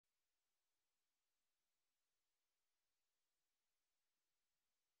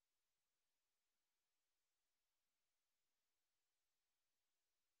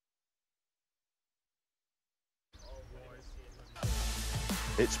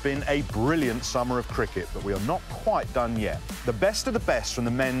It's been a brilliant summer of cricket, but we are not quite done yet. The best of the best from the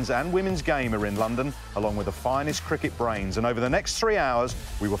men's and women's game are in London, along with the finest cricket brains. And over the next 3 hours,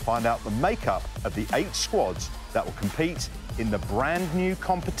 we will find out the makeup of the 8 squads that will compete in the brand new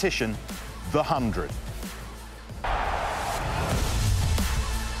competition, the 100.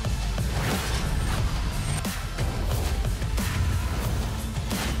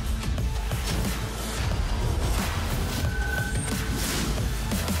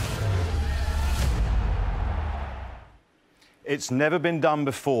 It's never been done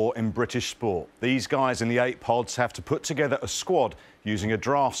before in British sport. These guys in the 8 pods have to put together a squad using a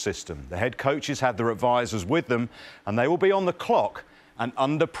draft system. The head coaches have their advisors with them, and they will be on the clock and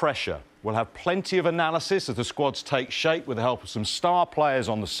under pressure. We'll have plenty of analysis as the squads take shape with the help of some star players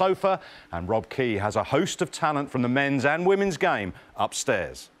on the sofa, and Rob Key has a host of talent from the men's and women's game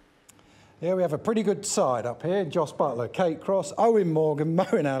upstairs. Yeah, we have a pretty good side up here. Joss Butler, Kate Cross, Owen Morgan,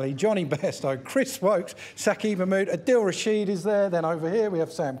 Moeen Ali, Johnny Bairstow, Chris Wokes, Saqib Mahmood, Adil Rashid is there. Then over here we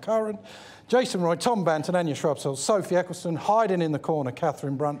have Sam Curran, Jason Roy, Tom Banton, Anya Shrubsole, Sophie Eccleston, hiding in the corner,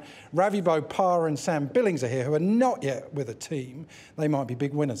 Catherine Brunt, Ravi Bopara and Sam Billings are here, who are not yet with a team. They might be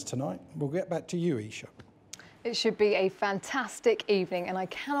big winners tonight. We'll get back to you, Isha. It should be a fantastic evening, and I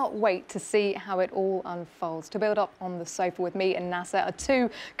cannot wait to see how it all unfolds. To build up on the sofa with me and Nasser are 2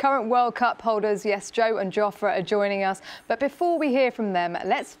 current World Cup holders. Yes, Joe and Jofra are joining us. But before we hear from them,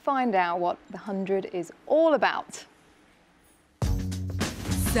 let's find out what the 100 is all about.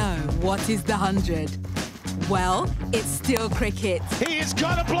 So, what is the 100? Well, it's still cricket. He has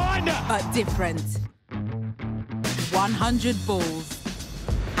got a blinder! But different. 100 balls.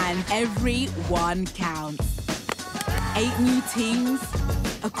 And every one counts. 8 new teams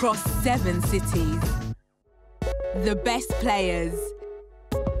across 7 cities. The best players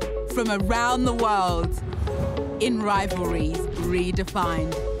from around the world in rivalries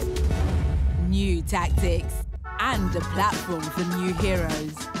redefined. New tactics and a platform for new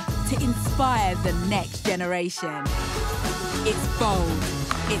heroes to inspire the next generation. It's bold,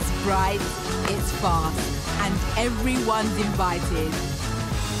 it's bright, it's fast, and everyone's invited.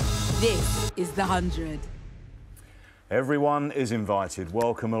 This is the 100. Everyone is invited.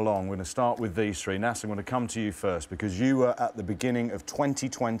 Welcome along. We're going to start with these 3. Nasser, I'm going to come to you first because you were at the beginning of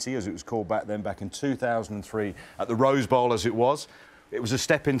 2020, as it was called back then, back in 2003, at the Rose Bowl, as it was. It was a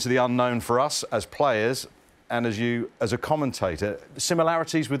step into the unknown for us as players and as you as a commentator.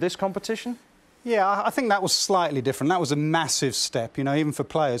 Similarities with this competition? Yeah, I think that was slightly different. That was a massive step, you know, even for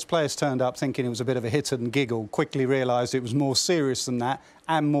players. Players turned up thinking it was a bit of a hit and giggle, quickly realised it was more serious than that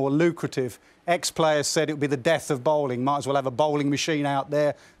and more lucrative. Ex-players said it would be the death of bowling. Might as well have a bowling machine out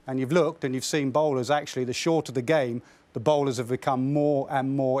there. And you've looked and you've seen bowlers, actually, the shorter the game, the bowlers have become more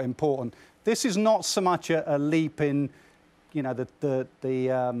and more important. This is not so much a leap in, you know,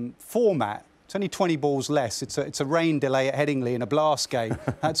 the format. It's only 20 balls less. It's a rain delay at Headingley in a blast game.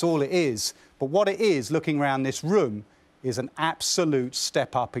 That's all it is. But what it is, looking around this room, is an absolute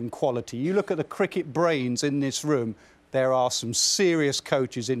step up in quality. You look at the cricket brains in this room, there are some serious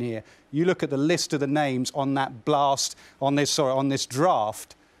coaches in here. You look at the list of the names on that blast, on this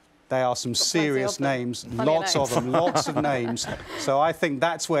draft, they are some serious names, lots of them, lots of names. So I think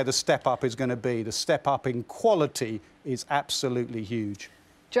that's where the step up is going to be. The step up in quality is absolutely huge.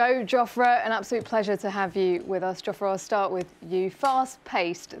 Joe, Jofra, an absolute pleasure to have you with us. Jofra, I'll start with you.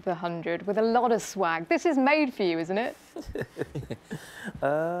 Fast-paced, the 100, with a lot of swag. This is made for you, isn't it?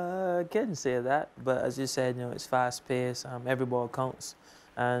 I couldn't say that, but as you said, you know, it's fast-paced. Every ball counts,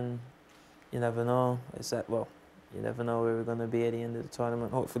 and you never know. You never know where we're going to be at the end of the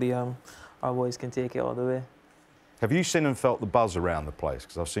tournament. Hopefully, our boys can take it all the way. Have you seen and felt the buzz around the place?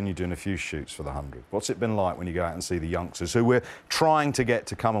 Because I've seen you doing a few shoots for the 100. What's it been like when you go out and see the youngsters who we're trying to get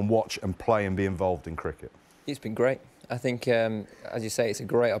to come and watch and play and be involved in cricket? It's been great. I think, as you say, it's a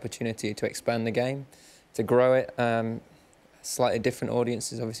great opportunity to expand the game, to grow it. Slightly different audience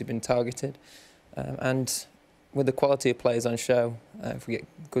has obviously been targeted. And with the quality of players on show, if we get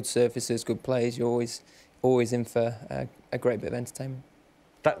good surfaces, good players, you're always in for a great bit of entertainment.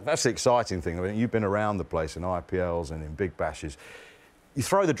 That's the exciting thing. I mean, you've been around the place in IPLs and in big bashes. You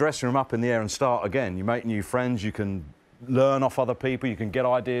throw the dressing room up in the air and start again. You make new friends, you can learn off other people, you can get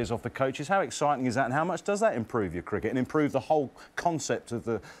ideas off the coaches. How exciting is that, and how much does that improve your cricket and improve the whole concept of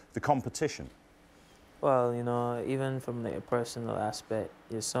the competition? Well, you know, even from the personal aspect,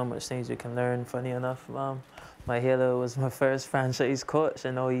 there's so much things you can learn. Funny enough, my hero was my first franchise coach. I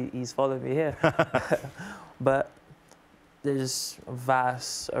know he's followed me here. But there's a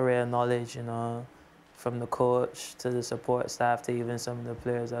vast array of knowledge, you know, from the coach to the support staff to even some of the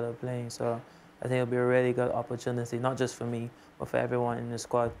players that are playing. So I think it'll be a really good opportunity, not just for me, but for everyone in the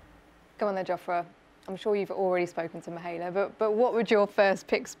squad. Go on there, Jofra. I'm sure you've already spoken to Mahela, but what would your first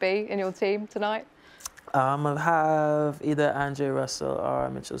picks be in your team tonight? I'll have either Andre Russell or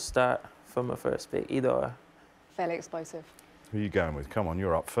Mitchell Starc for my first pick, either or. Fairly explosive. Who are you going with? Come on,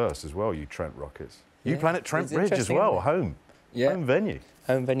 you're up first as well, you Trent Rockets. You Yeah, playing at Trent it's Bridge as interesting, well, isn't it? home. Yeah. Home venue.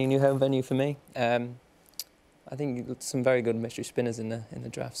 Home venue, new home venue for me. I think some very good mystery spinners in the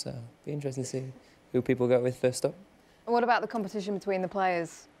draft, so it'll be interesting to see who people go with first up. What about the competition between the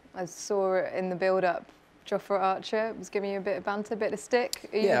players? I saw it in the build-up. Jofra Archer was giving you a bit of banter, a bit of stick.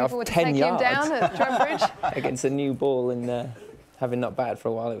 Are you Yeah, looking off forward to 10 taking him down at Trent Bridge? Against a new ball and having not batted for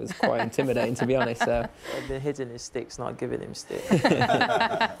a while, it was quite intimidating, to be honest. So. I've been hitting his sticks, not giving him sticks.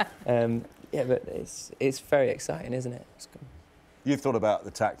 Yeah, but it's very exciting, isn't it? It's good. You've thought about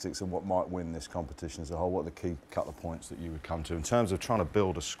the tactics and what might win this competition as a whole. What are the key couple of points that you would come to in terms of trying to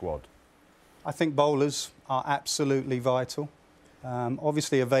build a squad? I think bowlers are absolutely vital.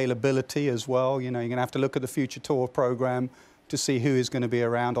 Obviously availability as well. You know, you're going to have to look at the Future Tour programme to see who is going to be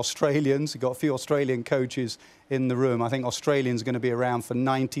around. Australians, you've got a few Australian coaches in the room. I think Australians are going to be around for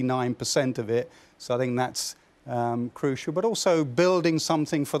 99% of it. So I think that's crucial. But also building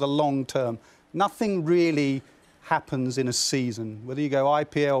something for the long term. Nothing really happens in a season. Whether you go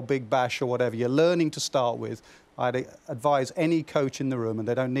IPL, Big Bash or whatever, you're learning to start with. I'd advise any coach in the room, and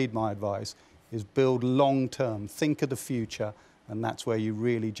they don't need my advice, is build long term. Think of the future. And that's where you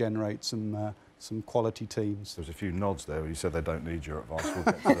really generate some quality teams. There's a few nods there where you said they don't need your advice. We'll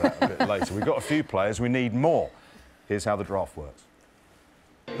get to that a bit later. We've got a few players, we need more. Here's how the draft works.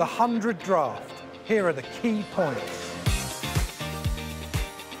 The 100 draft. Here are the key points.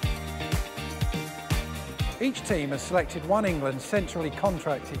 Each team has selected one England centrally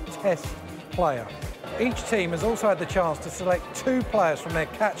contracted test player. Each team has also had the chance to select 2 players from their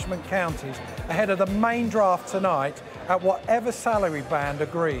catchment counties ahead of the main draft tonight at whatever salary band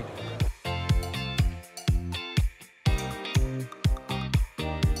agreed.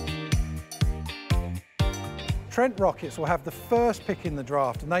 Trent Rockets will have the first pick in the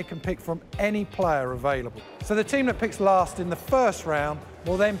draft and they can pick from any player available. So the team that picks last in the first round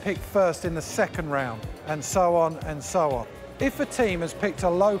will then pick first in the second round, and so on and so on. If a team has picked a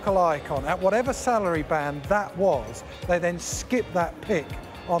local icon at whatever salary band that was, they then skip that pick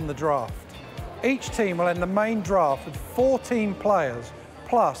on the draft. Each team will end the main draft with 14 players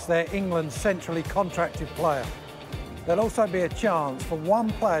plus their England centrally contracted player. There'll also be a chance for one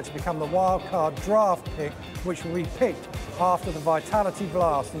player to become the wildcard draft pick, which will be picked after the Vitality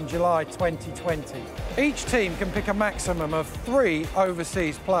Blast in July 2020. Each team can pick a maximum of 3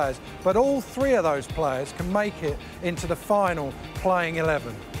 overseas players, but all 3 of those players can make it into the final playing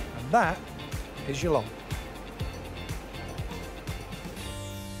 11. And that is your lot.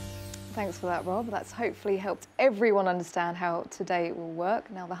 Thanks for that, Rob. That's hopefully helped everyone understand how today will work.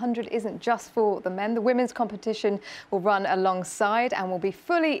 Now, the 100 isn't just for the men. The women's competition will run alongside and will be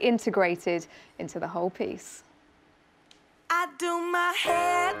fully integrated into the whole piece. I do my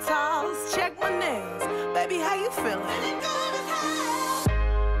hair toss, check my nails. Baby, how you feeling?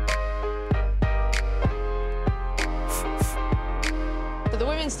 So the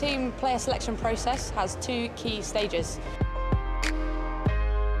women's team player selection process has 2 key stages.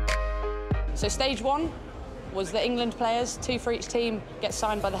 So stage 1 was the England players, 2 for each team, get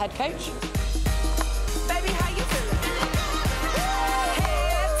signed by the head coach. Baby, how you feeling?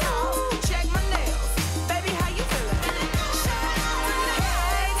 Hair toss, check my nails. Baby, how you feeling?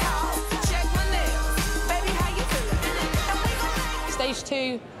 Hair toss, check my nails. Baby, how you feeling? Stage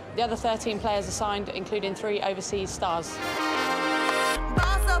 2, the other 13 players are signed, including 3 overseas stars.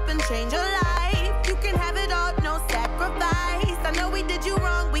 Boss up and change your life. You can have it all, no sacrifice. I know we did you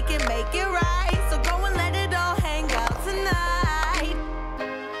wrong, we can make it right. So go and let it all hang out tonight.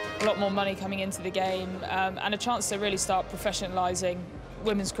 A lot more money coming into the game and a chance to really start professionalising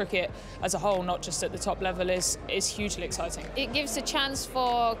women's cricket as a whole, not just at the top level, is hugely exciting. It gives a chance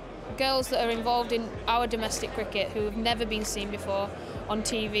for girls that are involved in our domestic cricket who have never been seen before on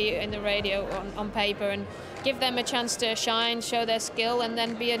TV, in the radio, on paper, and give them a chance to shine, show their skill, and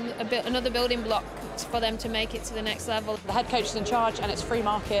then be another building block for them to make it to the next level. The head coach is in charge and it's free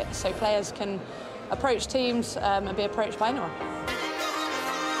market, so players can approach teams and be approached by anyone.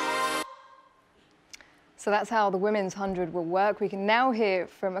 So that's how the women's 100 will work. We can now hear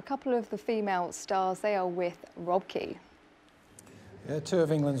from a couple of the female stars. They are with Rob Key. Yeah, 2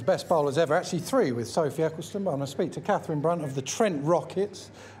 of England's best bowlers ever, actually 3 with Sophie Ecclestone. But I'm going to speak to Catherine Brunt of the Trent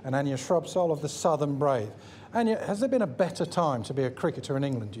Rockets and Anya Shrubsole of the Southern Brave. Anya, has there been a better time to be a cricketer in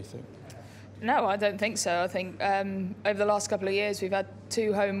England, do you think? No, I don't think so. I think over the last couple of years we've had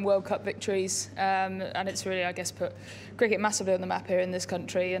 2 home World Cup victories, and it's really, I guess, put cricket massively on the map here in this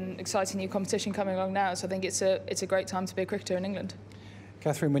country, and exciting new competition coming along now. So I think it's a great time to be a cricketer in England.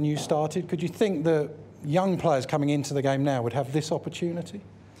 Catherine, when you started, could you think that young players coming into the game now would have this opportunity?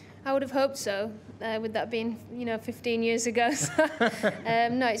 I would have hoped so, with that being, 15 years ago.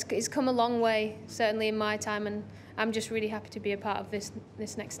 No, it's come a long way, certainly in my time, and I'm just really happy to be a part of this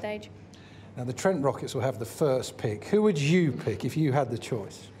next stage. Now, the Trent Rockets will have the first pick. Who would you pick if you had the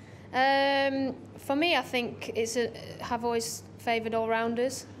choice? For me, I think have always favoured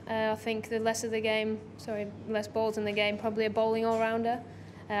all-rounders. I think the less balls in the game, probably a bowling all-rounder.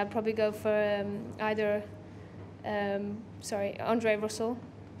 I'd probably go for either Andre Russell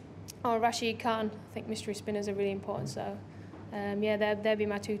or Rashid Khan. I think mystery spinners are really important. So, yeah, they'd be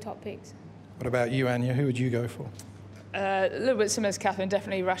my 2 top picks. What about you, Anya? Who would you go for? A little bit similar to Catherine,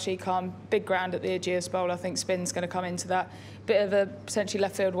 definitely Rashid Khan. Big ground at the Ageas Bowl. I think spin's going to come into that. Bit of a potentially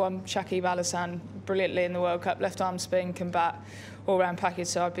left field one. Shakib Al Hasan, brilliantly in the World Cup. Left arm spin, can bat, all round package.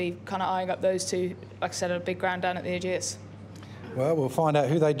 So I'd be kind of eyeing up those 2, like I said, a big ground down at the Ageas. Well, we'll find out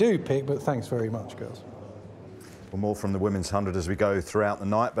who they do pick, but thanks very much, girls. Well, more from the women's 100 as we go throughout the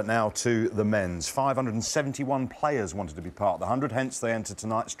night, but now to the men's. 571 players wanted to be part of the 100, hence they entered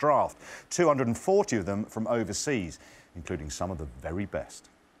tonight's draft. 240 of them from overseas, including some of the very best.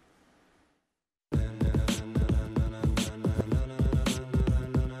 There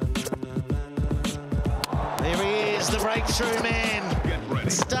he is, the breakthrough man.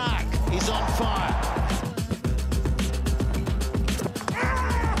 Stark is on fire.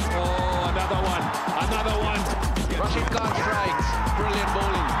 Oh, another one. Rashid Khan strikes. Brilliant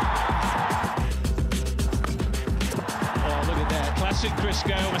bowling. Oh, look at that. Classic Chris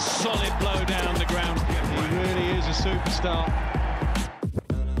Gayle. A solid blow down the ground. He really is a superstar.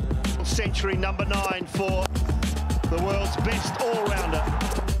 Century number 9 for the world's best all-rounder.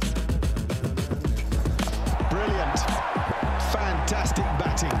 Brilliant. Fantastic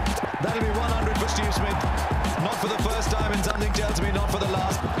batting. That'll be 100 for Steve Smith. Not for the first time, and something tells me not for the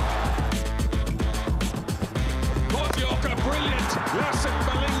last. Yorker, brilliant. Larsen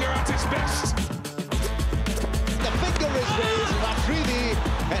Malinga at his best. The finger is raised, and Afridi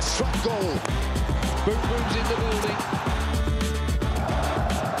has struck goal. Boom booms in the building.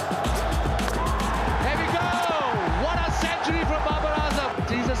 Here we go! What a century from Babar Azam.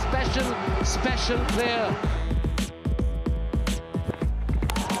 He's a special player.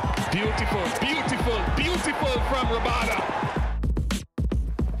 Beautiful from Rabada.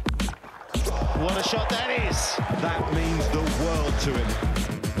 What a shot that is. That means the world to him.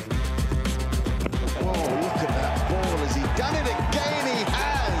 Oh, look at that ball. Has he done it again? He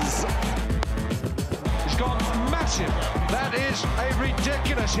has. He's gone massive. That is a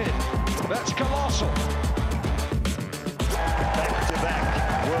ridiculous hit. That's colossal.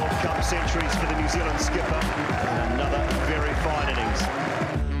 Back-to-back World Cup centuries for the New Zealand skipper. And another very fine innings.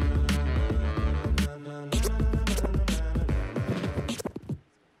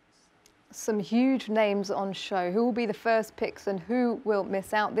 Some huge names on show. Who will be the first picks and who will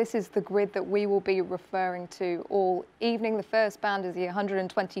miss out? This is the grid that we will be referring to all evening. The first band is the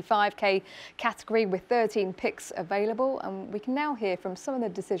 125k category with 13 picks available. And we can now hear from some of the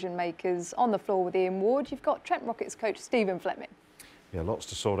decision makers on the floor with Ian Ward. You've got Trent Rockets coach Stephen Fleming. Yeah, lots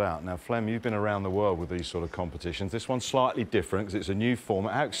to sort out. Now, Flem, you've been around the world with these sort of competitions. This one's slightly different because it's a new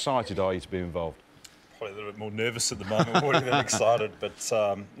format. How excited are you to be involved? Probably a little bit more nervous at the moment, more than excited, but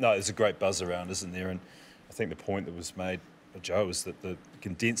no, there's a great buzz around, isn't there? And I think the point that was made by Joe is that the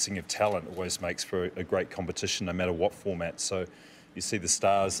condensing of talent always makes for a great competition, no matter what format. So you see the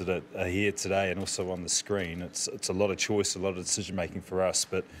stars that are here today and also on the screen. It's a lot of choice, a lot of decision making for us,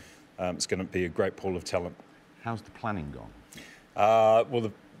 but it's going to be a great pool of talent. How's the planning gone?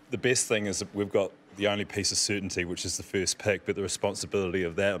 Well, the best thing is that we've got the only piece of certainty, which is the first pick, but the responsibility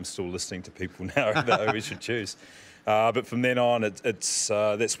of that, I'm still listening to people now about who we should choose. But from then on, that's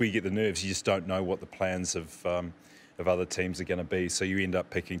where you get the nerves. You just don't know what the plans of other teams are going to be. So you end up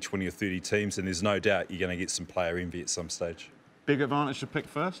picking 20 or 30 teams, and there's no doubt you're going to get some player envy at some stage. Big advantage to pick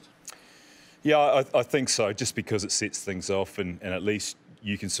first? Yeah, I think so, just because it sets things off, and at least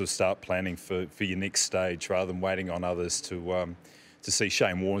you can sort of start planning for your next stage rather than waiting on others to see.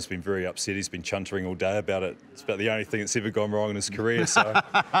 Shane Warne's been very upset. He's been chuntering all day about it. It's about the only thing that's ever gone wrong in his career, so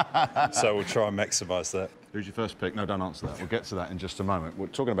we'll try and maximise that. Who's your first pick? No, don't answer that. We'll get to that in just a moment. We're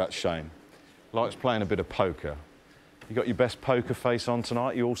talking about Shane. Likes playing a bit of poker. You got your best poker face on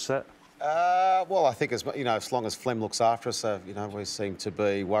tonight? You all set? Well, I think as long as Flem looks after us, we seem to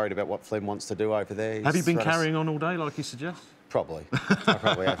be worried about what Flem wants to do over there. Have you been carrying on all day, like he suggests? Probably. I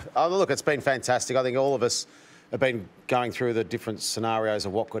probably have. Oh, look, it's been fantastic. I think all of us have been going through the different scenarios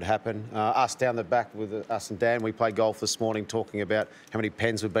of what could happen. Us down the back with us and Dan, we played golf this morning talking about how many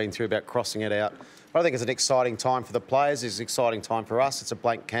pens we've been through about crossing it out. But I think it's an exciting time for the players. It's an exciting time for us. It's a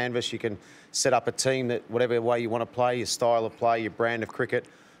blank canvas. You can set up a team that whatever way you want to play, your style of play, your brand of cricket.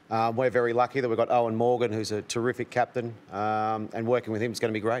 We're very lucky that we've got Owen Morgan, who's a terrific captain, and working with him is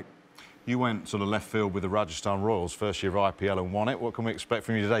going to be great. You went sort of left field with the Rajasthan Royals, first year of IPL, and won it. What can we expect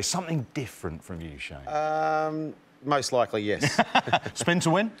from you today? Something different from you, Shane? Most likely, yes. Spin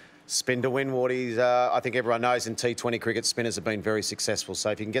to win? Spin to win, Wardies. I think everyone knows in T20 cricket, spinners have been very successful. So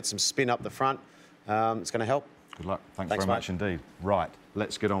if you can get some spin up the front, it's going to help. Good luck. Thanks very much indeed. Right,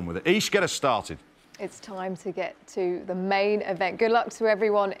 let's get on with it. Ish, get us started. It's time to get to the main event. Good luck to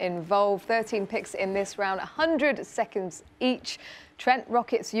everyone involved. 13 picks in this round, 100 seconds each. Trent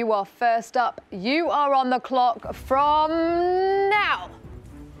Rockets, you are first up. You are on the clock from now.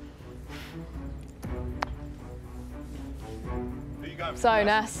 So,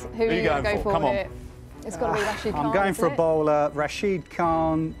 Nas, who are you going to go for here? It's got to be Rashid Khan. I'm going for a bowler. Rashid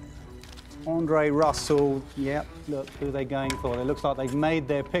Khan, Andre Russell. Yep, look, who are they going for? It looks like they've made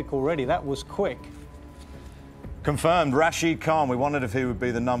their pick already. That was quick. Confirmed, Rashid Khan. We wondered if he would be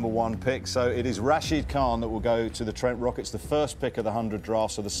the #1 pick. So it is Rashid Khan that will go to the Trent Rockets, the first pick of the 100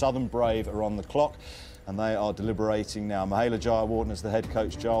 draft. So the Southern Brave are on the clock and they are deliberating now. Mahela Jayawardene is the head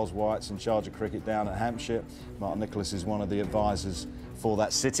coach. Giles White's in charge of cricket down at Hampshire. Martin Nicholas is one of the advisors for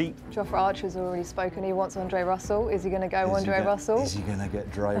that city. Jofra Archer's already spoken. He wants Andre Russell. Is he going to go Andre Russell? Is he going to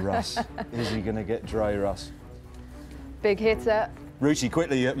get Dre Russ? Is he going to get Dre Russ? Big hitter. Ruchi,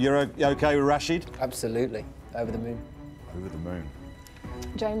 quickly, you're OK with Rashid? Absolutely. Over the moon. Over the moon.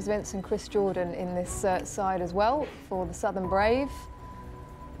 James Vince and Chris Jordan in this side as well for the Southern Brave.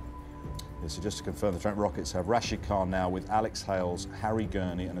 Yeah, so just to confirm, the Trent Rockets have Rashid Khan now with Alex Hales, Harry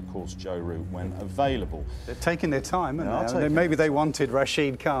Gurney and, of course, Joe Root when available. They're taking their time, aren't they? Maybe they wanted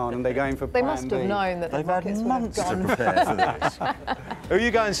Rashid Khan and they're going for They plan must have B. known that the Rockets would have gone. To prepare for this. Who are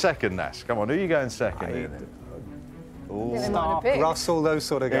you going second, Nas? Come on, who are you going second? Stark, Russell, those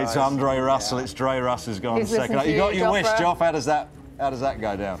sort of guys. It's Andre Russell, it's Dre Russ has gone second. You got your wish, Joff. How does that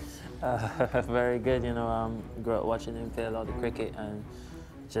go down? Very good, you know, grew up watching him play a lot of cricket and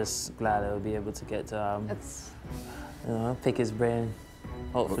just glad I'll be able to get to, you know, pick his brain.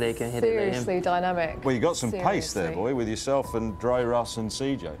 Hopefully he can hit it like him. Seriously dynamic. Well, you got some pace there, boy, with yourself and Dre Russ and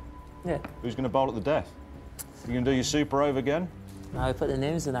CJ. Yeah. Who's going to bowl at the death? You going to do your super over again? No, we put the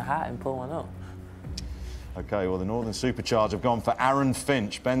names in a hat and pull one up. OK, well, the Northern Supercharge have gone for Aaron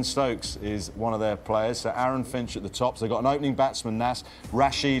Finch. Ben Stokes is one of their players. So Aaron Finch at the top. So they've got an opening batsman, Nas,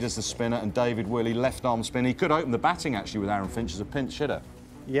 Rashid as the spinner and David Willey, left-arm spinner. He could open the batting, actually, with Aaron Finch as a pinch hitter.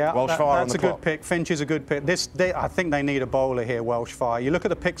 Yeah, Welsh Fire that's a good pick. Finch is a good pick. I think they need a bowler here, Welsh Fire. You look at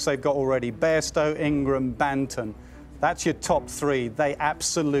the picks they've got already, Bairstow, Ingram, Banton. That's your top three. They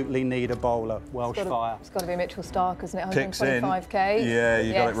absolutely need a bowler, Welsh Fire. It's got to be Mitchell Stark, isn't it? Picks in. 125k. Yeah,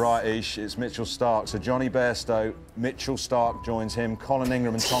 you got it right, Ish. It's Mitchell Stark. So Johnny Bairstow, Mitchell Stark joins him, Colin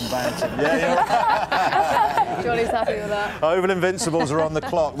Ingram and Tom Banton. Yeah, Johnny's happy with that. Oval Invincibles are on the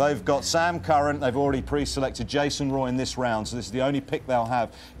clock. They've got Sam Curran. They've already pre-selected Jason Roy in this round. So this is the only pick they'll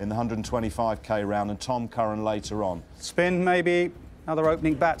have in the 125k round, and Tom Curran later on. Spin, maybe. Another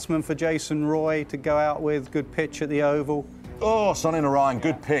opening batsman for Jason Roy to go out with. Good pitch at the Oval. Oh, Sonny Narayan,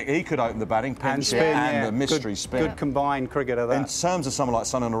 good pick. He could open the batting, and spin, and the mystery spin. Good combined cricketer, that. In terms of someone like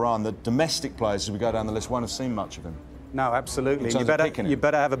Sonny Narayan, the domestic players, as we go down the list, won't have seen much of him. No, absolutely. You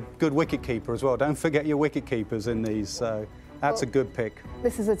better have a good wicket keeper as well. Don't forget your wicket keepers in these. So that's a good pick.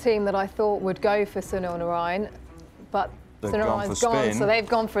 This is a team that I thought would go for Sunil Narayan, but They've Sunil Narayan's gone, so they've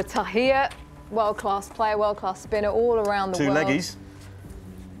gone for Tahir, world-class player, world-class spinner, all around the world.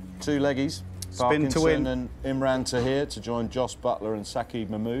 Two leggies. Spin to win. And Imran Tahir to join Joss Butler and Saqib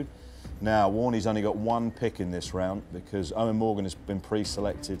Mahmood. Now, Warney's only got one pick in this round because Owen Morgan has been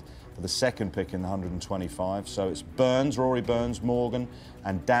pre-selected for the second pick in the 125. So it's Burns, Rory Burns, Morgan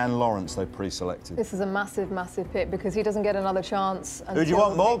and Dan Lawrence they pre-selected. This is a massive, massive pick because he doesn't get another chance until Who do you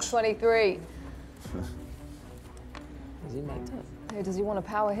want, Morgs? 23. Is he made up? Does he want a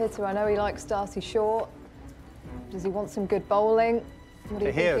power hitter? I know he likes Darcy Short. Does he want some good bowling?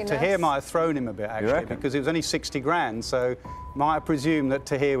 Tahir might have thrown him a bit, actually, because it was only 60 grand, so might have presumed that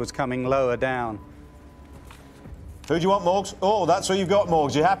Tahir was coming lower down. Who do you want, Morgs? Oh, that's what you've got,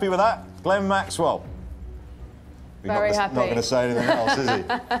 Morgs. You happy with that? Glenn Maxwell. Very happy. Not going to say anything else, is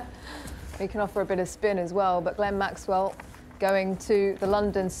he? He can offer a bit of spin as well, but Glenn Maxwell going to the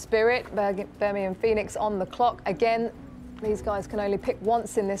London Spirit. Birmingham Phoenix on the clock. Again, these guys can only pick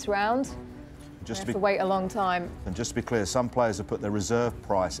once in this round. Just to wait a long time. And just to be clear, some players have put their reserve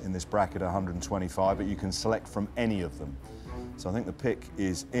price in this bracket at 125, but you can select from any of them. So I think the pick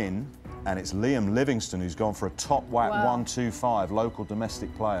is in, and it's Liam Livingston who's gone for a top whack 125, local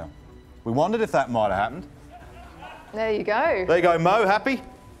domestic player. We wondered if that might have happened. There you go. There you go, Mo, happy?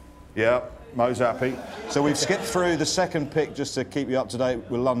 Yeah, Mo's happy. So we've skipped through the second pick just to keep you up to date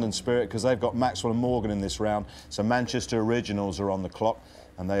with London Spirit, because they've got Maxwell and Morgan in this round. So Manchester Originals are on the clock,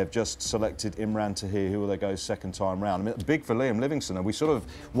 and they have just selected Imran Tahir, who will they go second time round. I mean, big for Liam Livingston, and we sort of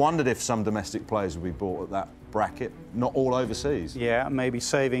wondered if some domestic players would be bought at that bracket, not all overseas. Yeah, maybe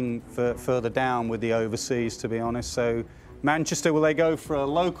saving for further down with the overseas, to be honest. So Manchester, will they go for a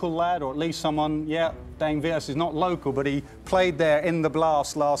local lad, or at least someone, yeah, Dane Vias is not local, but he played there in the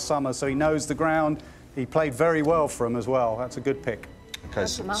Blast last summer, so he knows the ground. He played very well for him as well. That's a good pick. OK,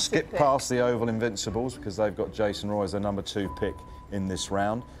 so skip past the Oval Invincibles, because they've got Jason Roy as their number 2 pick in this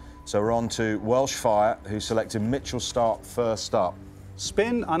round. So we're on to Welsh Fire, who selected Mitchell Stark first up.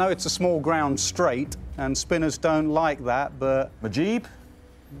 Spin, I know it's a small ground straight, and spinners don't like that, but... Majib?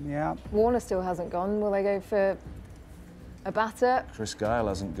 Yeah. Warner still hasn't gone. Will they go for a batter? Chris Gale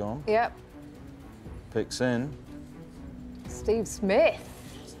hasn't gone. Yep. Picks in. Steve Smith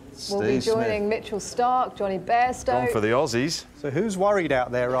will be joining Mitchell Stark, Johnny Bairstow. Gone for the Aussies. So who's worried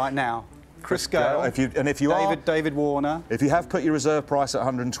out there right now? Chris Gale, David Warner. If you have put your reserve price at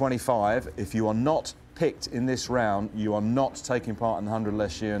 125, if you are not picked in this round, you are not taking part in the 100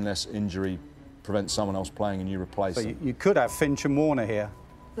 less year unless injury prevents someone else playing and you replace them. You could have Finch and Warner here.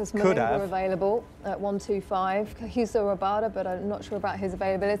 There's Malinga available at 125. Kahiso Rabada, but I'm not sure about his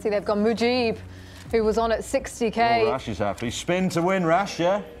availability. They've got Mujib, who was on at 60k. Oh, Rash is happy. Spin to win, Rash,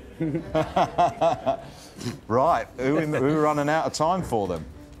 yeah? Right, who are running out of time for them?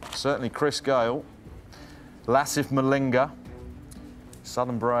 Certainly Chris Gale, Lasif Malinga,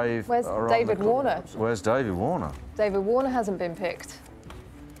 Southern Brave. Where's David Warner? Where's David Warner? David Warner hasn't been picked.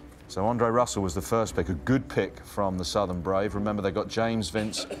 So Andre Russell was the first pick, a good pick from the Southern Brave. Remember, they got James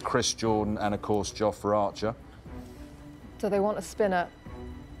Vince, Chris Jordan, and of course Jofra Archer. Do they want a spinner?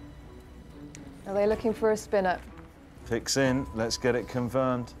 Are they looking for a spinner? Picks in, let's get it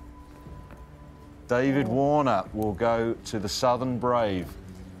confirmed. David Warner will go to the Southern Brave.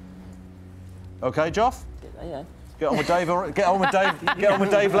 OK, Joff? Yeah. Get on with Dave. Get on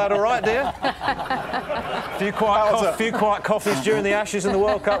with Dave, lad. All right, dear. Few quiet coffees during the Ashes and the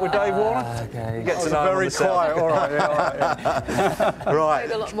World Cup with Dave Warner. Okay. Get to know very quiet. All right. Yeah,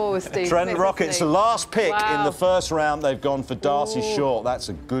 right. A lot more with Steve. Trent Rockets, the last pick in the first round. They've gone for Darcy Short. That's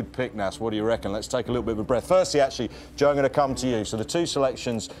a good pick, Nas. What do you reckon? Let's take a little bit of a breath. Firstly, actually, Joe, I'm going to come to you. So the 2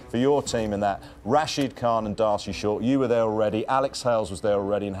 selections for your team in that: Rashid Khan and Darcy Short. You were there already. Alex Hales was there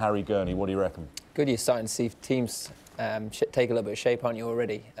already, and Harry Gurney. What do you reckon? Good, you're starting to see teams take a little bit of shape, aren't you,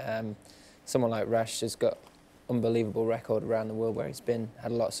 already? Someone like Rash has got unbelievable record around the world where he's had a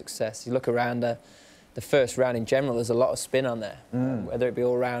lot of success. You look around the first round in general, there's a lot of spin on there, whether it be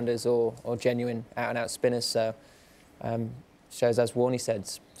all-rounders or genuine out-and-out spinners. So shows, as Warney said,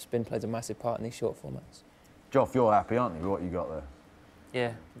 spin plays a massive part in these short formats. Joff, you're happy, aren't you, with what you got there?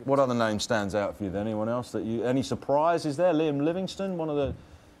 Yeah. What other name stands out for you then? Anyone else any surprises there? Liam Livingston, one of the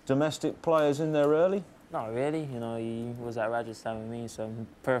domestic players in there early? Not really, you know, he was at Rajasthan with me, so I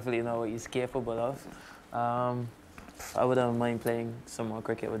perfectly know what he's capable of. I wouldn't mind playing some more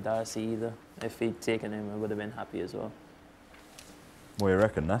cricket with Darcy either. If he'd taken him, I would have been happy as well. What do you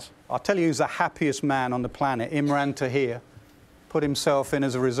reckon, Nas? I'll tell you who's the happiest man on the planet, Imran Tahir. Put himself in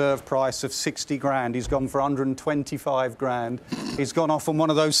as a reserve price of 60 grand. He's gone for 125 grand. He's gone off on one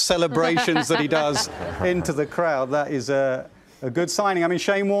of those celebrations that he does into the crowd. That is a good signing. I mean,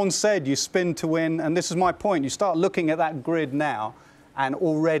 Shane Warne said you spin to win, and this is my point. You start looking at that grid now, and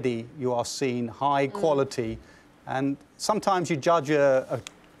already you are seeing high quality. And sometimes you judge a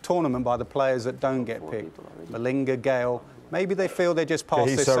tournament by the players that don't get picked. Malinga, Gale. Maybe they feel they just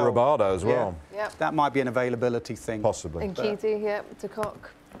passed this. Kahiso Rabada as well. Yeah. Yep. That might be an availability thing. Possibly. And Keaty, yep, to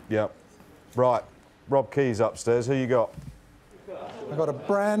Cock. Yep. Right. Rob Keys upstairs. Who you got? I've got a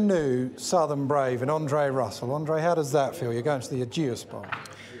brand new Southern Brave and Andre Russell. Andre, how does that feel? You're going to the Ageas Bowl.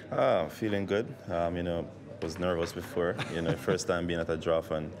 Feeling good. You know, was nervous before. You know, first time being at a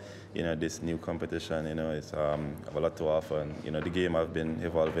draft and, you know, this new competition. You know, it's have a lot to offer. And you know, the game I've been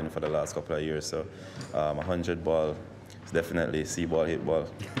evolving for the last couple of years. So, 100 ball. It's definitely see ball, hit ball.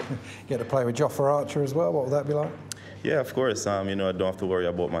 You get to play with Jofra Archer as well. What will that be like? Yeah, of course. You know, I don't have to worry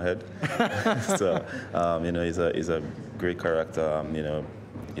about my head. So, you know, he's a great character. You know,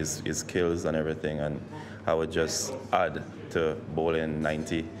 his skills and everything, and I would just add to bowling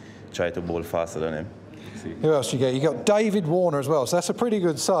 90, try to bowl faster than him. Who else you get? You got David Warner as well. So that's a pretty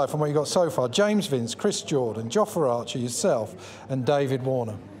good side from what you got so far. James Vince, Chris Jordan, Jofra Archer, yourself, and David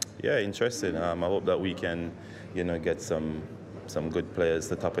Warner. Yeah, interesting. I hope that we can, get some good players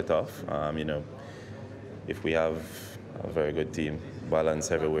to top it off. If we have a very good team,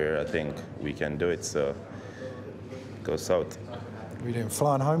 balance everywhere, I think we can do it. So go south. Are you doing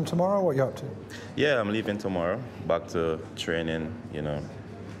flying home tomorrow? What are you up to? Yeah, I'm leaving tomorrow. Back to training.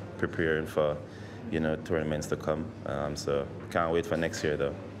 Preparing for, tournaments to come. So can't wait for next year,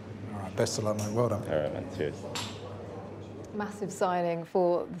 though. All right, best of luck, mate. Well done. All right, man. Cheers. Massive signing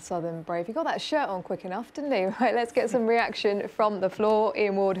for the Southern Brave. He got that shirt on quick enough, didn't he? Right, let's get some reaction from the floor.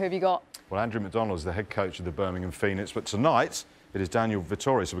 Ian Ward, who have you got? Well, Andrew McDonald is the head coach of the Birmingham Phoenix, but tonight it is Daniel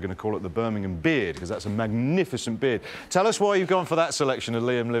Vittori, so we're going to call it the Birmingham Beard, because that's a magnificent beard. Tell us why you've gone for that selection of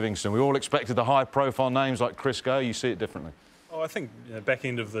Liam Livingstone. We all expected the high-profile names like Chris Go. You see it differently. Oh, I think back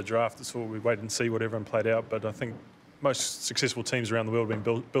end of the draft, it's all we wait and see what everyone played out, but I think most successful teams around the world have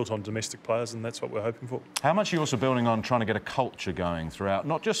been built on domestic players, and that's what we're hoping for. How much are you also building on trying to get a culture going throughout,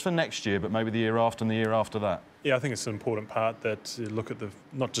 not just for next year, but maybe the year after and the year after that? Yeah, I think it's an important part that you look at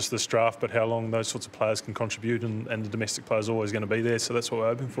not just this draft, but how long those sorts of players can contribute, and the domestic players are always going to be there, so that's what we're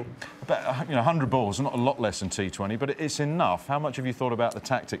hoping for. But, 100 balls, not a lot less than T20, but it's enough. How much have you thought about the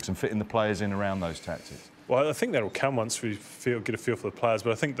tactics and fitting the players in around those tactics? Well, I think that'll come once we get a feel for the players,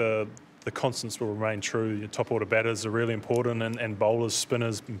 but I think the constants will remain true. Your top order batters are really important, and bowlers,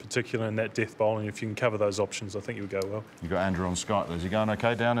 spinners in particular, and that death bowling. If you can cover those options, I think you'll go well. You've got Andrew on Skype, though. Is he going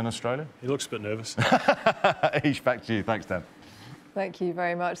OK down in Australia? He looks a bit nervous. Ish, back to you. Thanks, Dan. Thank you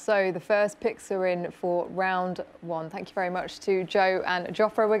very much. So the first picks are in for round one. Thank you very much to Joe and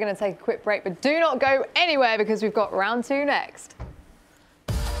Jofra. We're going to take a quick break, but do not go anywhere because we've got round two next.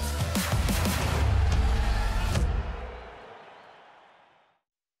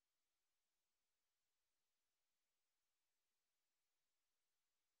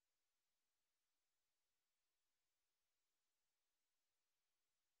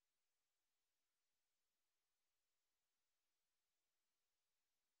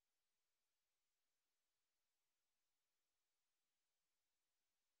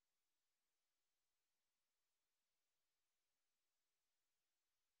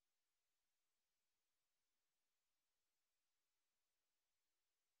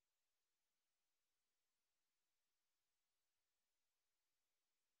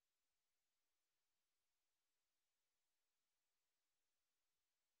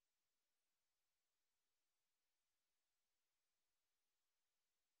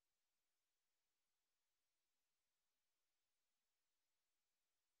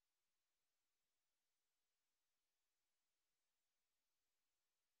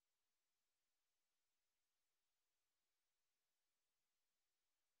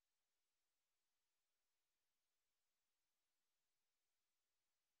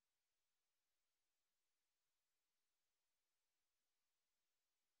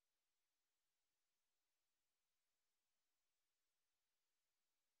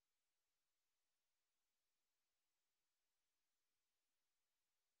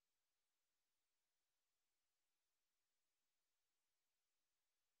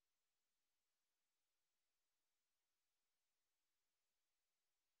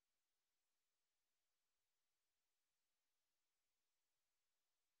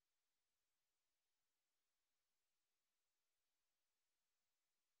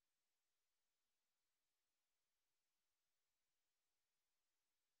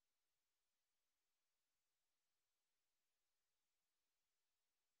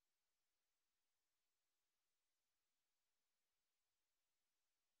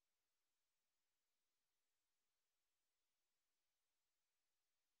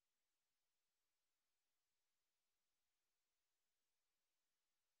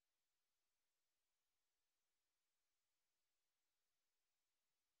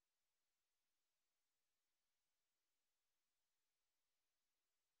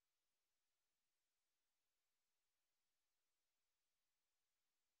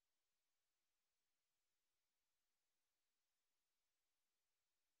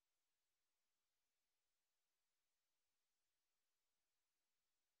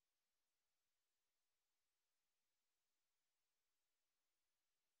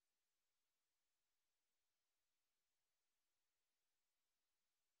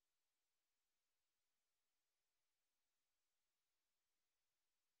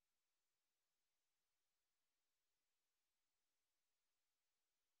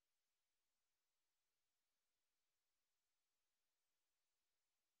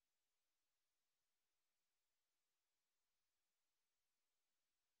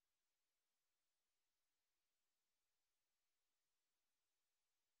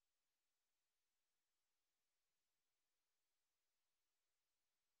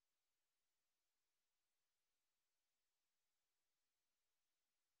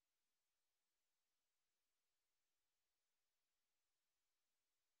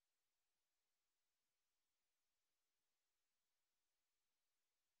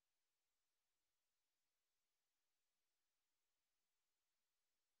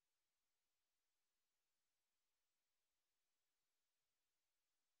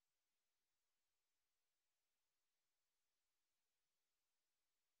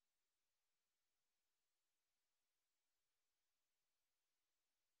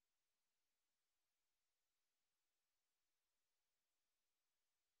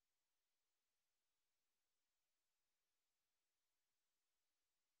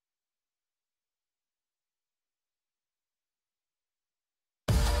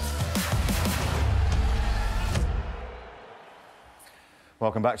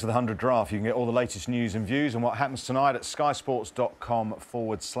 Welcome back to the 100 Draft. You can get all the latest news and views on what happens tonight at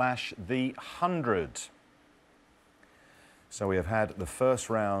skysports.com/the100. So we have had the first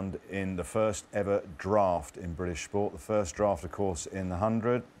round in the first ever draft in British sport. The first draft, of course, in the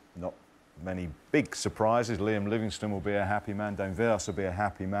 100. Not many big surprises. Liam Livingstone will be a happy man. Dane Vilas will be a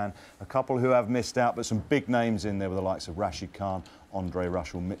happy man. A couple who have missed out, but some big names in there with the likes of Rashid Khan, Andre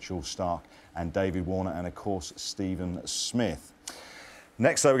Russell, Mitchell Starc and David Warner, and of course Stephen Smith.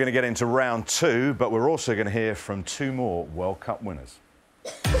 Next, though, we're going to get into round 2, but we're also going to hear from 2 more World Cup winners.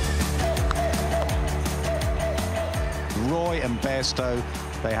 Roy and Bairstow,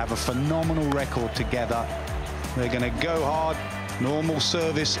 they have a phenomenal record together. They're going to go hard. Normal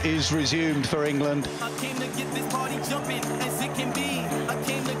service is resumed for England. I came to get this party jumping as it can be. I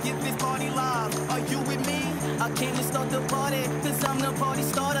came to get this party live. Are you with me? I came to start the party, cause I'm the party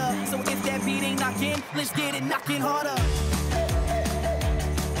starter. So if that beat ain't knocking, let's get it knocking harder.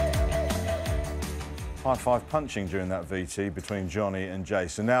 High-five punching during that VT between Johnny and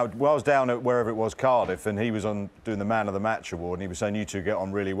Jason. Now, well, I was down at wherever it was, Cardiff, and he was on doing the Man of the Match award, and he was saying you two get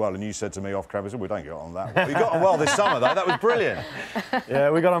on really well, and you said to me off camera, we don't get on that well. You got on well this summer, though. That was brilliant. Yeah,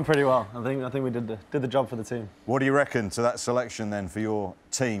 we got on pretty well. I think we did the job for the team. What do you reckon to that selection then for your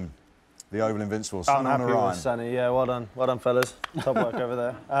team, the Oval Invincibles? I'm happy with Sonny. Yeah, well done, fellas. Top work over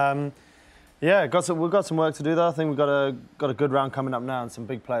there. Yeah, we've got some work to do though. I think we've got a good round coming up now and some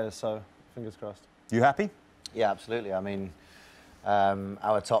big players. So fingers crossed. You happy? Yeah, absolutely. I mean,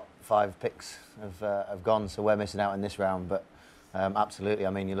 our top 5 picks have gone, so we're missing out in this round. But absolutely, I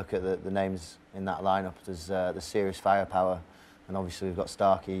mean, you look at the names in that lineup. There's serious firepower, and obviously we've got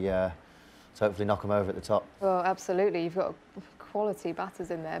Starkey to hopefully knock him over at the top. Well, absolutely. You've got quality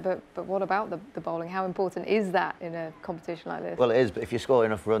batters in there, but what about the bowling? How important is that in a competition like this? Well, it is, but if you score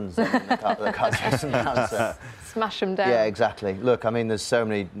enough runs, then the cards chase them down. So. Smash them down. Yeah, exactly. Look, I mean, there's so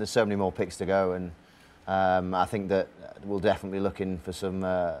many more picks to go, and I think that we'll definitely be looking for some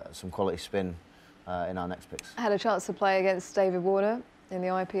quality spin in our next picks. I had a chance to play against David Warner in the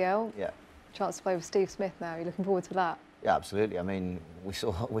IPL. Yeah. Chance to play with Steve Smith now. Are you looking forward to that? Yeah, absolutely. I mean, we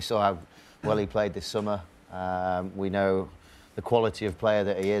saw how well he played this summer. We know the quality of player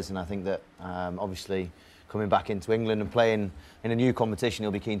that he is, and I think that obviously coming back into England and playing in a new competition,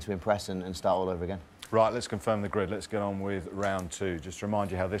 he'll be keen to impress and start all over again. Right, let's confirm the grid. Let's get on with round 2. Just to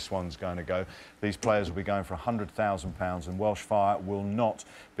remind you how this one's going to go. These players will be going for £100,000, and Welsh Fire will not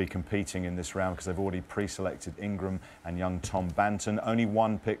be competing in this round because they've already pre-selected Ingram and young Tom Banton. Only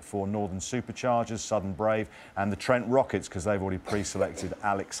 1 pick for Northern Superchargers, Southern Brave, and the Trent Rockets because they've already pre-selected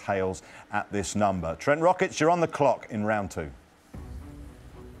Alex Hales at this number. Trent Rockets, you're on the clock in round 2.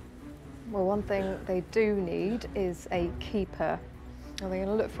 Well, one thing they do need is a keeper. Are they going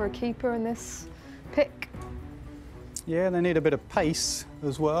to look for a keeper in this pick? Yeah, they need a bit of pace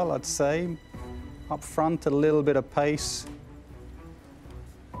as well, I'd say. Up front, a little bit of pace.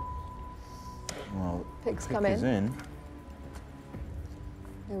 Well, Picks pick come is in.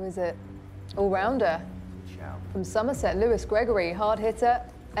 Who is it? All-rounder from Somerset, Lewis Gregory, hard hitter,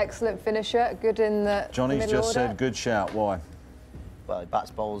 excellent finisher, good in the Johnny's middle just order. said good shout. Why? Well, bats,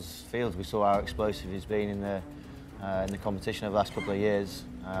 bowls, fields. We saw how explosive he's been in the competition over the last couple of years.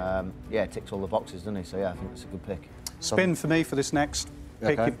 Yeah, ticks all the boxes, doesn't he? So yeah, I think it's a good pick. Spin for me for this next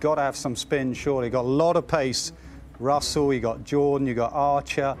pick. Okay. You've got to have some spin, surely. Got a lot of pace. Russell, you got Jordan, you got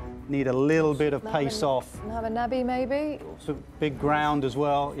Archer. Need a little bit of pace off. Have a nabby, maybe? So big ground as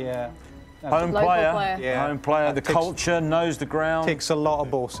well, yeah. Home player. Yeah. Home player. The culture, knows the ground. Ticks a lot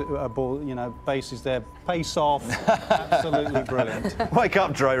of bases there. Pace off, absolutely brilliant. Wake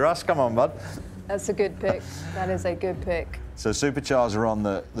up, Dre Russ. Come on, bud. That's a good pick. That is a good pick. So Superchargers are on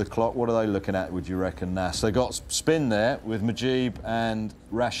the clock. What are they looking at, would you reckon, Nas? They got spin there with Majib and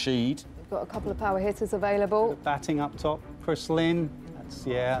Rashid. We've got a couple of power hitters available. Batting up top, Chris Lynn. That's,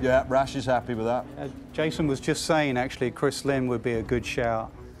 yeah. Yeah, Rash is happy with that. Jason was just saying, actually, Chris Lynn would be a good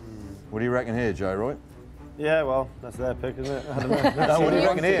shout. What do you reckon here, Joe Roy? Yeah, well, that's their pick, isn't it? I don't know. No, what do you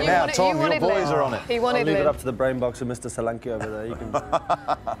reckon here? Now, Tom, your boys are on it. He wanted I'll leave Lynn. it up to the brain box of Mr. Solanke over there. You can...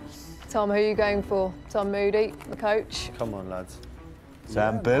 Tom, who are you going for? Tom Moody, the coach. Come on, lads.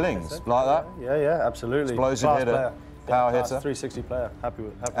 Sam Billings, like that? Yeah, absolutely. Explosive Class hitter, player. power Class hitter. 360 player. Happy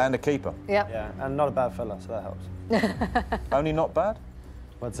with. And a keeper. Yep. Yeah, and not a bad fella, so that helps. Only not bad?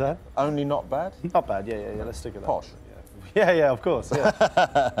 What's that? Only not bad? Not bad, yeah. Let's stick with that. Posh. Yeah, of course,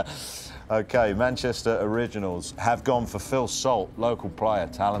 yeah. OK, Manchester Originals have gone for Phil Salt, local player,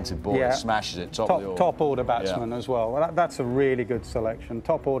 talented boy, Yeah. smashes it, top of the order. Top order batsman as well. That's a really good selection.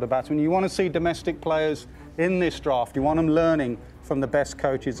 Top order batsman. You want to see domestic players in this draft. You want them learning from the best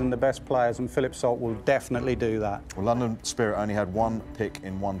coaches and the best players, and Philip Salt will definitely do that. Well, London Spirit only had one pick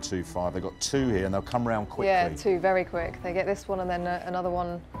in 1-2-5. They've got 2 here, and they'll come round quickly. Yeah, 2 very quick. They get this one and then another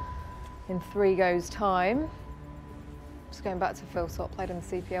one in 3 goes time. Just going back to Phil Salt, played in the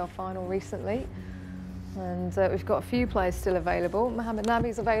CPL final recently. And we've got a few players still available. Mohamed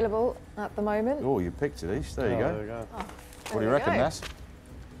Nabi's available at the moment. Oh, you picked it, Ish. There you go. There we go. What do you reckon, Ness?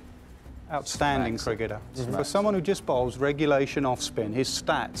 Outstanding cricketer. For someone who just bowls regulation off spin, his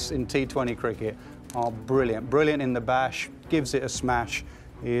stats in T20 cricket are brilliant. Brilliant in the bash, gives it a smash.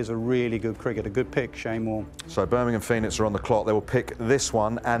 He is a really good cricketer. Good pick, Shane Warne. So Birmingham Phoenix are on the clock. They will pick this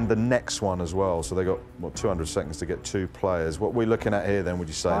one and the next one as well. So they've got, what, 200 seconds to get 2 players. What are we looking at here then, would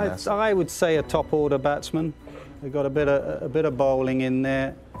you say, Ness? I would say a top order batsman. They've got a bit of bowling in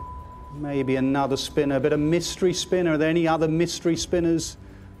there. Maybe another spinner, a bit of mystery spinner. Are there any other mystery spinners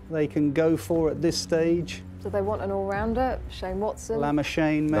they can go for at this stage? Do they want an all-rounder? Shane Watson?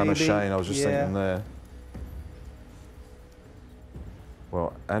 Lamashane, maybe? Lamashane, I was just thinking there.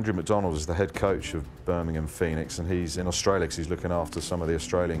 Well, Andrew McDonald is the head coach of Birmingham Phoenix, and he's in Australia because he's looking after some of the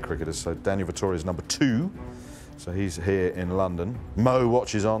Australian cricketers. So Daniel Vittori is number 2, so he's here in London. Mo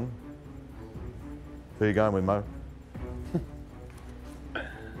watches on. Who are you going with, Mo? Who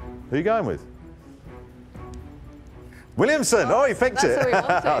are you going with? Williamson! Oh, he picked it. That's who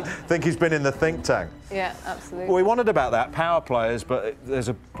he wanted. Think he's been in the think tank. Yeah, absolutely. Well, we wondered about that, power players, but there's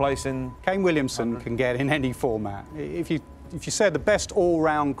a place in... Kane Williamson can get in any format. If you said the best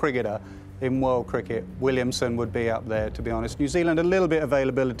all-round cricketer in world cricket, Williamson would be up there, to be honest. New Zealand, a little bit of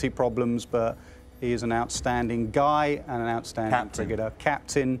availability problems, but he is an outstanding guy and an outstanding cricketer.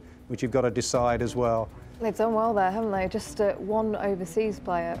 Captain, which you've got to decide as well. They've done well there, haven't they? Just one overseas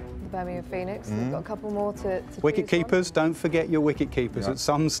player, the Birmingham Phoenix. They've got a couple more to Wicket keepers, don't forget your wicket keepers. At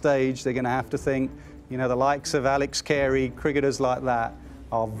some stage, they're going to have to think, you know, the likes of Alex Carey, cricketers like that,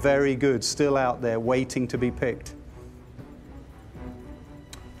 are very good, still out there waiting to be picked.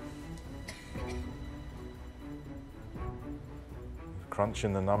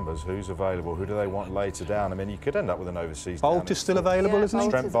 Crunching the numbers, who's available, who do they want later down? I mean, you could end up with an overseas... Bolt is still available, isn't he?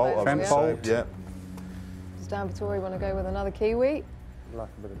 Trent Bolt, Trent Bolt. Yeah. Does Dan Vittori want to go with another Kiwi? Like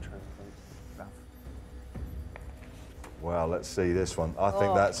a bit of Trent. Well, let's see this one. I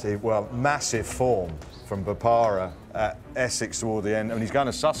think that's, well, massive form from Bopara at Essex toward the end. I mean, he's going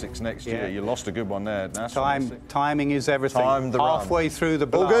to Sussex next year. You lost a good one there, Nass. Timing is everything. Time the Halfway through the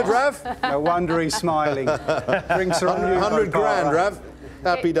blast. All good, Rav? No wonder he's smiling. Drinks are on you, 100 grand, Bopara. Rav.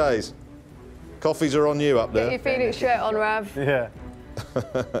 Happy days. Coffees are on you up there. Get your Phoenix shirt on, Rav. Yeah.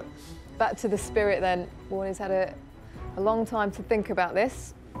 Back to the Spirit then. Warney's had a long time to think about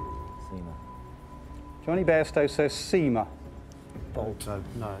this. Johnny Bairstow says Seamer. Bolt.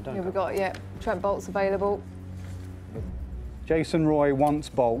 No, don't. Here we got, Trent Bolt's available. Jason Roy wants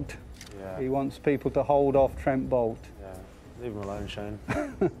Bolt. Yeah. He wants people to hold off Trent Bolt. Yeah. Leave him alone, Shane.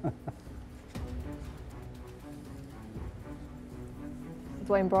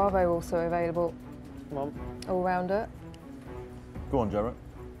 Dwayne Bravo also available. Come on. All-rounder. Go on, Jarrett.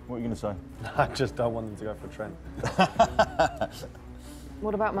 What are you going to say? I just don't want them to go for Trent.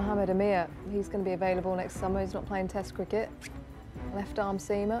 What about Mohamed Amir? He's going to be available next summer. He's not playing Test cricket. Left-arm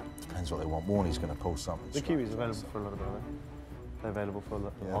seamer. Depends what they want. Warney's going to pull something. The Kiwis available for a little bit, are they? They're available for a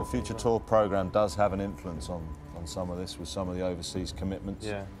little Yeah, the Future Tour programme does have an influence on some of this with some of the overseas commitments.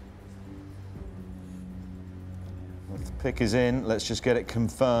 Yeah. If the pick is in, let's just get it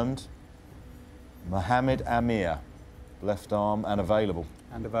confirmed. Mohamed Amir, left arm and available.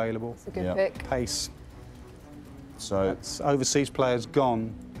 And available. It's a good pick. Pace. So that's overseas players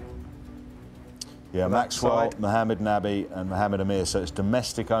gone. Yeah, On Maxwell, that side. Mohamed Nabi and Mohamed Amir. So it's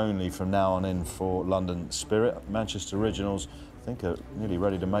domestic only from now on in for London Spirit. Manchester Originals, I think, are nearly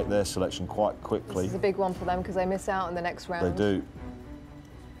ready to make their selection quite quickly. This is a big one for them because they miss out in the next round. They do.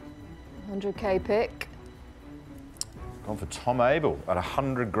 100k pick. Gone for Tom Abel at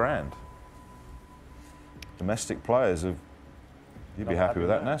 100 grand. Domestic players have... You'd be happy with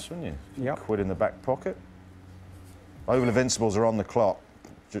that, Nass, wouldn't you? Yep. Quid in the back pocket. Oval Invincibles are on the clock.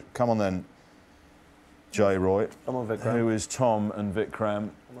 Come on then, Jay Roy. Come on, Vikram. Who is Tom and Vikram?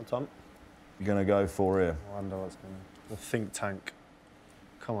 Come on, Tom. You're going to go for here? I wonder what's going on. The think tank.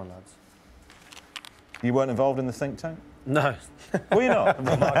 Come on, lads. You weren't involved in the think tank? No. Were you not?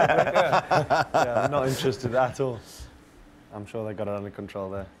 Yeah, I'm not interested at all. I'm sure they got it under control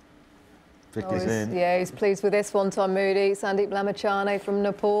there. Pick is in. Yeah, he's pleased with this one. Tom Moody, Sandeep Lamachane from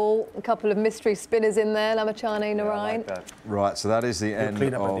Nepal. A couple of mystery spinners in there, Lamachane, Narain. Right, so that is the end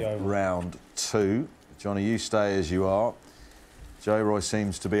clean up at the of Oval. round 2. Johnny, you stay as you are. Joe Roy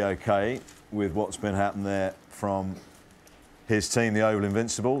seems to be OK with what's been happening there from his team, the Oval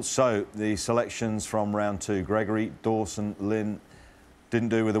Invincibles. So the selections from round 2: Gregory, Dawson, Lynn. Didn't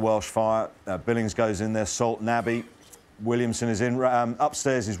do with the Welsh Fire. Billings goes in there. Salt, Nabby. Williamson is in.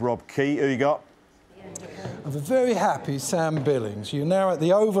 Upstairs is Rob Key. Who you got? I'm very happy, Sam Billings. You're now at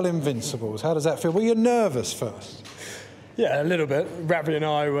the Oval Invincibles. How does that feel? Were you nervous first? Yeah, a little bit. Ravi and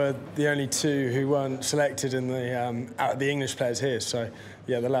I were the only two who weren't selected in the out of the English players here. So,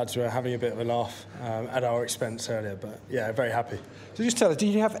 yeah, the lads were having a bit of a laugh at our expense earlier. But, yeah, very happy. So just tell us, did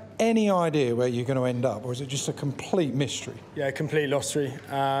you have any idea where you're going to end up, or is it just a complete mystery? Yeah, complete lottery.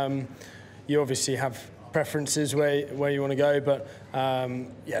 You obviously have preferences where you want to go, but,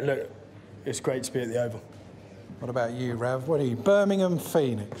 yeah, look, it's great to be at the Oval. What about you, Rav? What are you, Birmingham,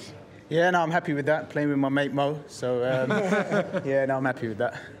 Phoenix? Yeah, no, I'm happy with that, playing with my mate Mo. So, yeah, no, I'm happy with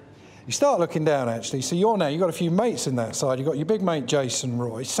that. You start looking down, actually. So you've got a few mates in that side. You've got your big mate Jason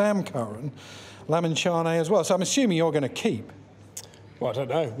Roy, Sam Curran, Lamachane as well. So I'm assuming you're going to keep. Well, I don't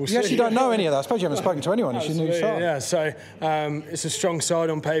know. We'll see. You actually don't know any of that. I suppose you haven't spoken to anyone. It's your new side. Yeah, so it's a strong side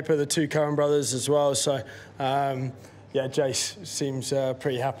on paper, the two Curran brothers as well. So, yeah, Jace seems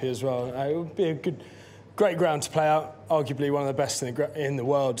pretty happy as well. It would be a great ground to play out, arguably one of the best in the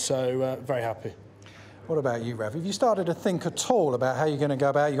world, so very happy. What about you, Rav? Have you started to think at all about how you're going to go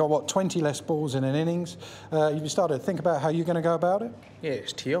about it? You've got, what, 20 less balls in an innings? Have you started to think about how you're going to go about it? Yeah,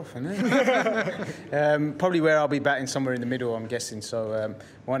 it's tee off, isn't it? Probably where I'll be batting somewhere in the middle, I'm guessing, so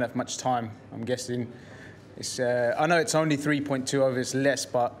won't have much time, I'm guessing. It's, I know it's only 3.2 overs less,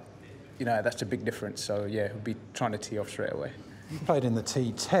 but, you know, that's a big difference, so, yeah, we'll be trying to tee off straight away. You played in the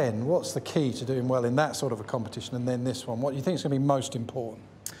T10. What's the key to doing well in that sort of a competition and then this one? What do you think is going to be most important?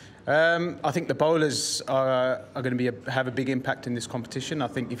 I think the bowlers are going to have a big impact in this competition. I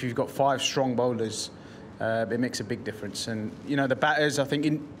think if you've got 5 strong bowlers, it makes a big difference. And, you know, the batters, I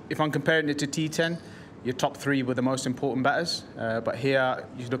think, if I'm comparing it to T10, your top 3 were the most important batters. But here,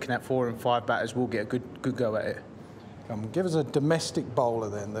 you're looking at 4 and 5 batters will get a good go at it. Give us a domestic bowler,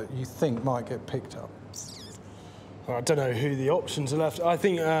 then, that you think might get picked up. Well, I don't know who the options are left. I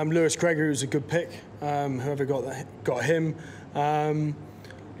think Lewis Gregory was a good pick, whoever got him.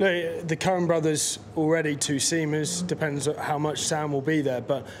 The Curran brothers already 2 seamers, depends on how much Sam will be there,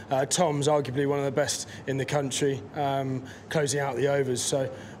 but Tom's arguably one of the best in the country, closing out the overs, so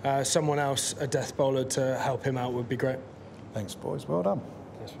someone else, a death bowler, to help him out would be great. Thanks, boys. Well done.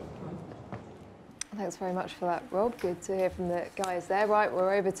 Thanks very much for that, Rob. Good to hear from the guys there. Right,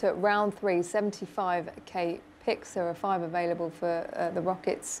 we're over to round 3, 75k picks. There are 5 available for the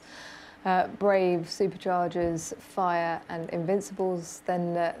Rockets. Brave, Superchargers, Fire and Invincibles.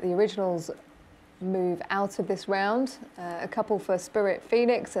 Then the Originals move out of this round. A couple for Spirit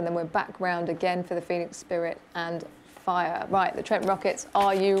Phoenix, and then we're back round again for the Phoenix, Spirit and Fire. Right, the Trent Rockets,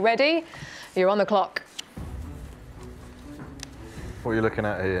 are you ready? You're on the clock. What are you looking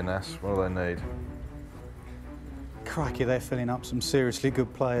at here, Nas? What do they need? Crikey, they're filling up some seriously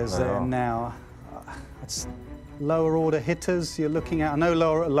good players there now. It's lower order hitters you're looking at. I know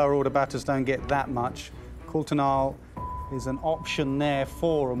lower order batters don't get that much. Coulter is an option there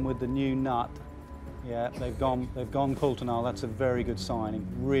for them with the new nut. Yeah, they've gone Coulter. That's a very good signing,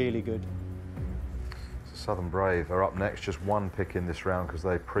 really good. Southern Brave are up next, just 1 pick in this round because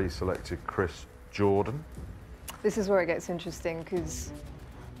they pre-selected Chris Jordan. This is where it gets interesting because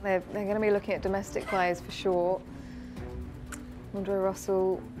they're going to be looking at domestic players for sure. Andre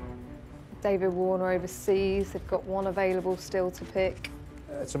Russell, David Warner overseas. They've got 1 available still to pick.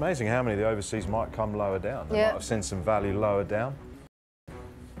 It's amazing how many of the overseas might come lower down. They might have seen some value lower down.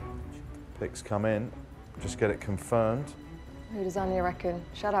 Picks come in, just get it confirmed. Who does Anya reckon?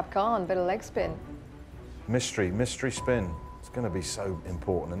 Shadab Khan, bit of leg spin. Mystery spin. It's going to be so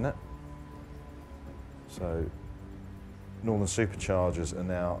important, isn't it? So, Northern Superchargers are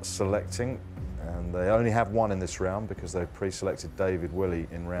now selecting, and they only have 1 in this round because they've pre-selected David Willey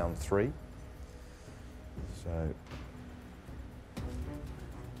in round 3. So,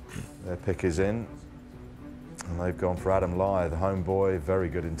 their pick is in, and they've gone for Adam Lye, the homeboy, very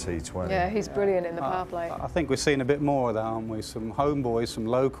good in T20. Yeah, he's brilliant in the power play. I think we're seeing a bit more of that, aren't we? Some homeboys, some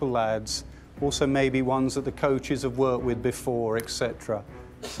local lads, also maybe ones that the coaches have worked with before, etc.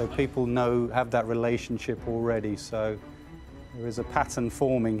 So people have that relationship already. So there is a pattern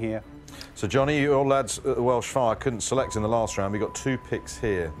forming here. So Johnny, your lads at the Welsh Fire couldn't select in the last round. We got 2 picks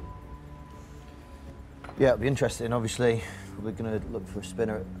here. Yeah, it'll be interesting. Obviously, we're going to look for a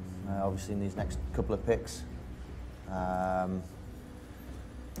spinner obviously in these next couple of picks.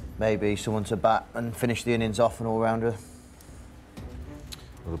 Maybe someone to bat and finish the innings off, an all-rounder.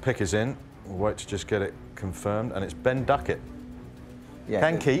 Well, the pick is in. We'll wait to just get it confirmed, and it's Ben Duckett. Yeah,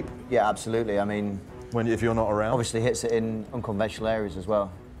 Can keep. Yeah, absolutely. I mean, if you're not around, obviously hits it in unconventional areas as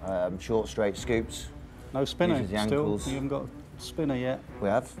well. Short, straight scoops. No spinner Uses the still. ankles. You haven't got a spinner yet. We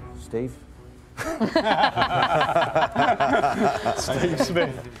have Steve. Steve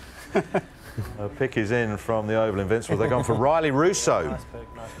Smith. A pick is in from the Oval Invincibles. They've gone for Riley Russo. Nice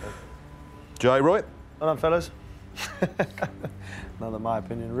pick, nice pick. Joe Roy. Well done, fellas. Not that my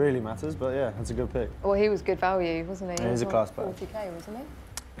opinion really matters, but yeah, that's a good pick. Well, he was good value, wasn't he? Yeah, he's a was class on player. 40k, wasn't he?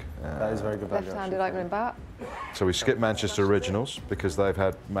 That is very good value. Left-handed opening bat. So we skip Manchester Originals because they've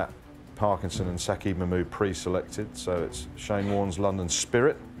had Matt Parkinson and Saqib Mahmood pre-selected. So it's Shane Warne's London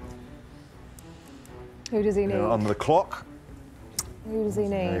Spirit. Who does he need? On the clock. Who does he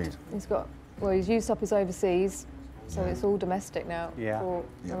need? He's got, well, he's used up his overseas, so it's all domestic now for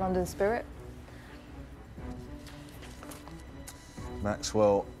the London Spirit.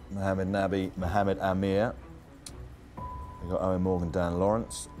 Maxwell, Mohammed Nabi, Mohammed Amir. We've got Owen Morgan, Dan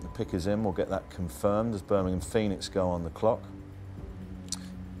Lawrence. The pick is in. We'll get that confirmed as Birmingham Phoenix go on the clock.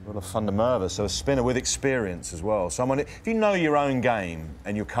 We've got a Van der Merwe, so a spinner with experience as well. Someone, if you know your own game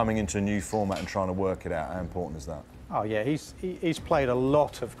and you're coming into a new format and trying to work it out, how important is that? Oh yeah, he's played a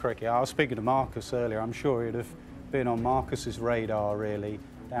lot of cricket. I was speaking to Marcus earlier. I'm sure he'd have been on Marcus's radar really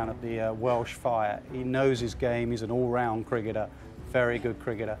down at the Welsh Fire. He knows his game. He's an all-round cricketer, very good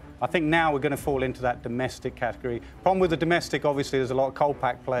cricketer. I think now we're going to fall into that domestic category. Problem with the domestic, obviously, there's a lot of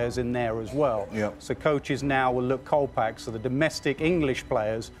Kolpak players in there as well. Yep. So coaches now will look Kolpak. So the domestic English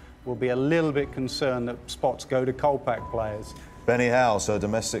players will be a little bit concerned that spots go to Kolpak players. Benny Howell, so a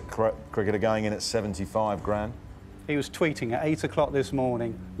domestic cricketer going in at 75 grand. He was tweeting at 8 o'clock this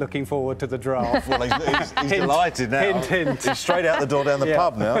morning, looking forward to the draft. Well, he's delighted now. Hint, hint. He's straight out the door down the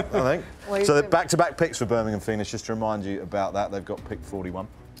pub now, I think. Well, So they're back-to-back picks for Birmingham Phoenix. Just to remind you about that, they've got pick 41.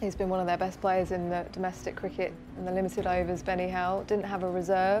 He's been one of their best players in the domestic cricket and the limited overs, Benny Howell. Didn't have a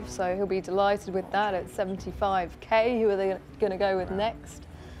reserve, so he'll be delighted with that at 75k. Who are they going to go with next?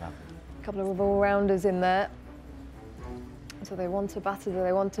 A couple of all-rounders in there. So they want a batter, do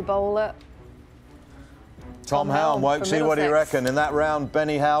they want a bowler? Tom Helm, from Wokesy, what do you Middlesex. reckon? In that round,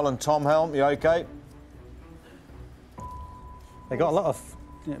 Benny Howell and Tom Helm, you OK? They got a lot of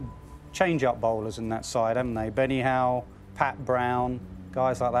change-up bowlers in that side, haven't they? Benny Howell, Pat Brown,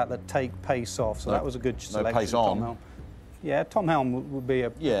 guys like that take pace off. So that was a good selection. pace Tom on. Helm. Yeah, Tom Helm would be a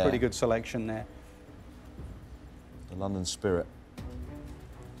pretty good selection there. The London Spirit.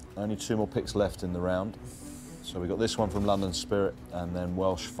 Only 2 more picks left in the round. So we've got this one from London Spirit and then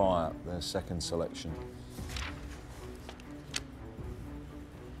Welsh Fire, their second selection.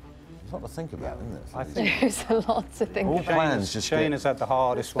 There's a lot to think about, isn't there? I think There's a lot to think all about. plans just Shane get... has had the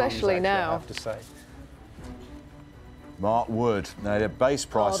hardest ones, Especially actually, now. I have to say. Mark Wood. Now, their base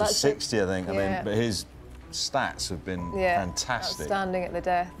price is that's 60, I think. I yeah. mean, but his stats have been Yeah, fantastic. outstanding at the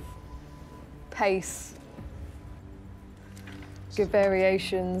death. Pace. Good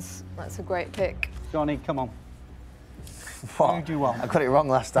variations. That's a great pick. Johnny, come on. What? Who do you want? I got it wrong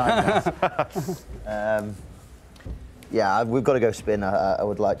last time. Yeah, we've got to go spin, I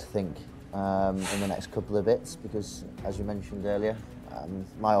would like to think, in the next couple of bits, because, as you mentioned earlier,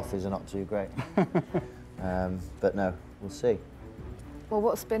 my offers are not too great. But no, we'll see. Well,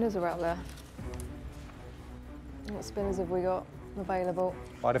 what spinners are out there? What spinners have we got available?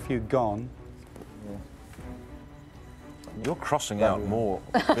 Quite a few gone. You're crossing out more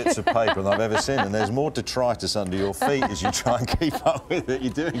bits of paper than I've ever seen, and there's more detritus under your feet as you try and keep up with it.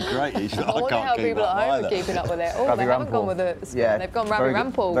 You're doing great, Isha. I wonder how people at home are keeping up with it. Oh, they haven't gone with a spin. Yeah, They've gone Ravi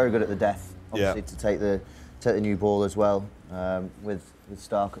Rampal. Very good at the death, obviously, to take the new ball as well, with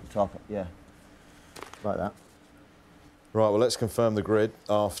Stark at the top. Yeah, like that. Right, well, let's confirm the grid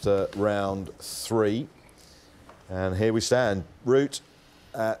after round 3. And here we stand. Route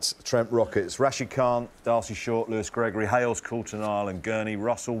at Trent Rockets. Rashid Khan, Darcy Short, Lewis Gregory, Hales, Coulton Island, Gurney,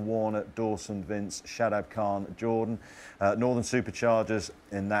 Russell, Warner, Dawson, Vince, Shadab Khan, Jordan. Northern Superchargers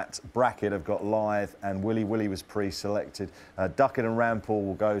in that bracket have got Lyth and Willie. Willie was pre-selected. Duckett and Rampal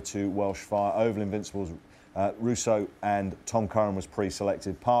will go to Welsh Fire. Oval Invincibles, Russo and Tom Curran was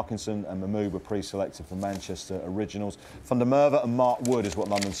pre-selected. Parkinson and Mahmood were pre-selected for Manchester Originals. Van der Merwe and Mark Wood is what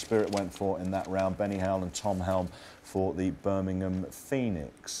London Spirit went for in that round. Benny Howell and Tom Helm for the Birmingham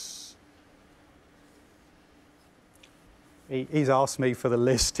Phoenix. He's asked me for the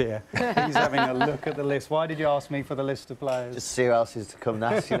list here. He's having a look at the list. Why did you ask me for the list of players? Just see who else is to come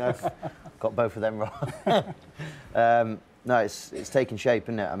next, you know. Got both of them wrong. no, it's taking shape,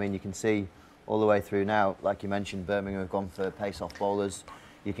 isn't it? I mean, you can see all the way through now, like you mentioned, Birmingham have gone for pace-off bowlers.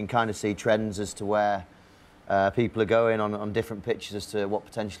 You can kind of see trends as to where people are going on different pitches as to what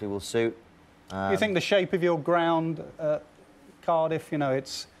potentially will suit. Do you think the shape of your ground at Cardiff, you know,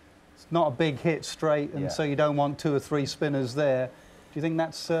 it's not a big hit straight, and so you don't want 2 or 3 spinners there. Do you think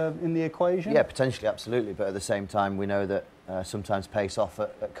that's in the equation? Yeah, potentially, absolutely. But at the same time, we know that sometimes pace off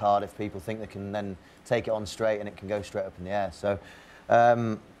at Cardiff, people think they can then take it on straight and it can go straight up in the air. So,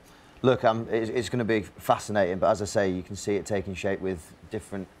 look, it's going to be fascinating. But as I say, you can see it taking shape with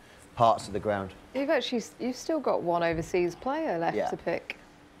different parts of the ground. You've still got 1 overseas player left to pick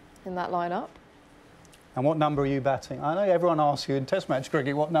in that lineup. And what number are you batting? I know everyone asks you in Test match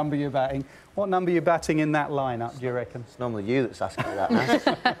cricket what number you're batting. What number are you batting in that lineup, do you reckon? It's normally you that's asking me that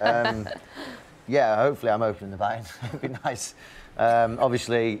now. Yeah, hopefully I'm opening the batting. It'd be nice.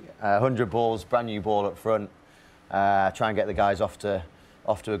 Obviously, 100 balls, brand new ball up front. Try and get the guys off to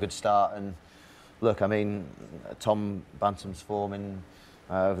a good start. And look, I mean, Tom Bantam's form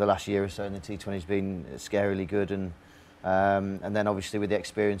over the last year or so in the T20 has been scarily good. And then obviously with the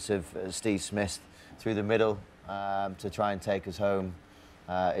experience of Steve Smith through the middle to try and take us home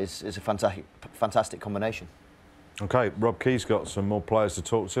is a fantastic combination. OK, Rob Key's got some more players to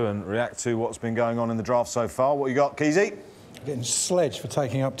talk to and react to what's been going on in the draft so far. What you got, Keysy? Getting sledged for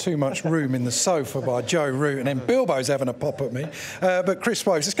taking up too much room in the sofa by Joe Root, and then Bilbo's having a pop at me. But Chris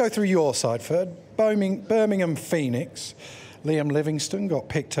Wokes, let's go through your side first. Birmingham Phoenix. Liam Livingstone got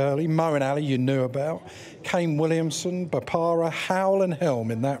picked early. Moeen Ali, you knew about. Kane Williamson, Bopara, Howell and Helm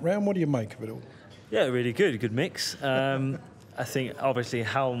in that round. What do you make of it all? Yeah, really good mix. I think obviously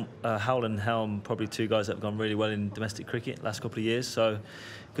Howell and Helm, probably 2 guys that have gone really well in domestic cricket last couple of years. So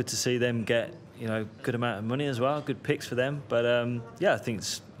good to see them get good amount of money as well. Good picks for them. But yeah, I think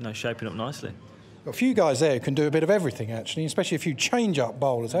it's shaping up nicely. A few guys there who can do a bit of everything actually, especially a few change-up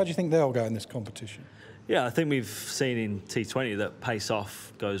bowlers. How do you think they'll go in this competition? Yeah, I think we've seen in T20 that pace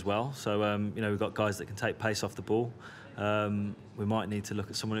off goes well. So we've got guys that can take pace off the ball. We might need to look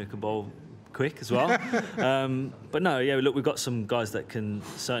at someone who can bowl quick as well. But no, yeah, look, we've got some guys that can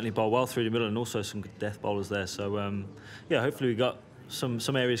certainly bowl well through the middle and also some good death bowlers there. So, yeah, hopefully we've got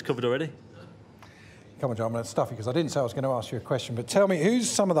some areas covered already. Come on, John, I'm going to stuff you because I didn't say I was going to ask you a question, but tell me, who's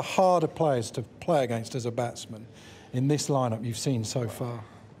some of the harder players to play against as a batsman in this lineup you've seen so far?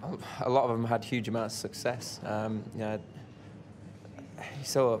 A lot of them had huge amounts of success. You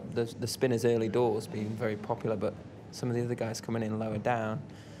saw the spinners early doors being very popular, but some of the other guys coming in lower down,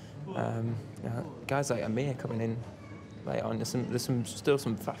 guys like Amir coming in late on. There's still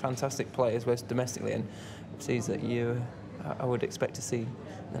some fantastic players West domestically, and sees that I would expect to see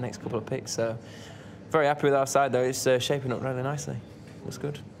the next couple of picks. So very happy with our side though. It's shaping up really nicely. Looks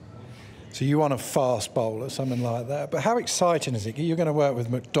good. So you want a fast bowler, something like that. But how exciting is it? You're going to work with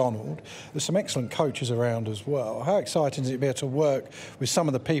McDonald. There's some excellent coaches around as well. How exciting is it to be able to work with some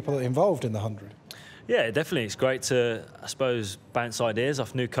of the people involved in the 100? Yeah, definitely. It's great to, I suppose, bounce ideas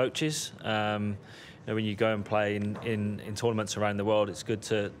off new coaches. When you go and play in tournaments around the world, it's good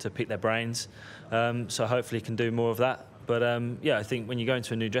to pick their brains. So hopefully you can do more of that. But yeah, I think when you go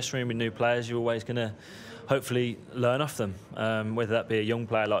into a new dressing room with new players, you're always going to hopefully learn off them. Whether that be a young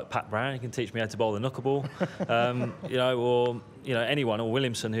player like Pat Brown, who can teach me how to bowl the knuckleball, or anyone, or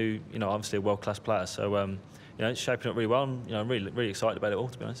Williamson, who obviously a world-class player. So it's shaping up really well, and I'm really excited about it all,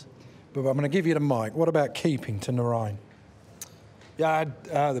 to be honest. But I'm going to give you the mic. What about keeping to Narain? Yeah,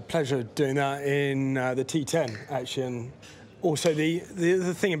 I had the pleasure of doing that in the T10, actually. And also, the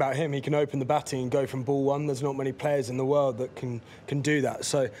thing about him, he can open the batting and go from ball one. There's not many players in the world that can do that.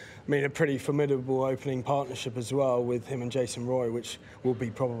 So, I mean, a pretty formidable opening partnership as well with him and Jason Roy, which will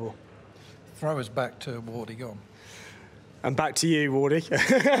be probable. Throw us back to Wardy, go on. And back to you, Wardy.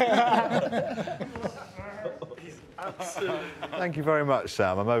 Thank you very much,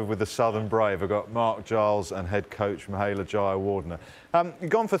 Sam. I'm over with the Southern Brave. I've got Mark Giles and head coach Mahela Jayawardena. You've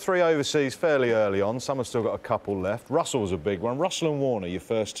gone for 3 overseas fairly early on. Some have still got a couple left. Russell was a big one. Russell and Warner, your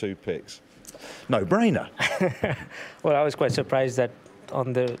first 2 picks. No-brainer. Well, I was quite surprised that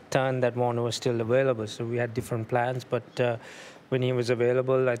on the turn that Warner was still available. So we had different plans, but when he was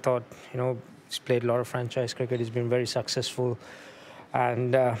available, I thought, he's played a lot of franchise cricket. He's been very successful.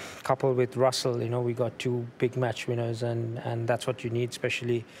 And coupled with Russell, we got 2 big match winners, and that's what you need,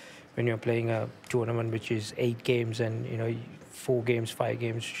 especially when you're playing a tournament which is 8 games, and 4 games, 5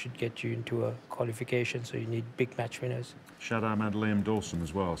 games should get you into a qualification. So you need big match winners. Shadam had Liam Dawson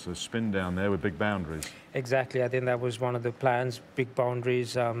as well, so spin down there with big boundaries. Exactly, I think that was one of the plans. Big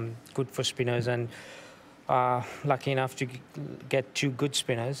boundaries, good for spinners, and lucky enough to get 2 good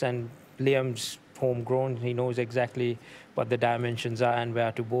spinners. And Liam's homegrown. He knows exactly what the dimensions are and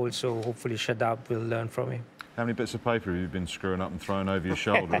where to bowl. So hopefully Shadab will learn from him. How many bits of paper have you been screwing up and throwing over your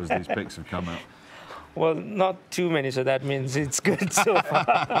shoulder as these picks have come out? Well, not too many, so that means it's good so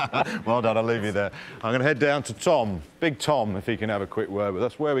far. Well done, I'll leave you there. I'm going to head down to Tom, Big Tom, if he can have a quick word with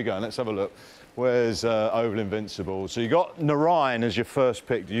us. Where are we going? Let's have a look. Where's Oval Invincible? So you got Narayan as your first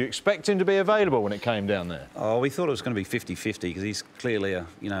pick. Do you expect him to be available when it came down there? Oh, we thought it was going to be 50-50 because he's clearly a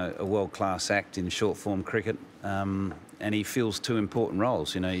world-class act in short-form cricket, and he fills two important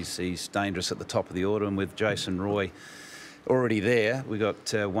roles. He's dangerous at the top of the order, and with Jason Roy already there, we've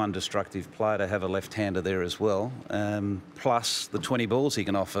got one destructive player to have a left-hander there as well, plus the 20 balls he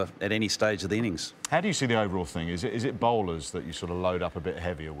can offer at any stage of the innings. How do you see the overall thing? Is it bowlers that you sort of load up a bit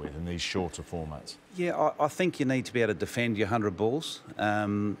heavier with in these shorter formats? Yeah, I think you need to be able to defend your 100 balls,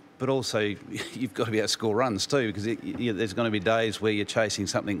 but also you've got to be able to score runs too, because there's going to be days where you're chasing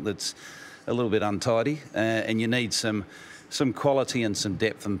something that's a little bit untidy, and you need some quality and some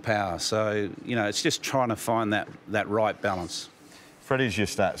depth and power. So, it's just trying to find that right balance. Freddie's your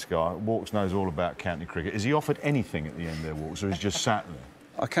stats guy. Walks knows all about county cricket. Is he offered anything at the end there, Walks, or he's just sat there?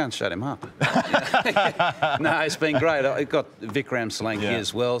 I can't shut him up. No, it's been great. I've got Vikram Solanki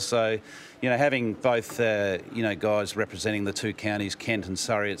as well. So, having both, guys representing the two counties, Kent and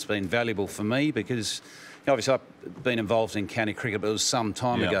Surrey, it's been valuable for me because obviously I've been involved in county cricket, but it was some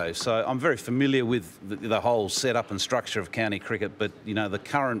time ago. So I'm very familiar with the whole setup and structure of county cricket. But, the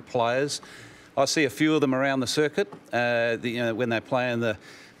current players, I see a few of them around the circuit, when they play in the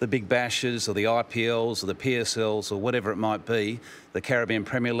Big Bashes or the IPLs or the PSLs or whatever it might be, the Caribbean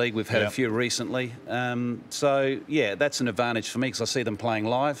Premier League, we've had a few recently. So, that's an advantage for me because I see them playing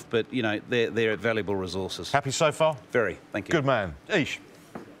live, but, they're valuable resources. Happy so far? Very, thank you. Good man. Ish.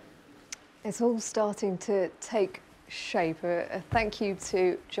 It's all starting to take shape. A thank you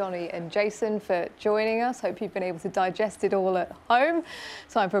to Johnny and Jason for joining us. Hope you've been able to digest it all at home.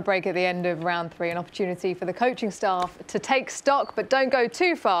 Time for a break at the end of round 3, an opportunity for the coaching staff to take stock, but don't go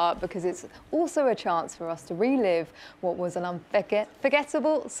too far because it's also a chance for us to relive what was an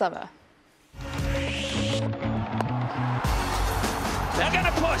unforgettable summer. They're going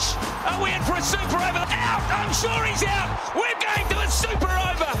to push. Are we in for a super over? Out! I'm sure he's out. We're going to a super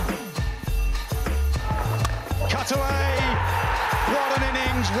over. Cut away. What an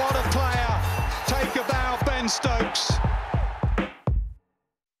innings, what a player. Take a bow, Ben Stokes.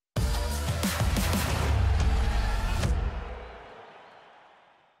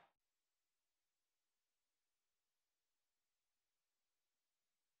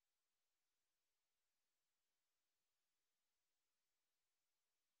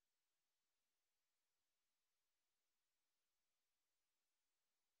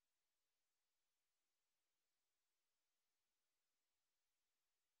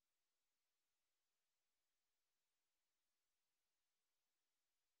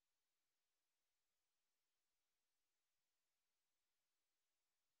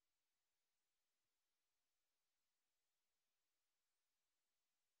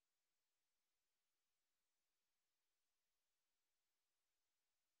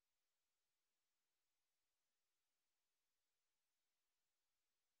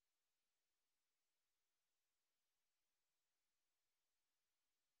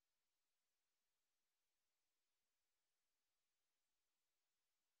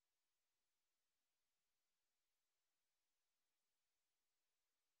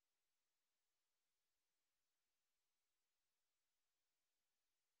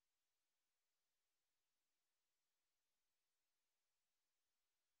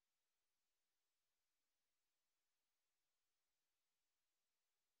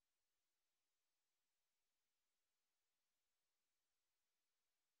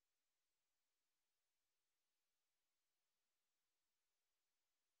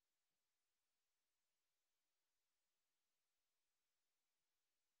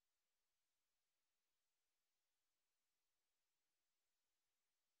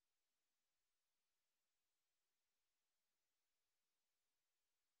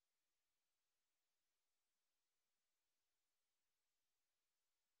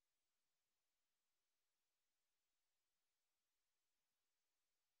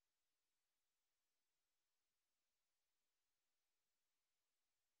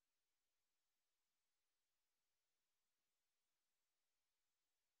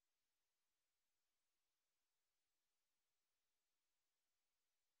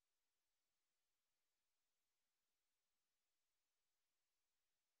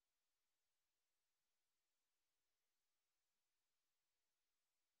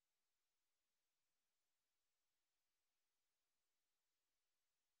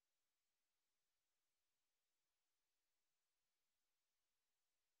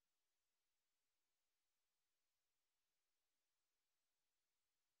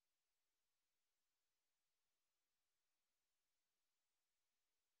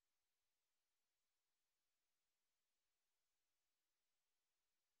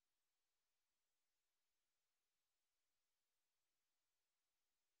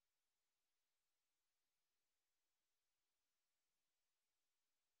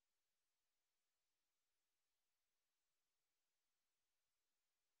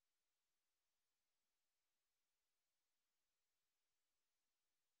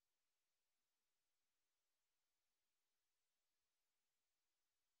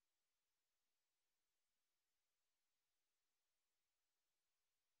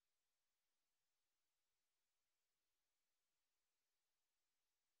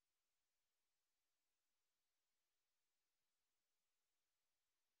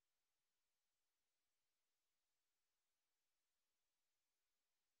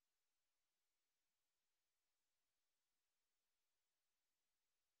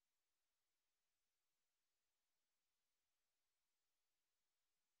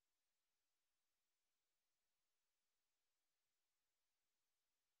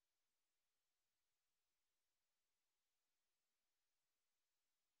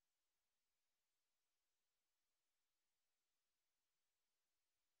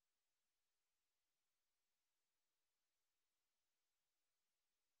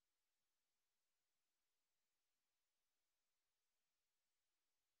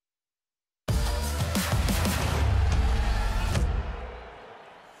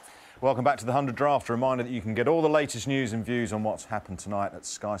 Welcome back to the 100 Draft. A reminder that you can get all the latest news and views on what's happened tonight at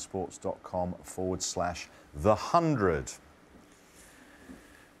skysports.com/the100.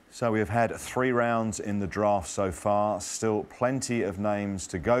 So we have had 3 rounds in the draft so far. Still plenty of names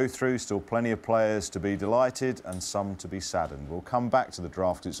to go through, still plenty of players to be delighted and some to be saddened. We'll come back to the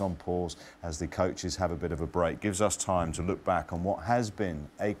draft. It's on pause as the coaches have a bit of a break. Gives us time to look back on what has been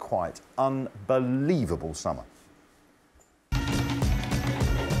a quite unbelievable summer.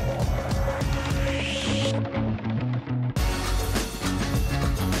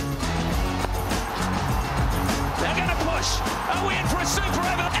 They're going to push. Are we in for a super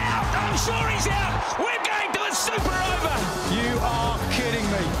over? Out! I'm sure he's out. We're going to a super over. You are kidding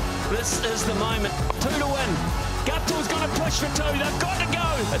me. This is the moment. 2 to win. Guptill's going to push for 2. They've got to go.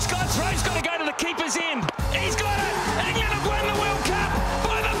 Scott Throw's got to go to the keeper's end. He's got it. England have won the World Cup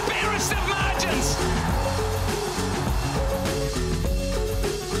by the barest of margins.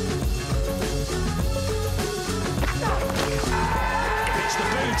 It's the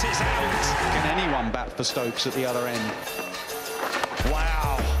boot, it's out. Can anyone bat for Stokes at the other end?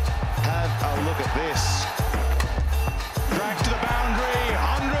 Wow. Have a look at this. Dragged to the boundary.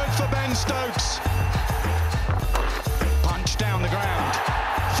 100 for Ben Stokes. Punch down the ground.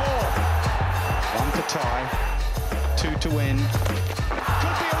 4. 1 for tie. 2 to win.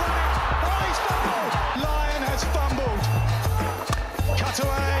 Could be a runner. Oh, he's fumbled. Lyon has fumbled. Cut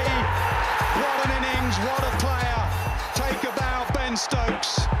away. What an innings. What a player. Take a bow, Ben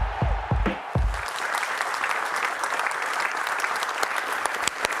Stokes.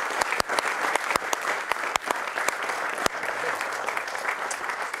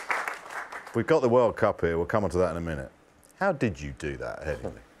 We've got the World Cup here. We'll come on to that in a minute. How did you do that,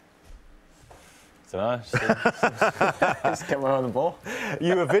 Headingley? I don't know. Just kept my eye on the ball.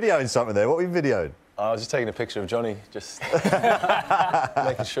 You were videoing something there. What were you videoing? I was just taking a picture of Johnny, just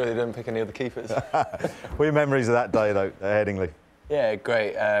making sure they didn't pick any other keepers. What are your memories of that day, though, Headingley? Yeah,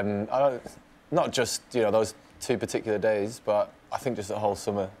 great. Not just those 2 particular days, but I think just the whole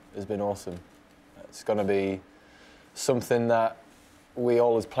summer has been awesome. It's going to be something that we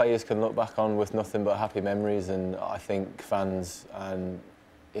all as players can look back on with nothing but happy memories, and I think fans and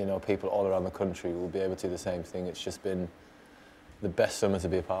people all around the country will be able to do the same thing. It's just been the best summer to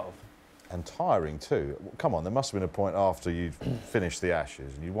be a part of. And tiring too. Come on, there must have been a point after you'd finished the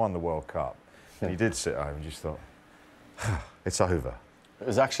Ashes and you won the World Cup, and you did sit home and just thought, it's over. It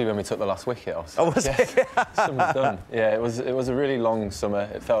was actually when we took the last wicket. Was it? Summer's done. Yeah, it was a really long summer.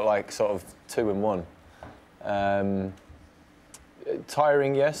 It felt like sort of 2 in 1.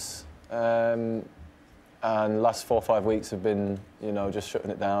 Tiring, yes. And last 4 or 5 weeks have been, just shutting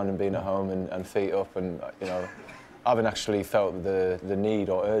it down and being at home and feet up, and I haven't actually felt the need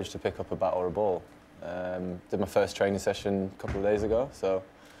or urge to pick up a bat or a ball. Did my first training session a couple of days ago, so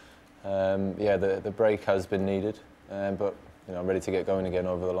yeah, the break has been needed, but I'm ready to get going again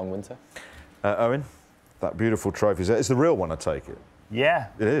over the long winter. Owen, that beautiful trophy, it's the real one, I take it? Yeah.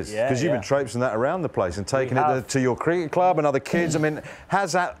 It is, because you've been traipsing that around the place and taking it to your cricket club and other kids. I mean,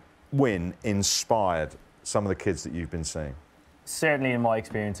 has that win inspired some of the kids that you've been seeing? Certainly in my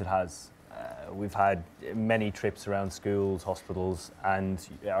experience it has. We've had many trips around schools, hospitals and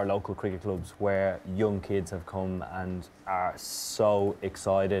our local cricket clubs where young kids have come and are so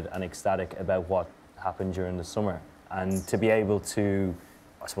excited and ecstatic about what happened during the summer. And to be able to,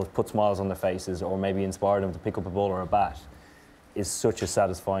 I suppose, put smiles on their faces or maybe inspire them to pick up a ball or a bat is such a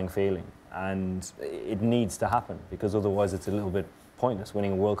satisfying feeling. And it needs to happen, because otherwise it's a little bit pointless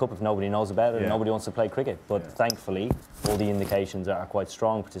winning a World Cup if nobody knows about it and nobody wants to play cricket. But thankfully, all the indications are quite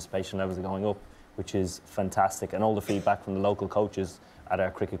strong. Participation levels are going up, which is fantastic. And all the feedback from the local coaches at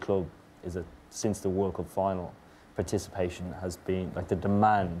our cricket club is that since the World Cup final, participation has been, like the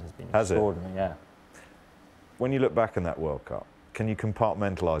demand has been extraordinary. Yeah. When you look back on that World Cup, can you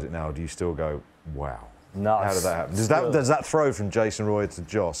compartmentalise it now, or do you still go, wow? No. How did that happen? Does that throw from Jason Roy to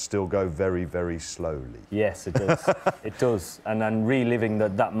Joss still go very, very slowly? Yes, it does. It does. And then reliving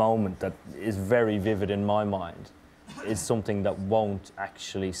that moment that is very vivid in my mind is something that won't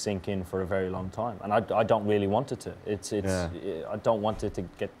actually sink in for a very long time. And I don't really want it to. I don't want it to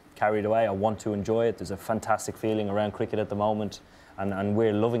get carried away. I want to enjoy it. There's a fantastic feeling around cricket at the moment, and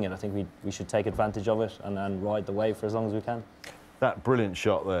we're loving it. I think we should take advantage of it and ride the wave for as long as we can. That brilliant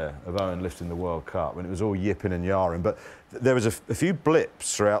shot there of Owen lifting the World Cup, and it was all yipping and yarring, but there was a few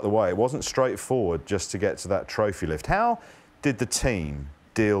blips throughout the way. It wasn't straightforward just to get to that trophy lift. How did the team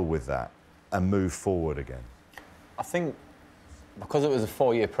deal with that and move forward again? I think because it was a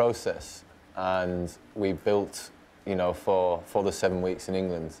 4-year process and we built, for the 7 weeks in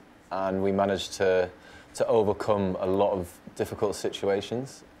England, and we managed to overcome a lot of difficult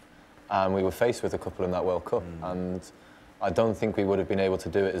situations. and we were faced with a couple in that World Cup, and I don't think we would have been able to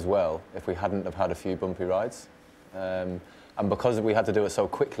do it as well if we hadn't have had a few bumpy rides. And because we had to do it so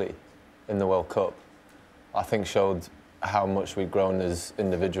quickly in the World Cup, I think showed how much we'd grown as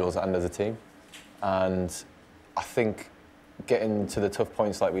individuals and as a team. And I think getting to the tough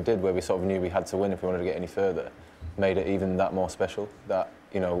points like we did, where we sort of knew we had to win if we wanted to get any further, made it even that more special. That,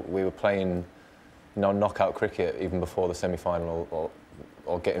 you know, we were playing knockout cricket even before the semi-final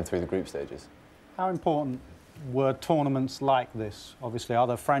or getting through the group stages. How important were tournaments like this, obviously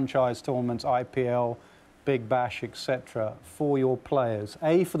other franchise tournaments, IPL, Big Bash, etc., for your players?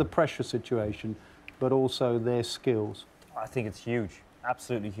 A, for the pressure situation, but also their skills. I think it's huge,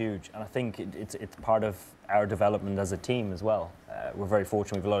 absolutely huge, and I think it's part of our development as a team as well. We're very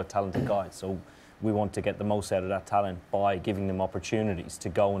fortunate, we have a lot of talented guys, so we want to get the most out of that talent by giving them opportunities to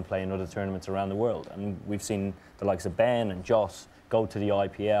go and play in other tournaments around the world. And we've seen the likes of Ben and Joss go to the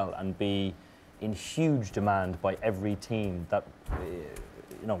IPL and be in huge demand by every team that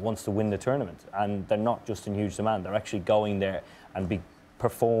wants to win the tournament. And they're not just in huge demand, they're actually going there and be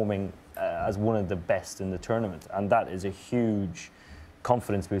performing as one of the best in the tournament. And that is a huge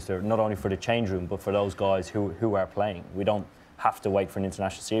confidence booster, not only for the change room, but for those guys who are playing. We don't have to wait for an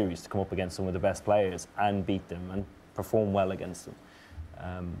international series to come up against some of the best players and beat them and perform well against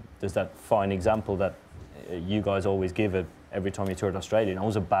them. There's that fine example that you guys always give it every time you toured Australia. It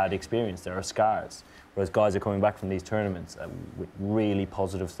was a bad experience, there are scars. Whereas guys are coming back from these tournaments with really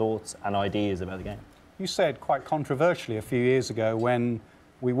positive thoughts and ideas about the game. You said quite controversially a few years ago when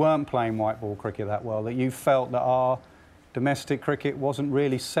we weren't playing white ball cricket that well, that you felt that our domestic cricket wasn't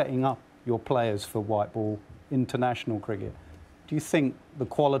really setting up your players for white ball international cricket. Do you think the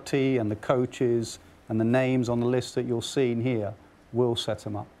quality and the coaches and the names on the list that you're seeing here will set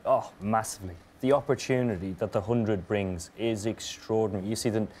them up? Oh, massively. The opportunity that the 100 brings is extraordinary. You see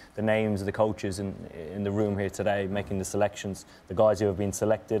the names of the coaches in the room here today making the selections, the guys who have been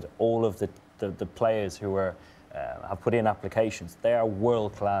selected, all of the players who have put in applications. They are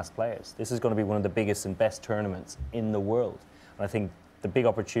world-class players. This is going to be one of the biggest and best tournaments in the world. And I think the big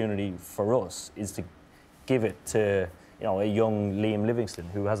opportunity for us is to give it to a young Liam Livingstone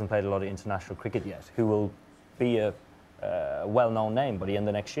who hasn't played a lot of international cricket yet, who will be a well-known name by the end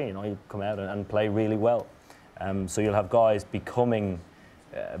of next year. He'll come out and play really well. So you'll have guys becoming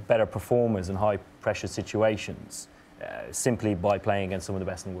better performers in high-pressure situations simply by playing against some of the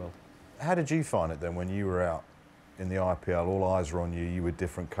best in the world. How did you find it then when you were out in the IPL? All eyes were on you. You were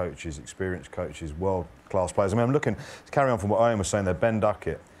different coaches, experienced coaches, world-class players. I mean, I'm looking to carry on from what Owen was saying there. Ben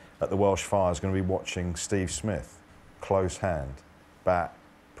Duckett at the Welsh Fire is going to be watching Steve Smith, close hand, bat,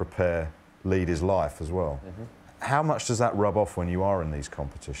 prepare, lead his life as well. How much does that rub off when you are in these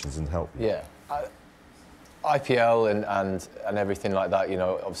competitions and help you? Yeah, IPL and everything like that,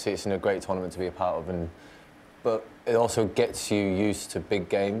 obviously it's in a great tournament to be a part of, but it also gets you used to big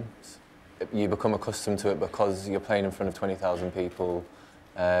games. You become accustomed to it because you're playing in front of 20,000 people,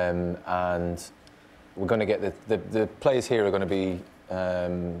 and we're going to get the players here are going to be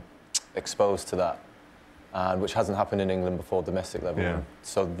exposed to that. Which hasn't happened in England before domestic level. Yeah.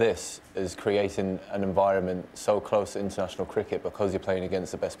 So this is creating an environment so close to international cricket because you're playing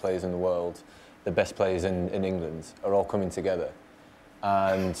against the best players in the world, the best players in England are all coming together.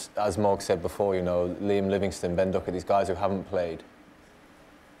 And as Morg said before, Liam Livingstone, Ben Duckett, these guys who haven't played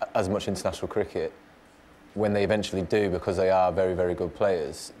as much international cricket, when they eventually do, because they are very, very good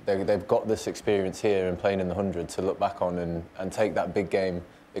players, they've got this experience here and playing in the 100 to look back on and take that big game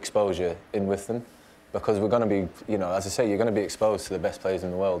exposure in with them. Because we're going to be, as I say, you're going to be exposed to the best players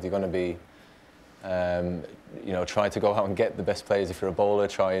in the world. You're going to be, trying to go out and get the best players if you're a bowler,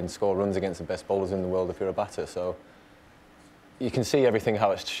 try and score runs against the best bowlers in the world if you're a batter. So you can see everything,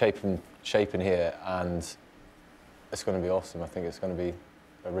 how it's shaping here, and it's going to be awesome. I think it's going to be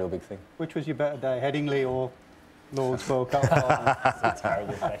a real big thing. Which was your better day, Headingley or Lord's World Cup? It's a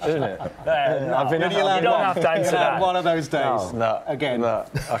terrible question. Isn't it? No, you don't have to answer that. One of those days. No. Again. No,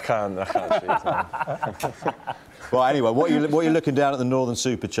 I can't choose. Well, anyway, what you're looking down at the Northern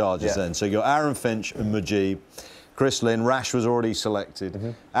Superchargers then. So you've got Aaron Finch and Mujeeb, Chris Lynn, Rash was already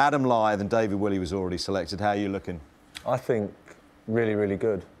selected, Adam Lyth and David Willey was already selected. How are you looking? I think really, really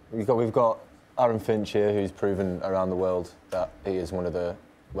good. We've got Aaron Finch here, who's proven around the world that he is one of the,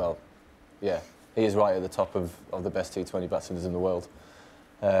 he is right at the top of the best T20 batsmen in the world.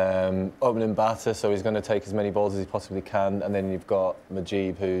 Opening batter, so he's going to take as many balls as he possibly can, and then you've got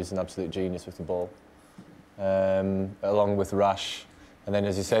Mujeeb, who's an absolute genius with the ball, along with Rash. And then,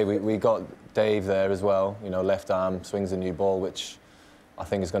 as you say, we got Dave there as well, left arm, swings a new ball, which I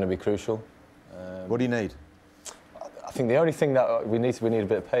think is going to be crucial. What do you need? I think the only thing that we need a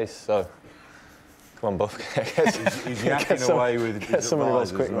bit of pace. So come on, Buff. He's yakking away with his some of the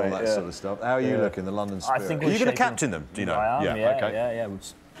goals advisors quick, and all mate. that Yeah. sort of stuff. How are you looking, the London Spirit? I think are you going to shaping- captain them? Do you know? I am, Okay. Which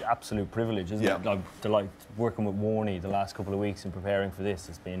is absolute privilege, isn't it? I'm delighted working with Warney the last couple of weeks and preparing for this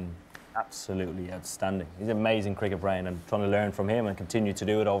has been absolutely outstanding. He's an amazing cricket brain, and trying to learn from him and continue to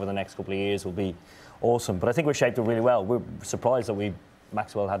do it over the next couple of years will be awesome. But I think we're shaped up really well. We're surprised that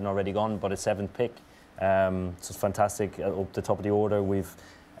Maxwell hadn't already gone, but a 7th pick. So it's fantastic. Up the top of the order, we've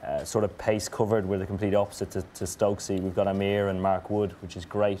sort of pace covered. We're the complete opposite to Stokesy. We've got Amir and Mark Wood, which is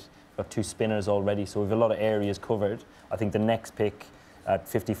great. We've got 2 spinners already, so we've a lot of areas covered. I think the next pick at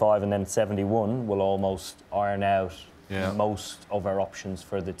 55 and then 71 will almost iron out most of our options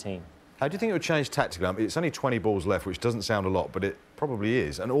for the team. How do you think it would change tactically? I mean, it's only 20 balls left, which doesn't sound a lot, but it probably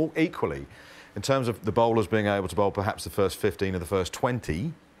is. And all equally, in terms of the bowlers being able to bowl perhaps the first 15 or the first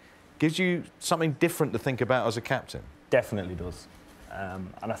 20, gives you something different to think about as a captain. Definitely does.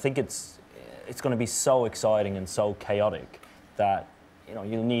 And I think it's going to be so exciting and so chaotic that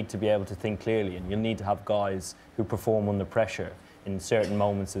you'll need to be able to think clearly, and you'll need to have guys who perform under pressure in certain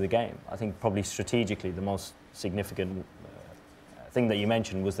moments of the game. I think probably strategically the most significant thing that you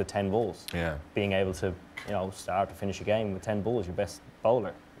mentioned was the 10 balls. Yeah. Being able to start to finish a game with 10 balls, your best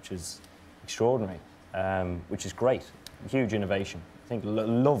bowler, which is extraordinary, which is great. Huge innovation. I think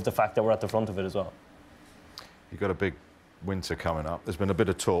love the fact that we're at the front of it as well. You've got a big winter coming up. There's been a bit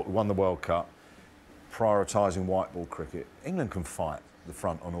of talk. We won the World Cup, prioritising white ball cricket. England can fight the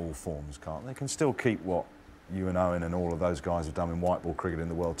front on all forms, can't they? Can still keep what you and Owen and all of those guys have done in white ball cricket in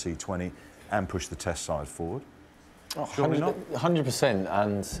the World T20 and push the Test side forward. Surely not? 100%,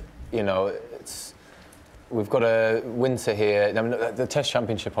 and we've got a winter here. I mean, the Test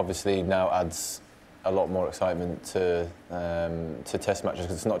Championship obviously now adds a lot more excitement to Test matches,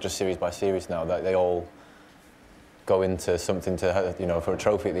 because it's not just series by series now. They all go into something to for a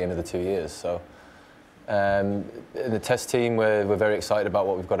trophy at the end of the 2 years. So in the Test team, we're very excited about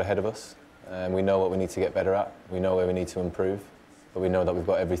what we've got ahead of us. We know what we need to get better at. We know where we need to improve, but we know that we've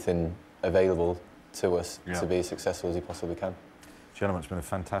got everything available to us to be as successful as we possibly can. Gentlemen, it's been a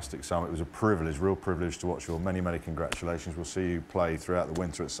fantastic summer. It was a privilege, real privilege to watch you all. Many, many congratulations. We'll see you play throughout the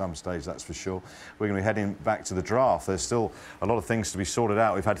winter at some stage, that's for sure. We're going to be heading back to the draft. There's still a lot of things to be sorted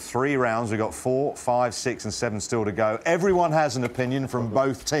out. We've had 3 rounds. We've got 4, 5, 6 and 7 still to go. Everyone has an opinion from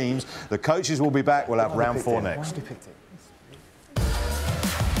both teams. The coaches will be back. We'll have round 4 next.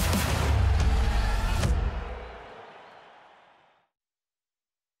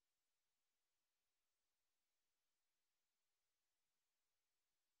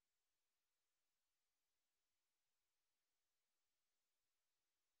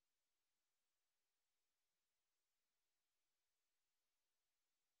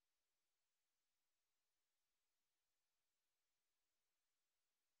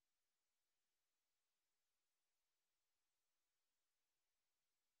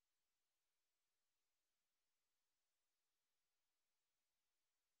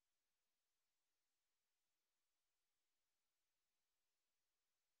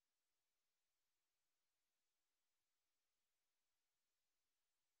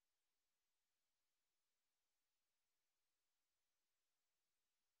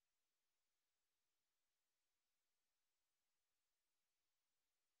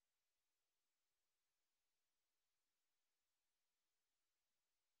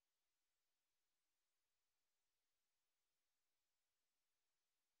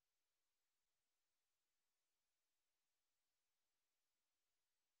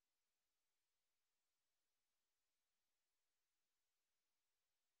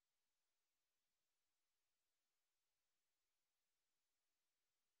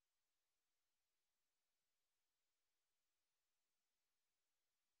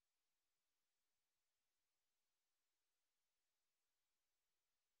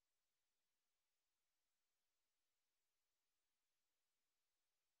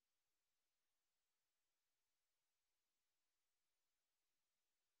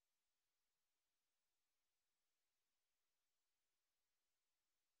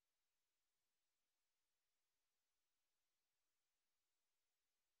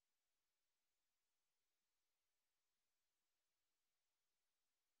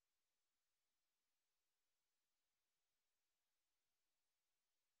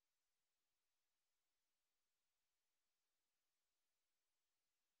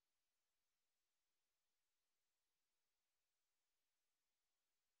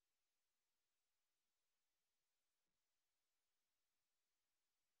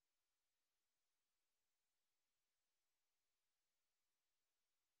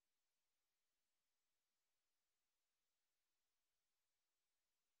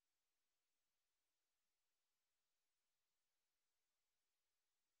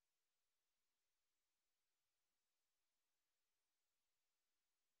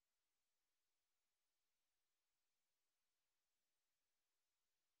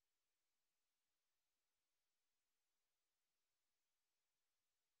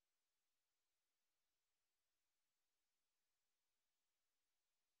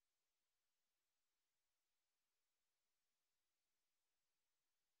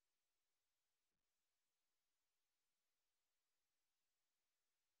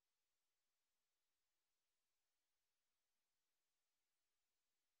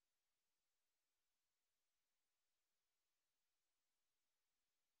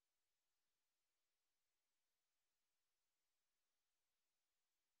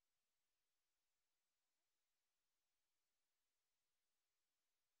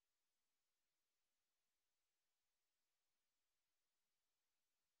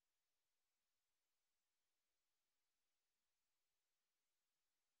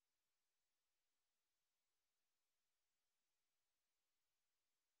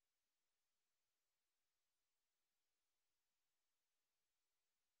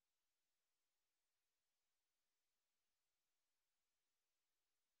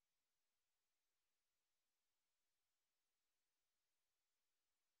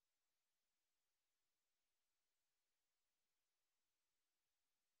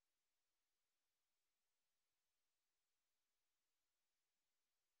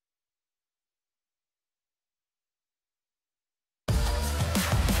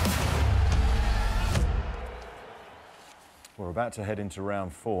 We're about to head into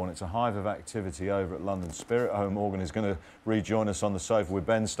round 4, and it's a hive of activity over at London Spirit. Owen Morgan is going to rejoin us on the sofa with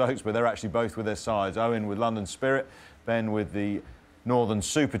Ben Stokes, but they're actually both with their sides. Owen with London Spirit, Ben with the Northern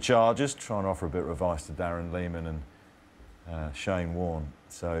Superchargers, trying to offer a bit of advice to Darren Lehman and Shane Warne.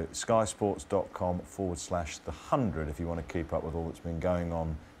 So skysports.com/the100 if you want to keep up with all that's been going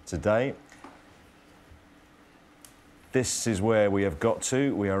on today. This is where we have got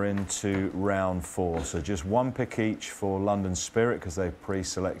to. We are into round 4. So just one pick each for London Spirit because they've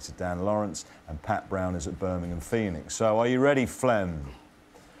pre-selected Dan Lawrence, and Pat Brown is at Birmingham Phoenix. So are you ready, Flem?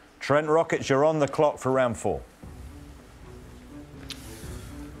 Trent Rockets, you're on the clock for round 4.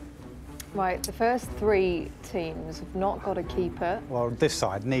 Right, the first 3 teams have not got a keeper. Well, this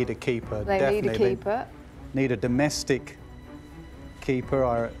side need a keeper. They definitely. need a keeper. Need a domestic keeper,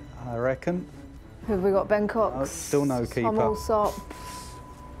 I reckon. Who have we got? Ben Cox. Oh, still no keeper. Tom Allsop.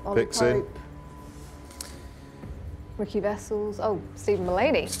 Ollie Picks in. Pope. Ricky Vessels. Oh, Stephen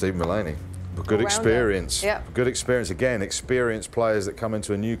Mullaney. Stephen Mullaney. But good All-rounder. experience. Yep. Good experience. Again, experienced players that come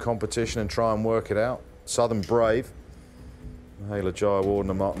into a new competition and try and work it out. Southern Brave. Mahela Jaya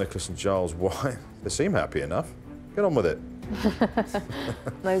Warden and Mark Nicholas and Giles White. They seem happy enough. Get on with it.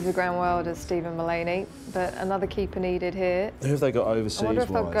 Those are ground wilders, Stephen Mullaney. But another keeper needed here. Who have they got overseas? I wonder if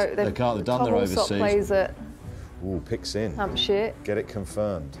they'll go. They can't. They've done Tom their Allsop overseas. plays at Ooh, picks in. Hampshire. Get it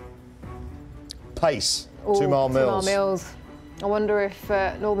confirmed. Pace. Or 2 Mile Mills. 2 Mile Mills. I wonder if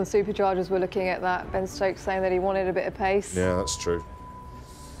Northern Superchargers were looking at that. Ben Stokes saying that he wanted a bit of pace. Yeah, that's true.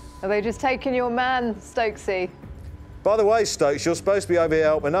 Are they just taking your man, Stokesy? By the way, Stokes, you're supposed to be over here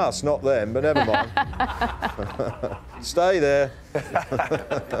helping us, not them, but never mind. Stay there.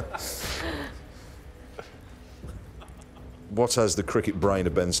 What has the cricket brain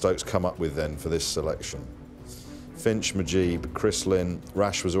of Ben Stokes come up with then for this selection? Finch, Majib, Chris Lynn,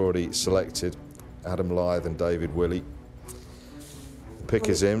 Rash was already selected, Adam Lyth and David Willey. The pick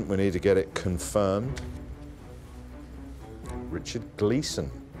is in, we need to get it confirmed. Richard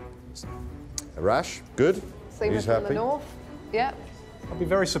Gleeson. Rash, good. Seaman He's from happy. the north. Yep. I'd be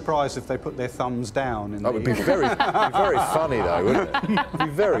very surprised if they put their thumbs down. That would be very, very funny, though, wouldn't it? It'd be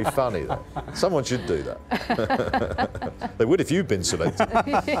very funny, though. Someone should do that. They would if you'd been selected.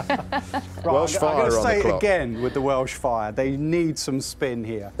 Welsh I'm Fire going to on say the it clock. again with the Welsh Fire. They need some spin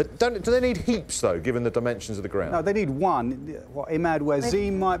here. Do they need heaps, though, given the dimensions of the ground? No, they need one. What, Imad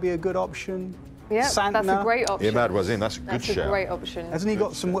Wazim might be a good option. Yeah, that's a great option. Imad was in. That's a good That's shout. a great option. Hasn't he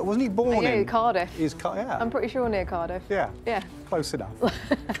got some? Wasn't he born Yeah, in Cardiff. Yeah. I'm pretty sure near Cardiff. Yeah. Yeah. Close enough.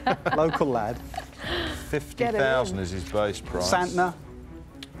 Local lad. 50,000 is his base price. Santner.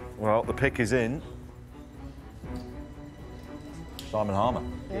 Well, the pick is in. Simon Harmer.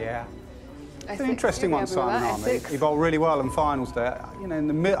 Yeah. It's Essex, an interesting you'll one, be able Simon with that, Harmer. Essex. He bowled really well in finals there. You know, in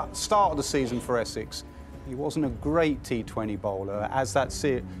the start of the season for Essex, he wasn't a great T20 bowler. As that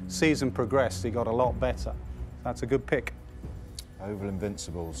season progressed, he got a lot better. That's a good pick. Oval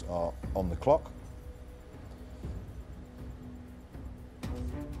Invincibles are on the clock.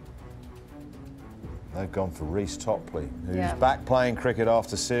 They've gone for Reece Topley, who's Yeah. back playing cricket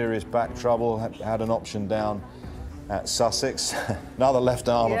after serious back trouble, had an option down at Sussex. Another left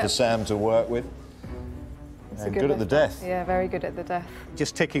armer Yeah. for Sam to work with. It's a And good at the left- death. Yeah, very good at the death.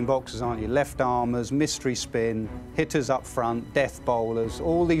 Just ticking boxes, aren't you? Left armers, mystery spin, hitters up front, death bowlers.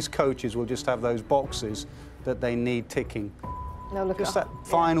 All these coaches will just have those boxes that they need ticking. No, look Just at that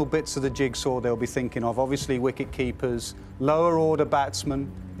final bits of the jigsaw they'll be thinking of. Obviously, wicket keepers, lower order batsmen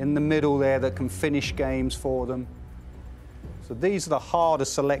in the middle there that can finish games for them. So these are the harder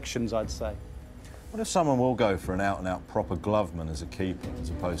selections, I'd say. What if someone will go for an out-and-out proper gloveman as a keeper, as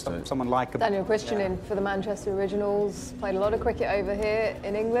opposed to someone like Daniel Christian in for the Manchester Originals. Played a lot of cricket over here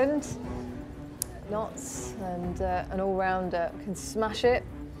in England. Notts and an all-rounder. Can smash it.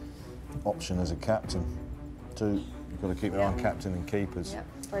 Option as a captain, too. You've got to keep an eye on captain and keepers. Yeah,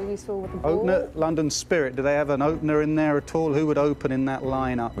 very useful with the ball. Opener, London Spirit. Do they have an opener in there at all? Who would open in that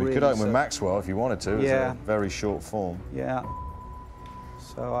lineup? We could really? open with So- Maxwell if you wanted to. It's Yeah. a very short form. Yeah.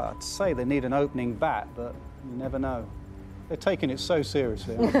 So I'd say they need an opening bat, but you never know. They're taking it so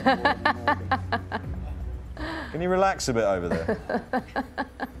seriously. Can you relax a bit over there?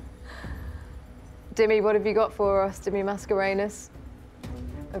 Dimmy, what have you got for us? Dimmy Mascarenhas,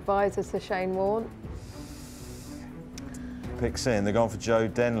 advisor to Shane Warne. Picks in. They're going for Joe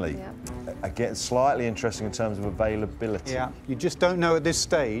Denley. Yeah. Again, slightly interesting in terms of availability. Yeah, you just don't know at this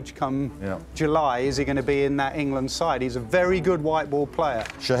stage, come July, is he going to be in that England side? He's a very good white ball player.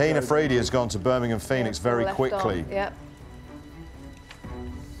 Shaheen Afridi has gone to Birmingham Phoenix very Left quickly. arm, yeah.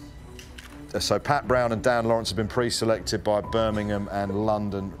 So Pat Brown and Dan Lawrence have been pre-selected by Birmingham and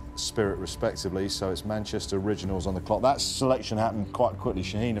London Spirit respectively, so it's Manchester Originals on the clock. That selection happened quite quickly.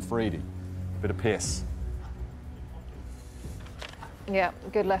 Shaheen Afridi, bit of pace. Yeah,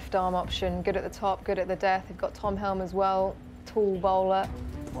 good left arm option, good at the top, good at the death. They've got Tom Helm as well, tall bowler.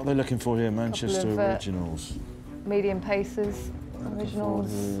 What are they looking for here, Manchester of, Originals? Medium pacers,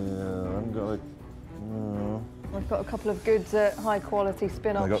 Originals. I haven't got We've got a couple of good high quality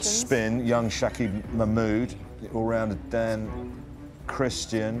spin They've got options. spin, young Shakib Mahmood, all-rounded Dan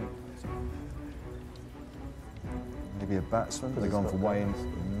Christian. Maybe a batsman. They've gone for Wayne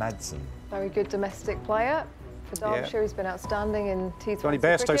Madsen. Very good domestic player for Derbyshire. He's been outstanding in T20 Johnny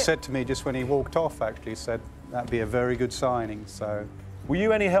Bairstow cricket. said to me just when he walked off, actually, said that'd be a very good signing. So, were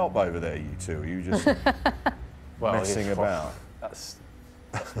you any help over there, you two? Are you just messing about? That's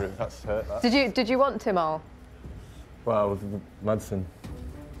hurt. That. Did you want Timal? Well, with Madsen.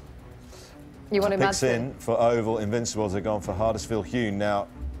 You wanted Picks Madsen? in for Oval Invincibles. They've gone for Hardisfield Hune. Now,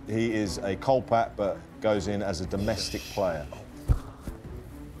 he is a Kolpat, but goes in as a domestic player. So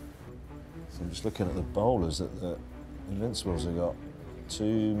I'm just looking at the bowlers that the Invincibles have got.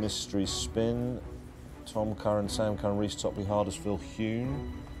 2 mystery spin. Tom Curran, Sam Curran, Reece Topley, Hardisfield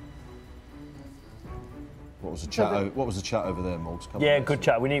Hune. What was the chat? What was the chat over there, Morgs? Yeah, good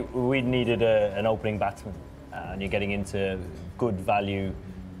chat. We needed an opening batsman, and you're getting into good value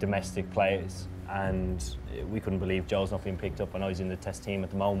domestic players, and we couldn't believe Joe's not being picked up. I know he's in the Test team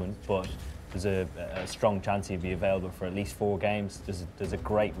at the moment, but there's a strong chance he'll be available for at least 4 games. There's a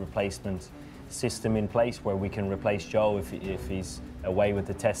great replacement system in place where we can replace Joe if he's away with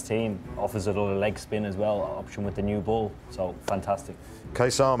the Test team. Offers a little leg spin as well, option with the new ball. So fantastic.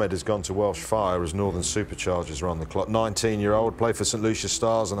 Case Ahmed has gone to Welsh Fire as Northern Superchargers are on the clock. 19-year-old, played for St Lucia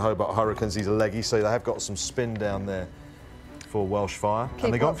Stars and the Hobart Hurricanes. He's a leggy, so they have got some spin down there for Welsh Fire.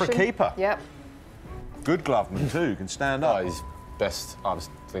 And they gone for a keeper. Yep. Good gloveman too, can stand up. Oh, he's best I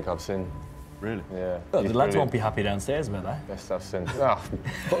think I've seen. Really? Yeah. Well, the He's lads brilliant. won't be happy downstairs about that. Best I've seen. Oh,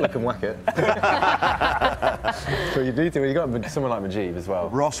 look and whack it. But you do think you got someone like Majib as well.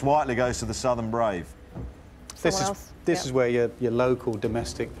 Ross Whiteley goes to the Southern Brave. This is where your local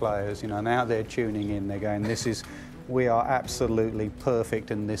domestic players, you know, now they're tuning in. They're going, we are absolutely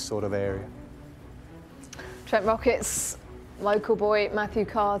perfect in this sort of area. Trent Rockets, local boy Matthew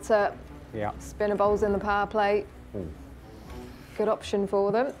Carter. Yeah. Spinner bowls in the power play. Good option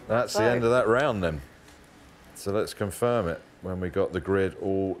for them. That's the end of that round then. So let's confirm it when we got the grid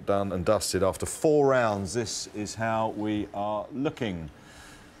all done and dusted. After 4 rounds, this is how we are looking.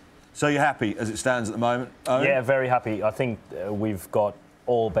 So you're happy as it stands at the moment, Owen? Yeah, very happy. I think we've got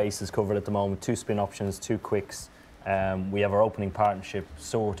all bases covered at the moment. 2 spin options, 2 quicks. We have our opening partnership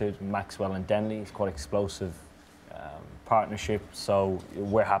sorted. Maxwell and Denley. It's quite explosive partnership. So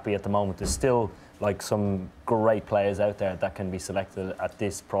we're happy at the moment. There's still like some great players out there that can be selected at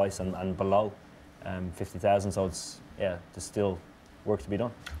this price and below 50,000. So it's there's still work to be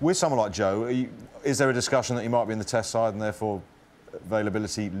done. With someone like Joe, is there a discussion that he might be in the Test side and therefore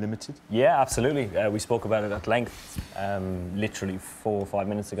availability limited? Yeah, absolutely. We spoke about it at length, literally 4 or 5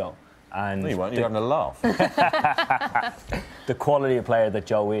 minutes ago. And no, you weren't. You're having a laugh. The quality of player that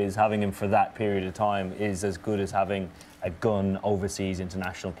Joe is, having him for that period of time is as good as having a gun overseas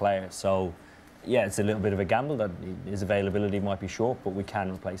international player. So, yeah, it's a little bit of a gamble that his availability might be short, but we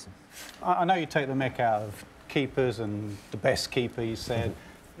can replace him. I know you take the mick out of keepers and the best keeper, you said.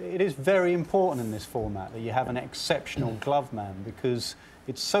 It is very important in this format that you have an exceptional glove man because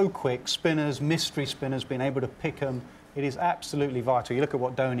it's so quick. Spinners, mystery spinners, being able to pick them, it is absolutely vital. You look at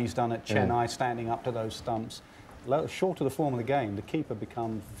what Dhoni's done at Chennai, standing up to those stumps. Shorter the form of the game, the keeper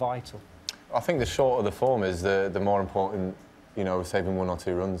becomes vital. I think the shorter the form is, the more important, you know, saving 1 or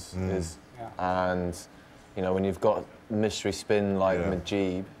 2 runs is. Yeah. And, you know, when you've got mystery spin like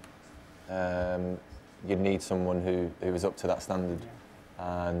Majib, you need someone who is up to that standard.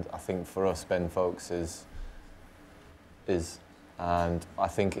 Yeah. And I think for us, Ben Folkes is. And I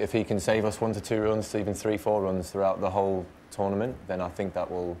think if he can save us 1 to 2 runs, even 3, 4 runs throughout the whole tournament, then I think that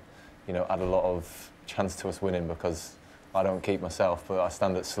will, you know, add a lot of chance to us winning because I don't keep myself, but I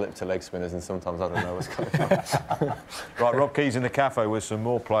stand at slip to leg spinners and sometimes I don't know what's going on. Right, Rob Keys in the cafe with some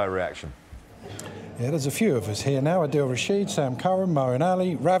more player reaction. Yeah, there's a few of us here now. Adil Rashid, Sam Curran, Moeen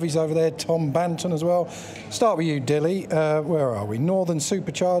Ali, Ravi's over there, Tom Banton as well. Start with you, Dilly. Where are we? Northern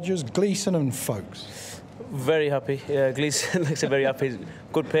Superchargers, Gleeson and Folkes. Very happy. Yeah, Gleeson looks very happy.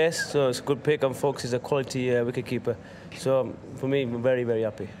 Good pace, so it's a good pick, and Folkes is a quality wicketkeeper. So for me, I'm very, very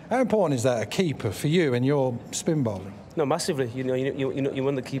happy. How important is that, a keeper, for you and your spin bowling? No, massively. You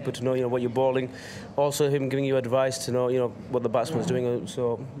want the keeper to know, what you're bowling. Also, him giving you advice to know, what the batsman's doing.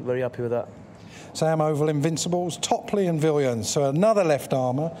 So very happy with that. Sam Oval Invincibles, Topley and Villiers. So another left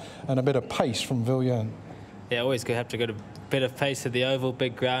armour and a bit of pace from Villiers. Yeah, always have to get a bit of pace at the Oval,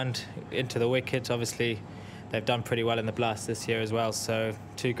 big ground, into the wicket. Obviously, they've done pretty well in the Blast this year as well. So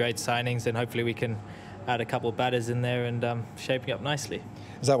 2 great signings, and hopefully we can add a couple of batters in there and shaping up nicely.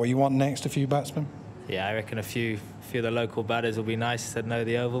 Is that what you want next, a few batsmen? Yeah, I reckon a few of the local batters will be nice that know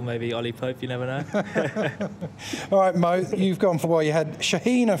the Oval. Maybe Ollie Pope, you never know. All right, Mo, you've gone for, well, you had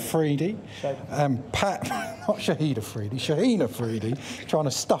Shaheen Afridi and Pat, not Shaheen Afridi, Shaheen Afridi, trying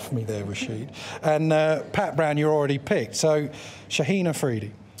to stuff me there, Rashid. And Pat Brown, you're already picked. So, Shaheen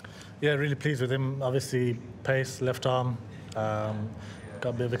Afridi. Yeah, really pleased with him. Obviously, pace, left arm. Got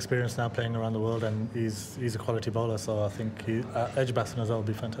a bit of experience now playing around the world, and he's a quality bowler, so I think edge batsman as well would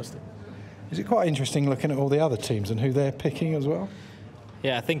be fantastic. Is it quite interesting looking at all the other teams and who they're picking as well?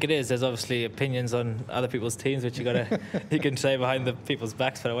 Yeah, I think it is. There's obviously opinions on other people's teams, which you can say behind the people's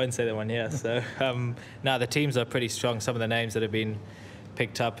backs, but I won't say that one here. So now the teams are pretty strong. Some of the names that have been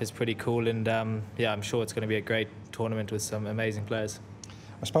picked up is pretty cool, and yeah, I'm sure it's going to be a great tournament with some amazing players.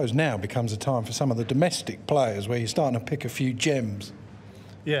 I suppose now becomes a time for some of the domestic players where you're starting to pick a few gems.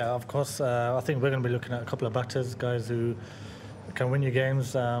 Yeah, of course. I think we're going to be looking at a couple of batters, guys who can win you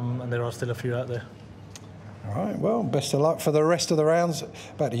games, and there are still a few out there. All right, well, best of luck for the rest of the rounds.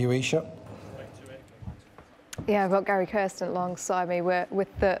 Back to you, Isha. Yeah, I've got Gary Kirsten alongside me. We're with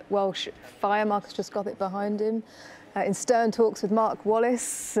the Welsh Fire. Marcus just got it behind him. In stern talks with Mark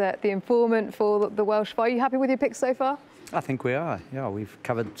Wallace, the informant for the Welsh Fire. Are you happy with your picks so far? I think we are. Yeah, we've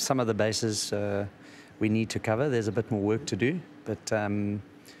covered some of the bases we need to cover. There's a bit more work to do, but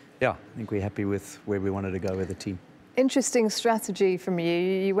yeah, I think we're happy with where we wanted to go with the team. Interesting strategy from you.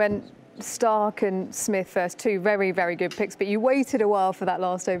 You went Stark and Smith first, 2 very, very good picks, but you waited a while for that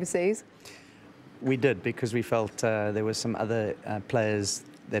last overseas. We did, because we felt there were some other players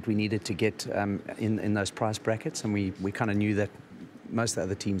that we needed to get in those price brackets, and we kind of knew that most of the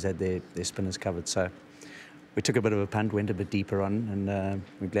other teams had their spinners covered. So we took a bit of a punt, went a bit deeper on, and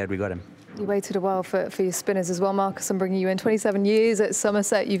we're glad we got him. You waited a while for your spinners as well, Marcus. I'm bringing you in 27 years at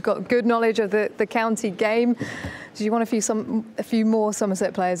Somerset. You've got good knowledge of the county game. Do you want a few more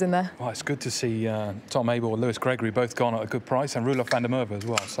Somerset players in there? Well, it's good to see Tom Abel and Lewis Gregory both gone at a good price, and Roelof van der Merwe as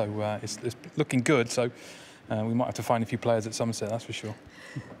well. So it's looking good. So we might have to find a few players at Somerset, that's for sure.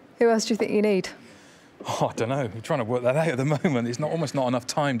 Who else do you think you need? Oh, I don't know. We're trying to work that out at the moment. It's almost not enough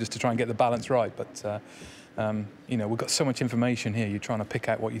time just to try and get the balance right. But you know, we've got so much information here. You're trying to pick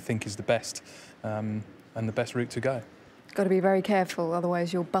out what you think is the best and the best route to go. Got to be very careful,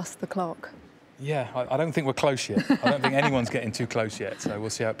 otherwise you'll bust the clock. Yeah, I don't think we're close yet. I don't think anyone's getting too close yet. So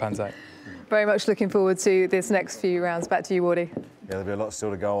we'll see how it pans out. Very much looking forward to this next few rounds. Back to you, Wardy. Yeah, there'll be a lot still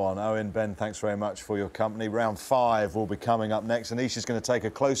to go on. Owen, Ben, thanks very much for your company. Round 5 will be coming up next. Anisha's going to take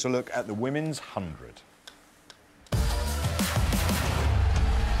a closer look at the women's 100.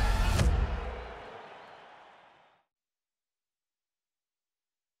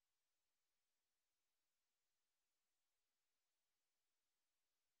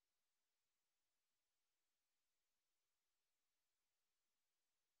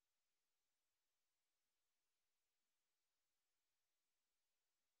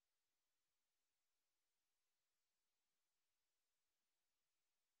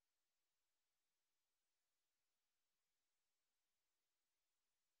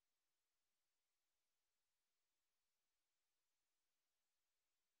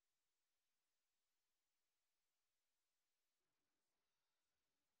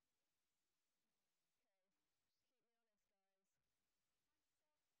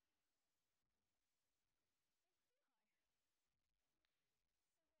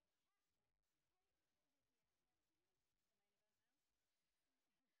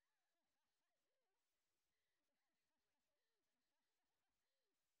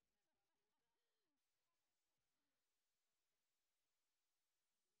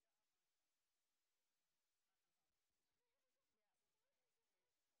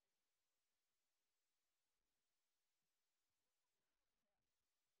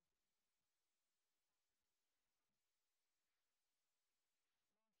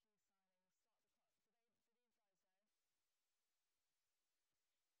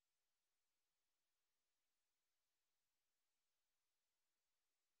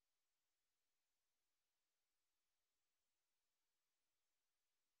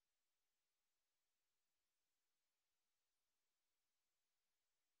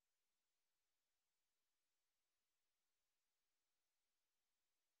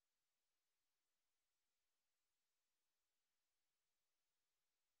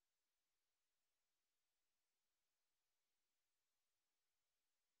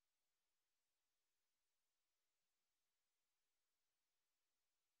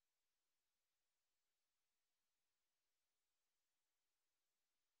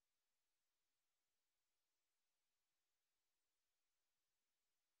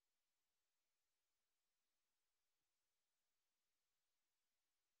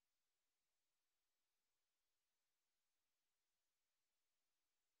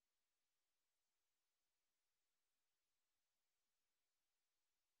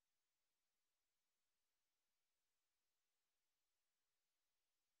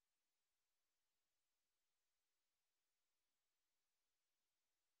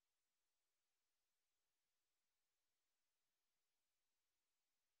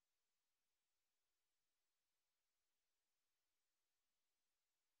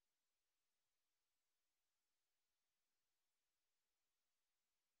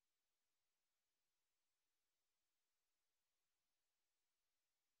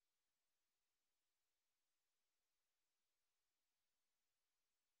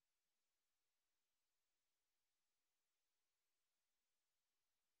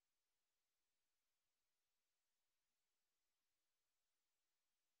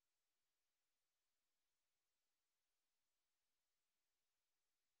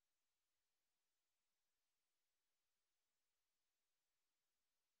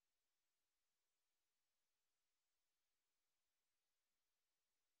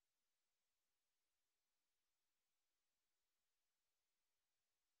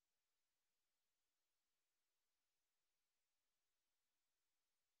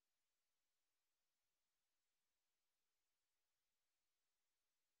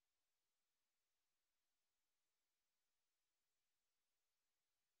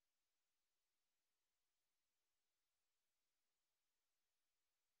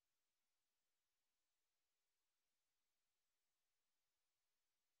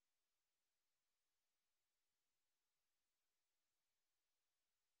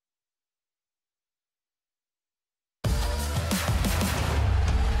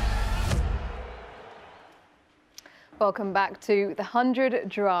 Welcome back to the 100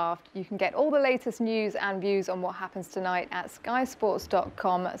 Draft. You can get all the latest news and views on what happens tonight at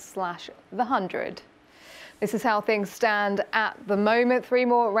skysports.com/the100. This is how things stand at the moment. 3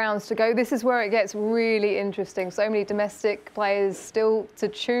 more rounds to go. This is where it gets really interesting. So many domestic players still to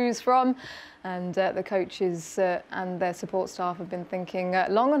choose from. And the coaches and their support staff have been thinking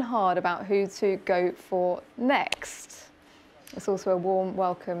long and hard about who to go for next. It's also a warm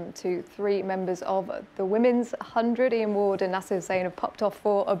welcome to 3 members of the Women's 100. Ian Ward and Nasser Hussain have popped off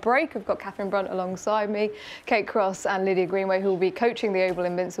for a break. I've got Catherine Brunt alongside me, Kate Cross and Lydia Greenway, who will be coaching the Oval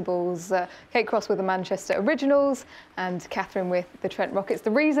Invincibles. Kate Cross with the Manchester Originals and Catherine with the Trent Rockets.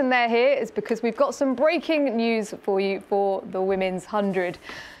 The reason they're here is because we've got some breaking news for you for the Women's 100.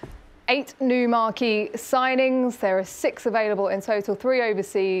 8 new marquee signings. There are 6 available in total, 3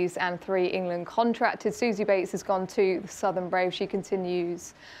 overseas and 3 England contracted. Susie Bates has gone to the Southern Brave. She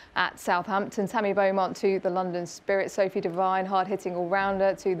continues at Southampton. Tammy Beaumont to the London Spirit. Sophie Devine, hard-hitting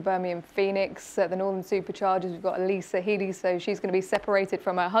all-rounder, to the Birmingham Phoenix. The Northern Superchargers, we've got Elisa Healy, so she's going to be separated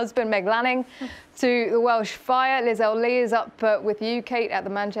from her husband, Meg Lanning, to the Welsh Fire. Lizelle Lee is up with you, Kate, at the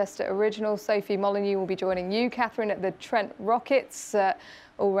Manchester Originals. Sophie Molyneux will be joining you, Catherine, at the Trent Rockets.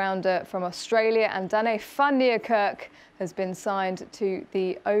 All-rounder from Australia, and Danae van Niekerk has been signed to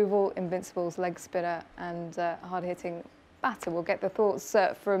the Oval Invincibles, leg spinner and hard-hitting batter. We'll get the thoughts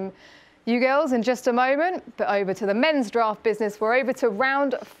from you girls in just a moment, but over to the men's draft business. We're over to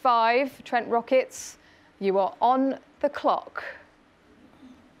round 5. Trent Rockets, you are on the clock.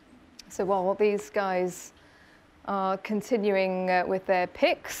 So while these guys are continuing with their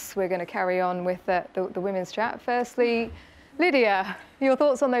picks, we're going to carry on with the women's chat. Firstly, Lydia, your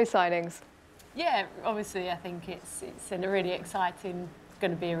thoughts on those signings? Yeah, obviously I think it's a really exciting,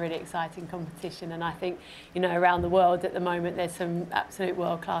 going to be a really exciting competition, and I think, you know, around the world at the moment there's some absolute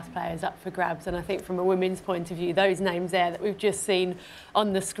world-class players up for grabs, and I think from a women's point of view those names there that we've just seen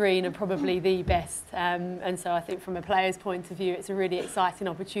on the screen are probably the best, and so I think from a player's point of view it's a really exciting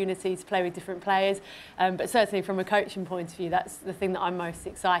opportunity to play with different players, but certainly from a coaching point of view that's the thing that I'm most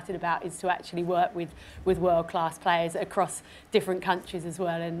excited about, is to actually work with world-class players across different countries as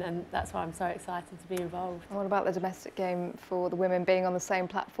well, and that's why I'm so excited to be involved. And what about the domestic game for the women being on the same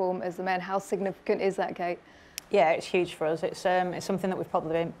platform as the men? How significant is that, Kate? Yeah, it's huge for us. It's something that we've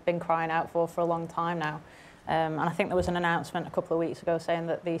probably been crying out for a long time now. And I think there was an announcement a couple of weeks ago saying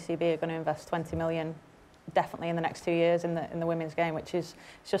that the ECB are going to invest 20 million definitely in the next 2 years in the women's game, which is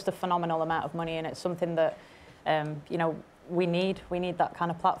it's just a phenomenal amount of money, and it's something that you know, we need that kind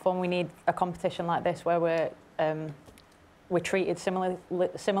of platform. We need a competition like this where we're treated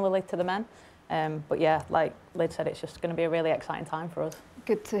similarly to the men. But yeah, like Lyd said, it's just going to be a really exciting time for us.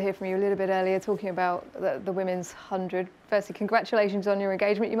 Good to hear from you a little bit earlier, talking about the women's 100. Firstly, congratulations on your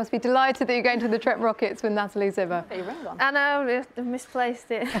engagement. You must be delighted that you're going to the Trent Rockets with Natalie Zimmer. I know, I've misplaced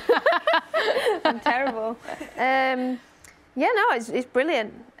it. I'm terrible. Yeah, no, it's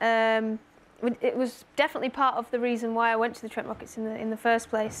brilliant. It was definitely part of the reason why I went to the Trent Rockets in the first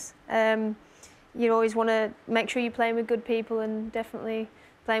place. You always want to make sure you're playing with good people, and definitely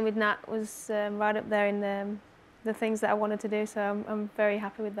playing with Nat was right up there in the things that I wanted to do, so I'm very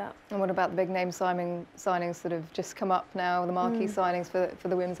happy with that. And what about the big name signings that have just come up now, the marquee signings for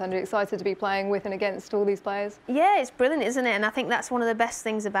the Women's 100? Excited to be playing with and against all these players? Yeah, it's brilliant, isn't it? And I think that's one of the best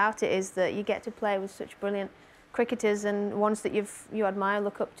things about it, is that you get to play with such brilliant cricketers and ones that you admire,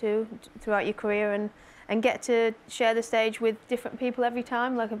 look up to throughout your career, and get to share the stage with different people every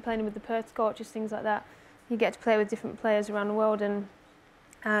time, like I'm playing with the Perth coaches, things like that. You get to play with different players around the world, and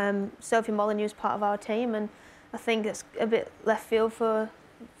Sophie Molyneux is part of our team, and I think it's a bit left field for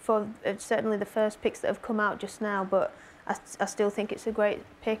certainly the first picks that have come out just now, but I still think it's a great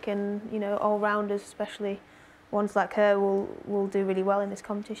pick, and you know, all-rounders, especially ones like her, will do really well in this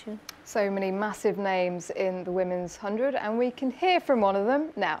competition. So many massive names in the Women's 100, and we can hear from one of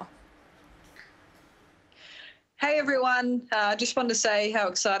them now. Hey everyone, I just wanted to say how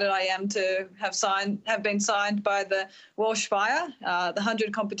excited I am to have been signed by the Welsh Fire. The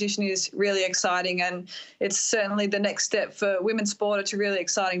 100 competition is really exciting, and it's certainly the next step for women's sport. It's a really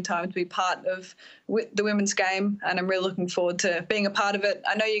exciting time to be part of the women's game, and I'm really looking forward to being a part of it.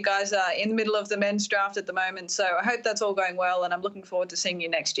 I know you guys are in the middle of the men's draft at the moment, so I hope that's all going well, and I'm looking forward to seeing you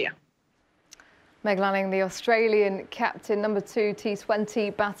next year. Meg Lanning, the Australian captain, number 2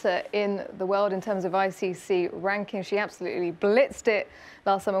 T20 batter in the world in terms of ICC ranking. She absolutely blitzed it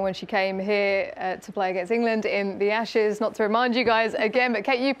last summer when she came here to play against England in the Ashes. Not to remind you guys again, but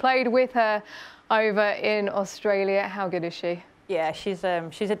Kate, you played with her over in Australia. How good is she? Yeah, she's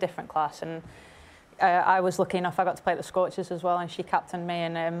a different class, and I was lucky enough I got to play at the Scorchers as well, and she captained me,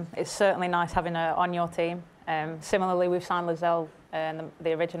 and it's certainly nice having her on your team. Similarly, we've signed Lizelle and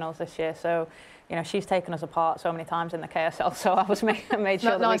the originals this year, so you know she's taken us apart so many times in the KSL. So I was made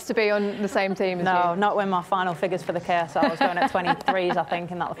sure. Not nice to be on the same team as you. No, not when my final figures for the KSL. I was going at 23s, I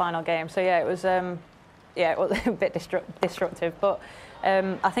think, in that final game. So yeah, it was a bit disruptive, but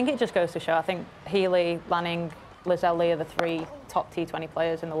I think it just goes to show. I think Healy, Lanning, Lizelle Lee are the 3 top T20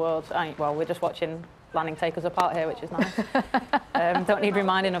 players in the world. Well, we're just watching Lanning take us apart here, which is nice. Don't need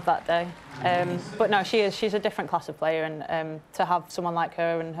reminding of that day. But no, she's a different class of player, and to have someone like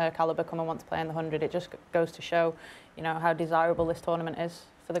her and her calibre come and want to play in the 100, it just goes to show, you know, how desirable this tournament is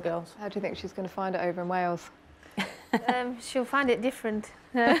for the girls. How do you think she's going to find it over in Wales? She'll find it different.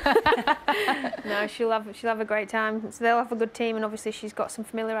 No, she'll have a great time. So they'll have a good team, and obviously she's got some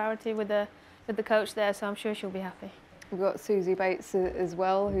familiarity with the coach there, so I'm sure she'll be happy. We've got Susie Bates as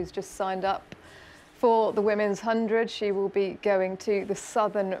well, who's just signed up for the women's 100. She will be going to the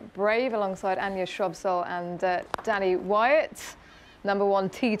Southern Brave alongside Anya Shrubsole and Danny Wyatt,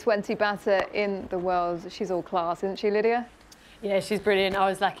 #1 T20 batter in the world. She's all class, isn't she, Lydia? Yeah, she's brilliant. I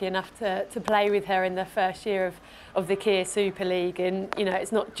was lucky enough to play with her in the first year of the Kia Super League, and you know,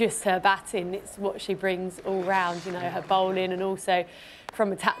 it's not just her batting, it's what she brings all round, you know, her bowling, and also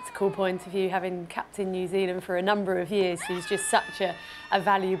from a tactical point of view, having captained New Zealand for a number of years, she's just such a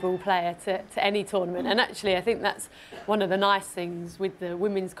valuable player to any tournament. And actually, I think that's one of the nice things with the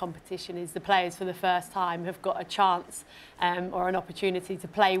women's competition, is the players for the first time have got a chance or an opportunity to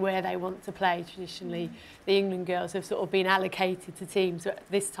play where they want to play. Traditionally, the England girls have sort of been allocated to teams. But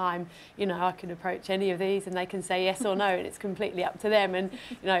this time, you know, I can approach any of these and they can say yes or no, and it's completely up to them. And,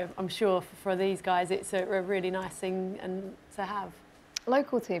 you know, I'm sure for these guys, it's a really nice thing to have.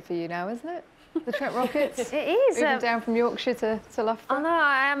 Local team for you now, isn't it? The Trent Rockets. It is. Moving down from Yorkshire to Loughborough. I know,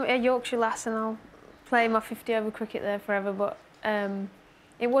 I am a Yorkshire lass and I'll play my 50-over cricket there forever, but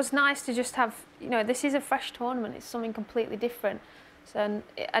it was nice to just have, you know, this is a fresh tournament, it's something completely different. So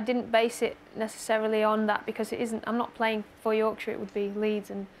I didn't base it necessarily on that, because it isn't, I'm not playing for Yorkshire, it would be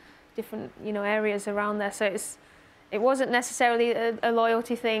Leeds and different, you know, areas around there. So it wasn't necessarily a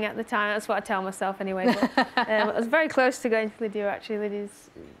loyalty thing at the time. That's what I tell myself anyway. But, I was very close to going to Lydia, actually.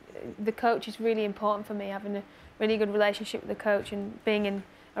 The coach is really important for me, having a really good relationship with the coach, and being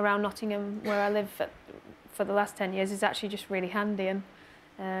around Nottingham, where I live for the last 10 years, is actually just really handy,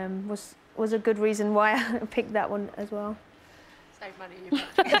 and was a good reason why I picked that one as well. Save money in your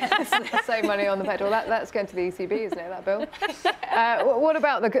petrol. Save money on the petrol. That's going to the ECB, isn't it, that bill? What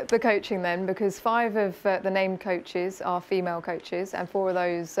about the coaching then? Because 5 of the named coaches are female coaches, and 4 of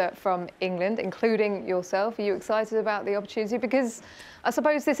those from England, including yourself. Are you excited about the opportunity? Because I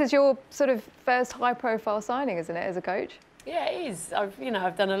suppose this is your sort of first high-profile signing, isn't it, as a coach? Yeah, it is.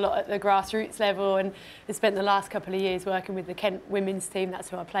 I've done a lot at the grassroots level, and I spent the last couple of years working with the Kent women's team. That's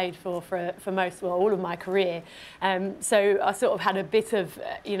who I played for all of my career. So I sort of had a bit of,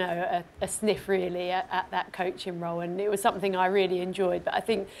 a sniff really at that coaching role, and it was something I really enjoyed. But I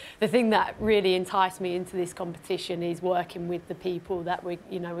think the thing that really enticed me into this competition is working with the people that we're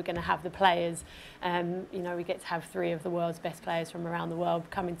going to have, the players. We get to have 3 of the world's best players from around the world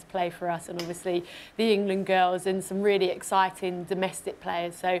coming to play for us, and obviously the England girls and some really exciting domestic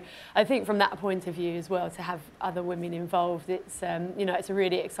players. So I think from that point of view as well, to have other women involved, it's it's a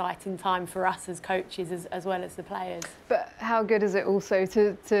really exciting time for us as coaches as well as the players. But how good is it also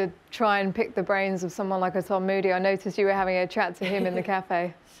to try and pick the brains of someone like a Tom Moody? I noticed you were having a chat to him in the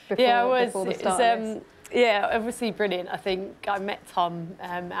cafe before the start of this. Yeah, obviously brilliant. I think I met Tom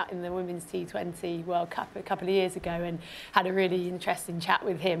out in the Women's T20 World Cup a couple of years ago and had a really interesting chat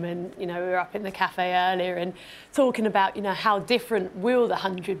with him. And, we were up in the cafe earlier and talking about, how different will the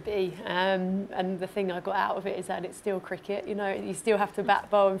 100 be? And the thing I got out of it is that it's still cricket. You still have to bat,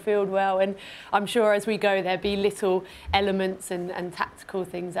 bowl and field well. And I'm sure as we go, there'll be little elements and tactical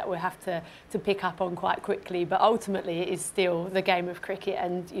things that we'll have to pick up on quite quickly. But ultimately, it is still the game of cricket.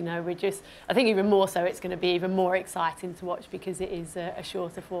 And, I think even more so, it's going to be even more exciting to watch because it is a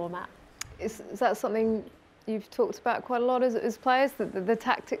shorter format. Is that something you've talked about quite a lot as players, the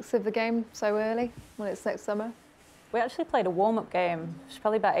tactics of the game so early when it's next summer? We actually played a warm-up game, it's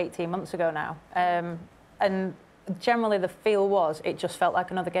probably about 18 months ago now, and generally the feel was it just felt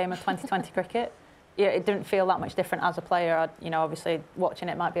like another game of 2020 cricket. Yeah, it didn't feel that much different as a player. Obviously watching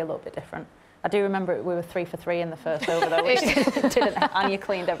it might be a little bit different. I do remember we were 3 for 3 in the first over though, which didn't, and you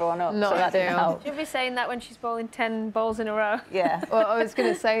cleaned everyone up, so that didn't help. She'll be saying that when she's bowling 10 balls in a row. Yeah. Well, I was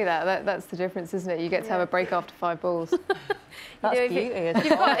going to say that's the difference, isn't it? You get to have a break after 5 balls. That's beauty. If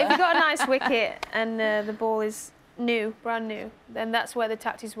you've got a nice wicket and the ball is brand new, then that's where the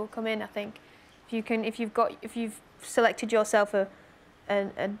tactics will come in. I think if you've selected yourself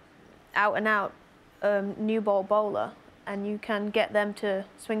an out and out a new ball bowler and you can get them to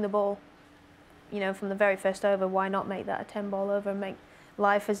swing the ball, you know, from the very first over, why not make that a 10 ball over and make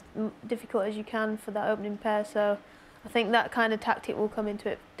life as difficult as you can for that opening pair? So I think that kind of tactic will come into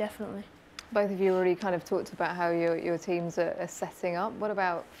it, definitely. Both of you already kind of talked about how your teams are setting up. What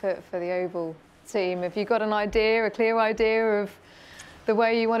about for the Oval team? Have you got an idea, a clear idea of the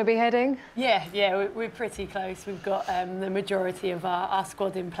way you want to be heading? Yeah, we're pretty close. We've got the majority of our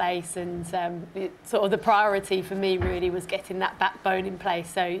squad in place, and sort of the priority for me really was getting that backbone in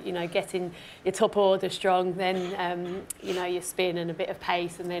place. So, you know, getting your top order strong, then, you know, your spin and a bit of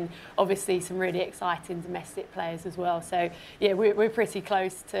pace, and then obviously some really exciting domestic players as well. So, yeah, we're pretty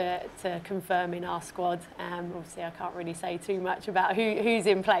close to confirming our squad. Obviously, I can't really say too much about who's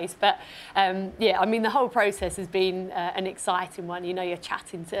in place, but yeah, I mean, the whole process has been an exciting one. You know, you're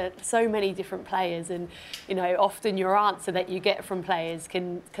chatting to so many different players, and you know, often your answer that you get from players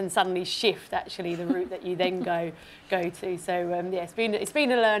can suddenly shift actually the route that you then go to. So yeah, it's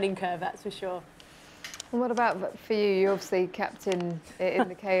been a learning curve, that's for sure. And what about for you? You're obviously captain in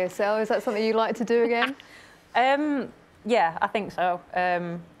the KSL. Is that something you'd like to do again? Yeah, I think so.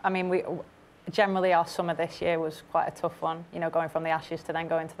 I mean, generally our summer this year was quite a tough one. You know, going from the Ashes to then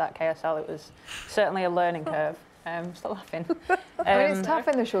going to that KSL, it was certainly a learning curve. Stop laughing. I mean, it's tough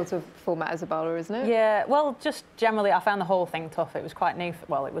in the shorter format as a bowler, isn't it? Yeah, well, just generally, I found the whole thing tough. It was quite new.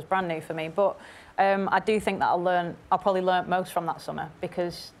 Well, it was brand new for me, but I do think that I'll probably learn most from that summer,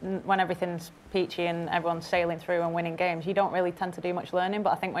 because when everything's peachy and everyone's sailing through and winning games, you don't really tend to do much learning.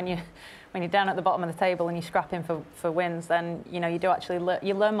 But I think when you're down at the bottom of the table and you're scrapping for wins, then you know you do actually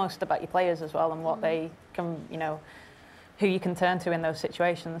you learn most about your players as well and what they can, you know, who you can turn to in those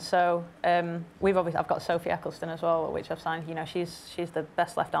situations. So I've got Sophie Eccleston as well, which I've signed. You know, she's the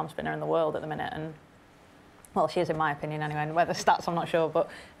best left arm spinner in the world at the minute, and well, she is in my opinion anyway. And whether stats, I'm not sure, but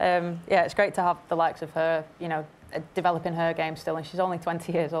yeah, it's great to have the likes of her, you know, developing her game still, and she's only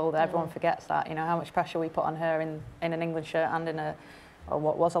 20 years old. Everyone forgets that, you know, how much pressure we put on her in an England shirt and in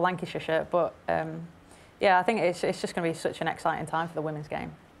what was a Lancashire shirt. But yeah, I think it's just going to be such an exciting time for the women's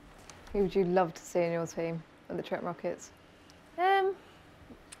game. Who would you love to see in your team at the Trent Rockets?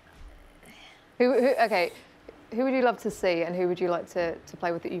 Okay, who would you love to see, and who would you like to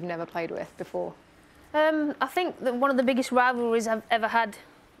play with that you've never played with before? I think that one of the biggest rivalries I've ever had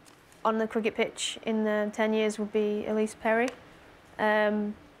on the cricket pitch in the 10 years would be Elise Perry.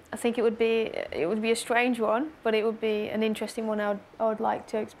 I think it would be a strange one, but it would be an interesting one I would like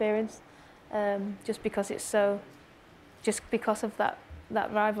to experience, just because of that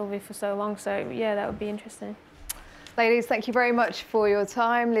rivalry for so long. So yeah, that would be interesting. Ladies, thank you very much for your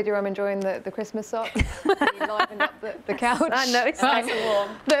time. Lydia, I'm enjoying the Christmas socks. You livened up the couch. I know, it's nice and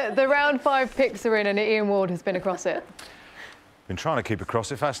warm. The round 5 picks are in, and Ian Ward has been across it. Been trying to keep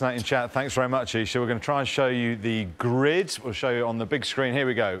across it. Fascinating chat. Thanks very much, Isha. We're going to try and show you the grid. We'll show you on the big screen. Here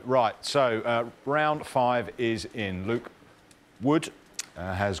we go. Right, so round 5 is in. Luke Wood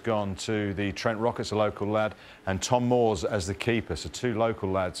has gone to the Trent Rockets, a local lad, and Tom Moores as the keeper. So 2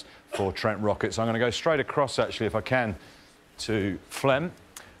 local lads for Trent Rockets. I'm going to go straight across, actually, if I can, to Flem.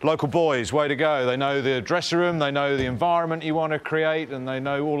 Local boys, way to go. They know the dressing room, they know the environment you want to create, and they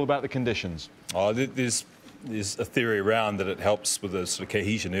know all about the conditions. Oh, there's a theory around that it helps with the sort of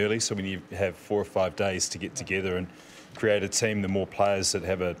cohesion early. So when you have 4 or 5 days to get together and create a team, the more players that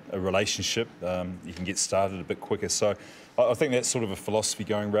have a relationship, you can get started a bit quicker. So I think that's sort of a philosophy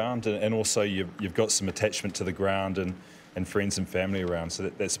going around, and also you've got some attachment to the ground and friends and family around, so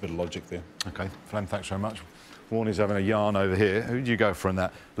that's a bit of logic there. OK, Flem, thanks very much. Warney's having a yarn over here. Who did you go for in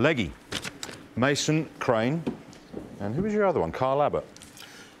that? Leggy, Mason Crane, and who was your other one? Kyle Abbott.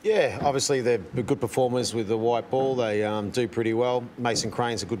 Yeah, obviously they're good performers with the white ball. They do pretty well. Mason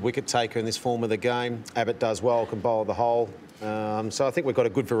Crane's a good wicket taker in this form of the game. Abbott does well, can bowl at the hole. So I think we've got a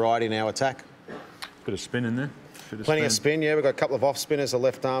good variety in our attack. Bit of spin in there. Plenty of spin, yeah. We've got a couple of off spinners, a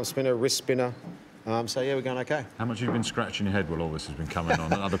left arm spinner, a wrist spinner. So yeah, we're going OK. How much have you been scratching your head while all this has been coming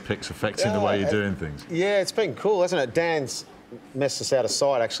on? And other picks affecting the way you're doing things? Yeah, it's been cool, hasn't it? Dan's messed us out of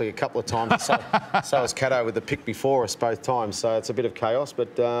sight actually a couple of times. So has Caddo with the pick before us both times. So it's a bit of chaos, but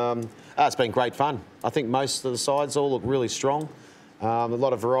it's been great fun. I think most of the sides all look really strong. A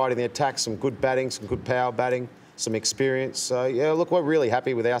lot of variety in the attack, some good batting, some good power batting, some experience. So yeah, look, we're really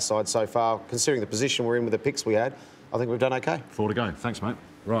happy with our side so far, considering the position we're in with the picks we had. I think we've done OK. 4 to go. Thanks, mate.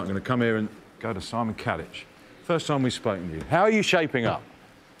 Right, I'm going to come here and go to Simon Kadich. First time we've spoken to you. How are you shaping up?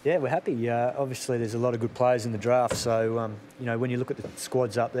 Yeah, we're happy. Obviously, there's a lot of good players in the draft. So, you know, when you look at the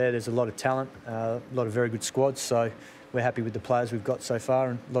squads up there, there's a lot of talent, a lot of very good squads. So we're happy with the players we've got so far,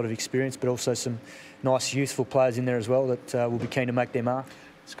 and a lot of experience, but also some nice, youthful players in there as well that will be keen to make their mark.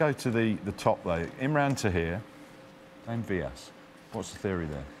 Let's go to the top, though. Imran Tahir and Vias. What's the theory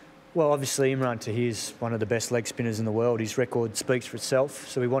there? Well, obviously, Imran Tahir is one of the best leg spinners in the world. His record speaks for itself,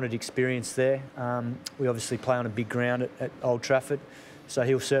 so we wanted experience there. We obviously play on a big ground at Old Trafford, so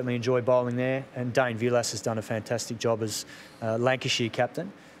he'll certainly enjoy bowling there. And Dane Vilas has done a fantastic job as Lancashire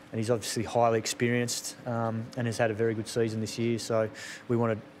captain, and he's obviously highly experienced and has had a very good season this year. So we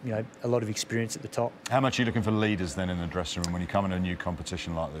wanted, a lot of experience at the top. How much are you looking for leaders then in the dressing room when you come in a new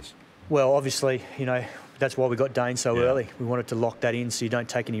competition like this? Well, obviously, that's why we got Dane so early. We wanted to lock that in so you don't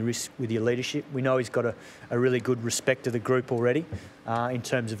take any risks with your leadership. We know he's got a really good respect of the group already in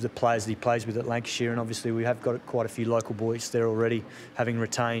terms of the players that he plays with at Lancashire, and obviously we have got quite a few local boys there already, having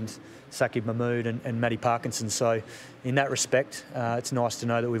retained Saqib Mahmood and Matty Parkinson. So in that respect, it's nice to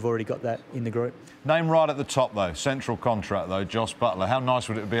know that we've already got that in the group. Name right at the top, though. Central contract, though, Jos Buttler. How nice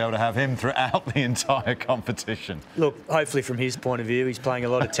would it be able to have him throughout the entire competition? Look, hopefully from his point of view, he's playing a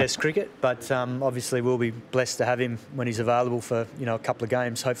lot of Test cricket, but obviously we'll be blessed to have him when he's available for a couple of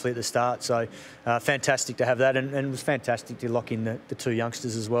games, hopefully at the start. So fantastic to have that, and it was fantastic to lock in the two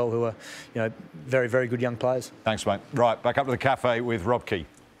youngsters as well, who are very, very good young players. Thanks, mate. Right, back up to the cafe with Rob Key.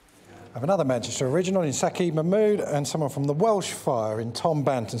 I have another Manchester original in Saqib Mahmood and someone from the Welsh Fire in Tom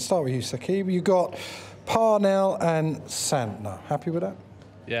Banton. Start with you, Saqib. You got Parnell and Santner. Happy with that?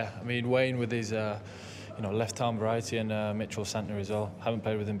 Yeah, I mean, Wayne with his left-arm variety, and Mitchell Santner as well. Haven't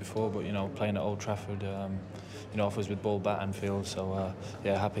played with him before, but playing at Old Trafford, offers with ball, bat and field. So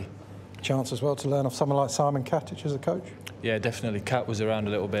yeah, happy. Chance as well to learn off someone like Simon Katic as a coach? Yeah, definitely. Kat was around a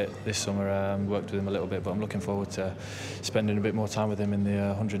little bit this summer, worked with him a little bit, but I'm looking forward to spending a bit more time with him in the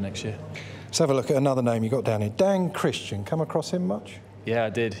 100 next year. Let's have a look at another name you got down here. Dan Christian. Come across him much? Yeah, I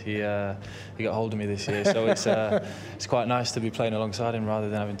did. He got hold of me this year, so it's quite nice to be playing alongside him rather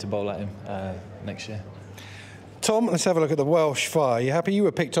than having to bowl at him next year. Tom, let's have a look at the Welsh Fire. You happy? You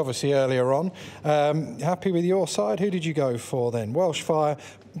were picked obviously earlier on. Happy with your side? Who did you go for then? Welsh Fire,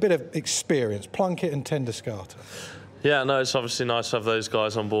 a bit of experience, Plunkett and Tenduscarter. Yeah, no, it's obviously nice to have those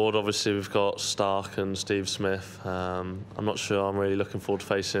guys on board. Obviously, we've got Stark and Steve Smith. I'm not sure I'm really looking forward to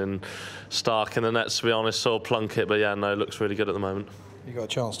facing Stark in the nets, to be honest, or Plunkett, but yeah, no, it looks really good at the moment. You got a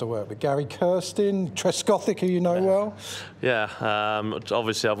chance to work with Gary Kirsten, Trescothick, who you know well. Yeah,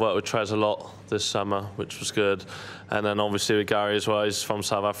 obviously I've worked with Trez a lot this summer, which was good, and then obviously with Gary as well. He's from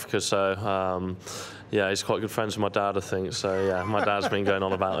South Africa, so yeah, he's quite good friends with my dad, I think. So yeah, my dad's been going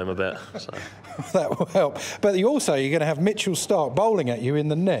on about him a bit. So. That will help. But you're going to have Mitchell Stark bowling at you in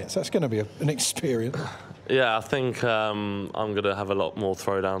the nets. That's going to be an experience. Yeah, I think I'm going to have a lot more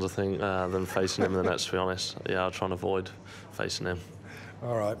throwdowns, I think, than facing him in the nets, to be honest. Yeah, I'll try and avoid facing him.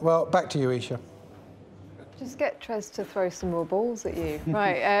 All right. Well, back to you, Isha. Just get Trez to throw some more balls at you.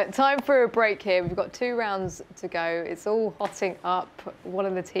 Right, time for a break here. We've got 2 rounds to go. It's all hotting up. What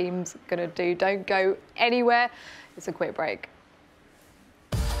are the teams going to do? Don't go anywhere. It's a quick break.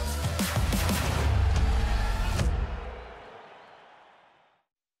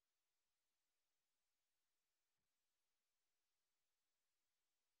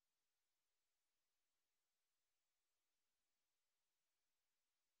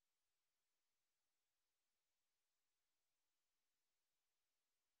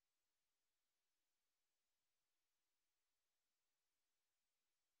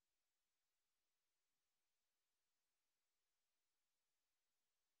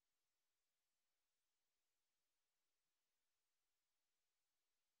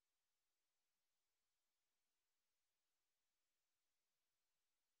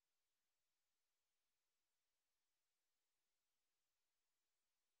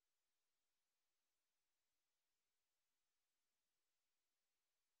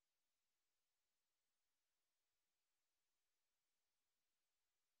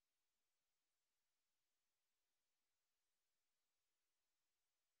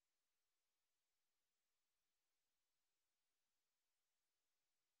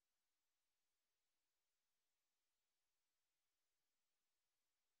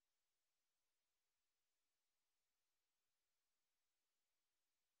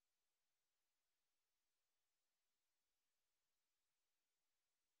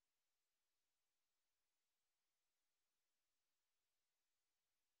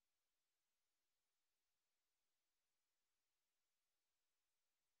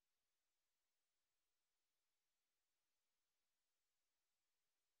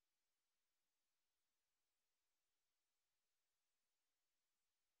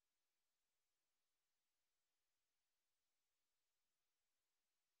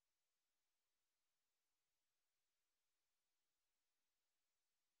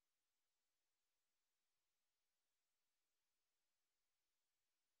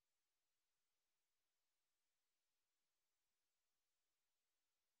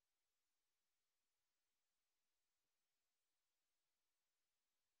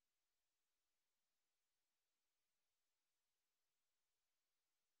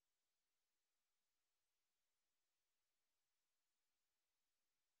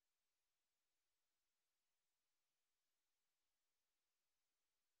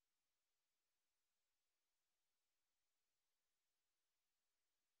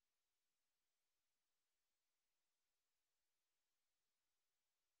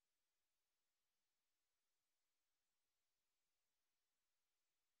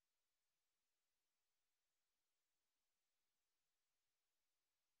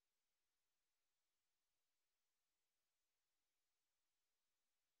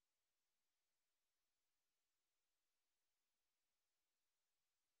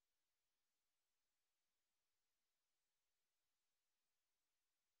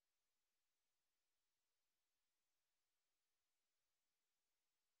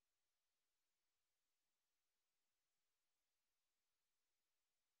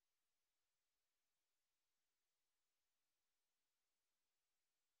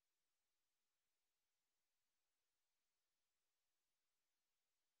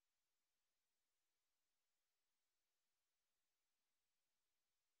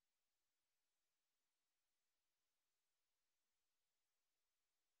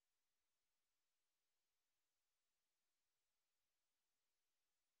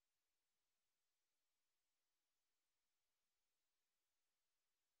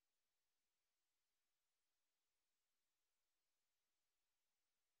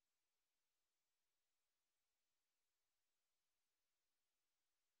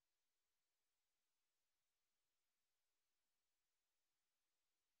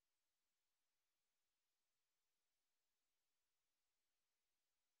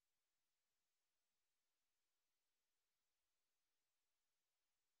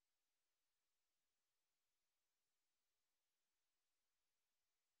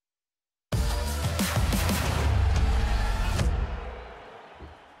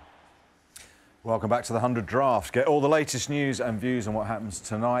 Welcome back to the 100 Draft. Get all the latest news and views on what happens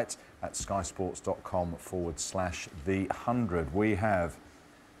tonight at skysports.com/the100. We have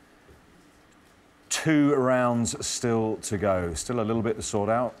 2 rounds still to go. Still a little bit to sort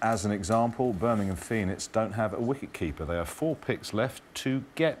out. As an example, Birmingham Phoenix don't have a wicket-keeper. They have 4 picks left to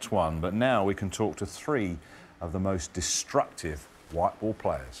get one. But now we can talk to 3 of the most destructive white ball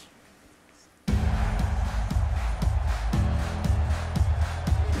players.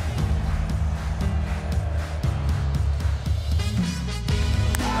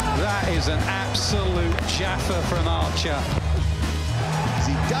 That is an absolute jaffer from Archer. Has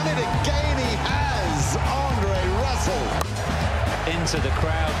he done it again? He has. Andre Russell. Into the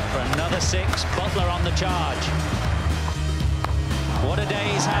crowd for another 6. Buttler on the charge. What a day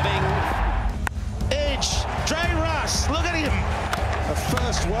he's having. Edge. Dre Russ. Look at him. A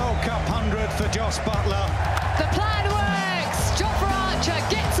first World Cup 100 for Jos Buttler. The plan works. Jofra Archer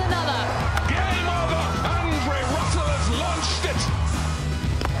gets another. Game over. Andre Russell has launched it.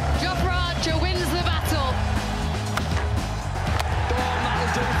 Jofra Archer wins the battle.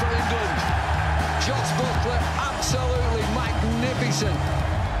 That'll do for England. Jos Buttler, absolutely magnificent.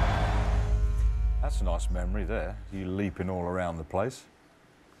 That's a nice memory there. You leaping all around the place.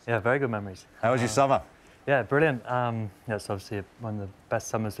 Yeah, very good memories. How was your summer? Yeah, brilliant. Yeah, it's obviously one of the best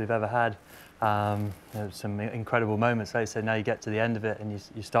summers we've ever had. Some incredible moments. Like I said, now you get to the end of it and you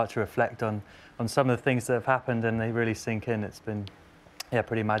start to reflect on some of the things that have happened and they really sink in. It's been, yeah,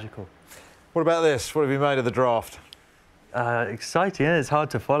 pretty magical. What about this? What have you made of the draft? Exciting. Yeah, it's hard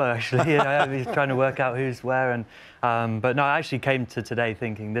to follow, actually. Yeah, trying to work out who's where. And but no, I actually came to today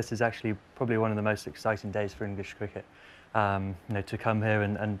thinking this is actually probably one of the most exciting days for English cricket. You know, to come here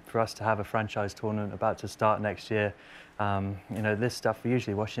and for us to have a franchise tournament about to start next year. You know, this stuff, we're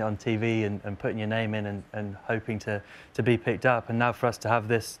usually watching it on TV and putting your name in and hoping to be picked up. And now for us to have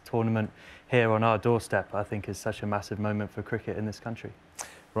this tournament here on our doorstep, I think is such a massive moment for cricket in this country.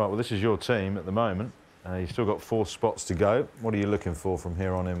 Right, well, this is your team at the moment. You've still got 4 spots to go. What are you looking for from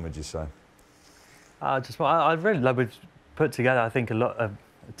here on in, would you say? I really love we've put together, I think, a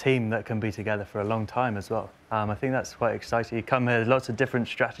team that can be together for a long time as well. I think that's quite exciting. You come here, lots of different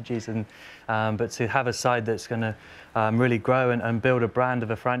strategies, and but to have a side that's going to really grow and build a brand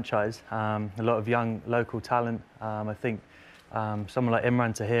of a franchise. A lot of young local talent. I think someone like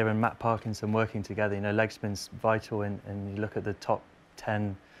Imran Tahir and Matt Parkinson working together. You know, leg spin's vital, and you look at the top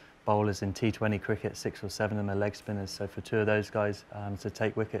 10 bowlers in T20 cricket, 6 or 7 of them are leg spinners. So for 2 of those guys to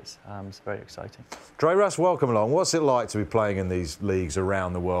take wickets, it's very exciting. Dre Russ, welcome along. What's it like to be playing in these leagues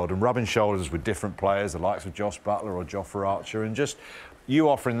around the world and rubbing shoulders with different players, the likes of Jos Buttler or Jofra Archer, and just you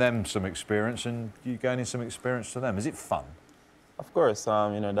offering them some experience and you gaining some experience to them? Is it fun? Of course.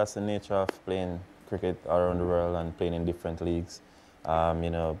 You know, that's the nature of playing cricket around the world and playing in different leagues. You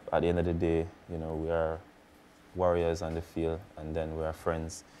know, at the end of the day, you know, we are warriors on the field, and then we are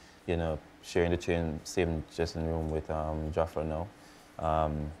friends. You know, sharing the same dressing room with Jofra now.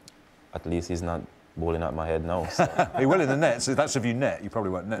 At least he's not bowling at my head now. So. He will in the net, so that's if you net. You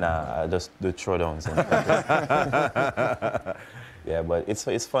probably won't net. Nah, I just do throwdowns. Yeah, but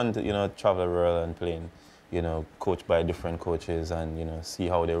it's fun to, you know, travel the world and playing, you know, coached by different coaches and, you know, see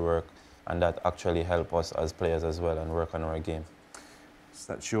how they work. And that actually help us as players as well and work on our game.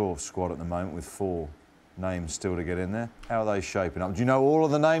 So that's your squad at the moment with 4 names still to get in there. How are they shaping up? Do you know all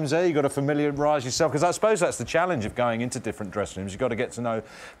of the names there? You've got to familiarise yourself, because I suppose that's the challenge of going into different dressing rooms. You've got to get to know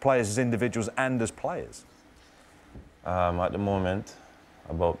players as individuals and as players. At the moment,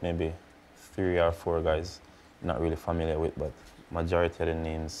 about maybe 3 or 4 guys not really familiar with, but majority of the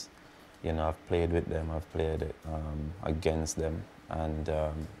names, you know, I've played with them, I've played against them, and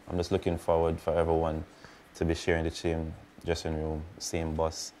I'm just looking forward for everyone to be sharing the same dressing room, same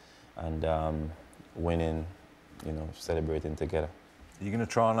bus, and winning, you know, celebrating together. Are you going to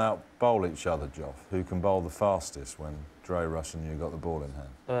try and out-bowl each other, Joff? Who can bowl the fastest when Dre Russ and you got the ball in hand?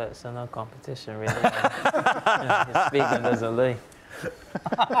 Well, it's no competition, really. Speaking as a league.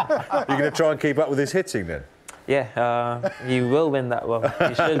 You're going to try and keep up with his hitting, then? Yeah, he will win that one.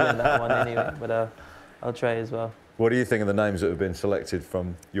 He should win that one anyway, but I'll try as well. What do you think of the names that have been selected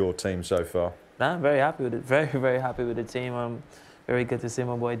from your team so far? Nah, I'm very happy with it. Very, very happy with the team. I'm very good to see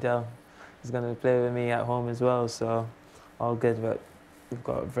my boy Del. He's going to play with me at home as well, so all good. But we've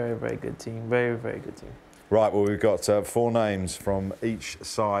got a very, very good team. Very, very good team. Right, well, we've got 4 names from each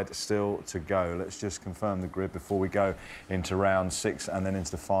side still to go. Let's just confirm the grid before we go into round 6 and then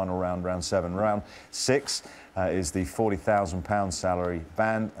into the final round, round 7. Round 6 is the £40,000 salary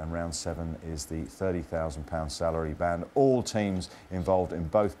band, and round 7 is the £30,000 salary band. All teams involved in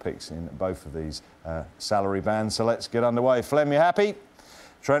both picks in both of these salary bands. So let's get underway. Flem, you happy?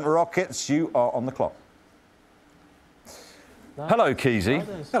 Trent Rockets, you are on the clock. Hello, Keezy.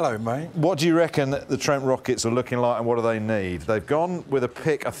 Hello, mate. What do you reckon the Trent Rockets are looking like and what do they need? They've gone with a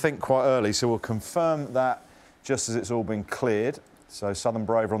pick, I think, quite early, so we'll confirm that just as it's all been cleared. So Southern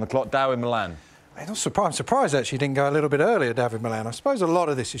Brave are on the clock. David Milan. I'm surprised actually didn't go a little bit earlier, David Milan. I suppose a lot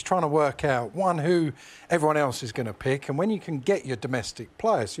of this is trying to work out, one, who everyone else is going to pick, and when you can get your domestic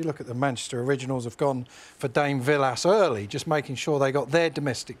players. You look at the Manchester Originals have gone for Dame Villas early, just making sure they got their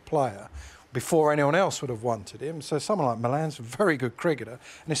domestic player before anyone else would have wanted him. So someone like Milan's a very good cricketer,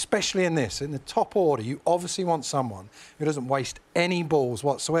 and especially in this, in the top order, you obviously want someone who doesn't waste any balls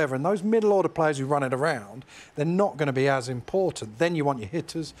whatsoever. And those middle order players who run it around, they're not going to be as important. Then you want your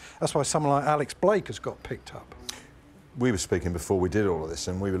hitters. That's why someone like Alex Blake has got picked up. We were speaking before we did all of this,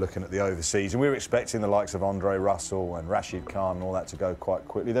 and we were looking at the overseas, and we were expecting the likes of Andre Russell and Rashid Khan and all that to go quite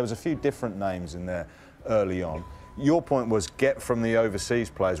quickly. There was a few different names in there early on. Your point was get from the overseas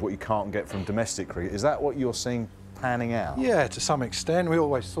players what you can't get from domestic cricket. Is that what you're seeing panning out? Yeah, to some extent. We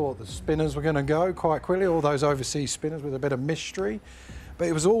always thought the spinners were going to go quite quickly, all those overseas spinners with a bit of mystery. But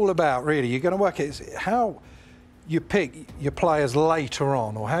it was all about, really, you're going to work it, how you pick your players later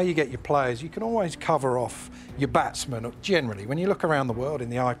on, or how you get your players. You can always cover off your batsmen. Generally, when you look around the world in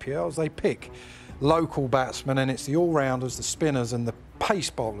the IPLs, they pick local batsmen, and it's the all-rounders, the spinners and the pace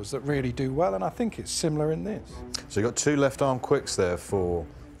bowlers that really do well, and I think it's similar in this. So you've got two left-arm quicks there for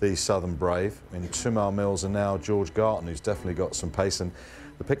the Southern Brave, in Tumal Mills and now George Garton, who's definitely got some pace, and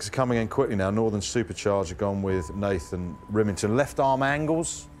the picks are coming in quickly now. Northern Supercharge have gone with Nathan Rimington. Left-arm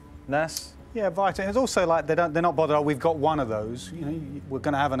angles, Nas? Yeah, vital. It's also like they're not bothered, oh, we've got one of those, you know, we're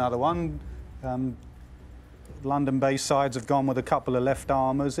going to have another one. London-based sides have gone with a couple of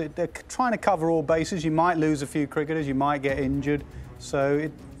left-armers. They're trying to cover all bases. You might lose a few cricketers, you might get injured. So,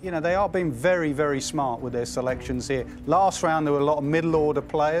 you know, they are being very, very smart with their selections here. Last round, there were a lot of middle-order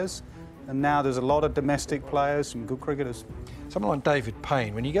players, and now there's a lot of domestic players, some good cricketers. Someone like David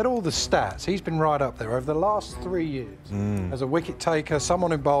Payne, when you get all the stats, he's been right up there over the last 3 years as a wicket taker,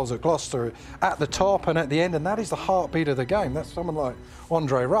 someone who bowls at Gloucester at the top and at the end, and that is the heartbeat of the game. That's someone like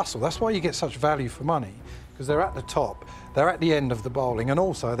Andre Russell. That's why you get such value for money, because they're at the top, they're at the end of the bowling, and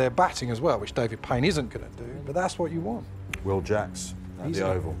also they're batting as well, which David Payne isn't going to do, but that's what you want. Will Jacks at the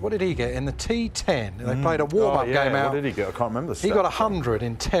Oval. What did he get in the T10? They played a warm-up game out. What did he get? I can't remember the stats. He got 100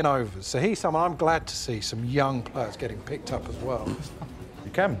 in 10 overs. So he's someone I'm glad to see some young players getting picked up as well. You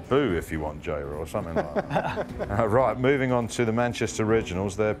can boo if you want, Jay, or something like that. Right, moving on to the Manchester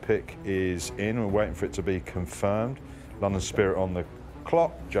Originals. Their pick is in. We're waiting for it to be confirmed. London Spirit on the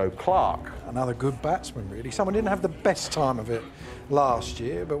clock. Joe Clark. Another good batsman, really. Someone didn't have the best time of it last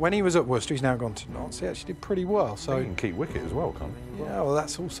year, but when he was at Worcester, he's now gone to Notts, he actually did pretty well. So he can keep wicket as well, can't he? Yeah, well,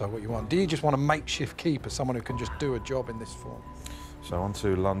 that's also what you want. Do you just want a makeshift keeper, someone who can just do a job in this form? So on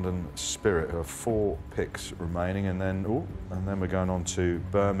to London Spirit, who have 4 picks remaining, and then we're going on to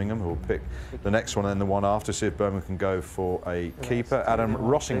Birmingham, who will pick the next one and the one after, see if Birmingham can go for a keeper. Adam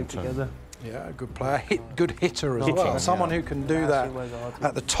Rossington. Yeah, a good player, good hitter as well. Someone who can do that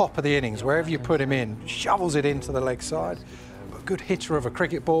at the top of the innings, wherever you put him in, shovels it into the leg side. A good hitter of a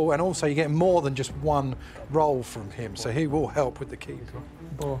cricket ball, and also you get more than just one roll from him, so he will help with the keeper.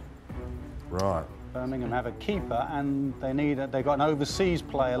 Right. Birmingham have a keeper, and they've got an overseas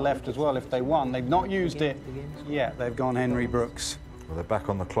player left as well if they want. They've not used it yet. They've gone Henry Brooks. Well, they're back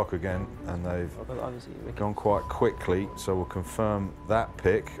on the clock again, and they've gone quite quickly, so we'll confirm that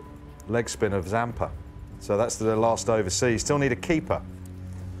pick. Leg spin of Zampa. So that's their last overseas. Still need a keeper.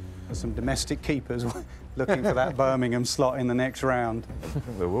 There's some domestic keepers looking for that Birmingham slot in the next round. I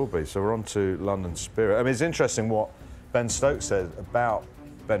think there will be. So we're on to London Spirit. I mean, it's interesting what Ben Stokes said about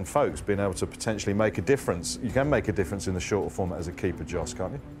Ben Foakes being able to potentially make a difference. You can make a difference in the shorter format as a keeper, Joss,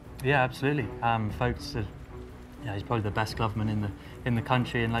 can't you? Yeah, absolutely. Foakes, he's probably the best gloveman in the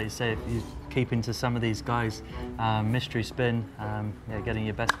country, and like you say, if you keep into some of these guys, mystery spin, getting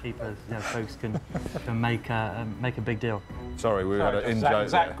your best keeper, Foakes can make a big deal. Sorry, we had an in-joke.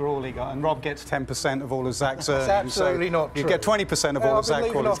 Zach Crawley got, and Rob gets 10% of all of Zach's earnings. That's absolutely not true. You get 20% of all of Zach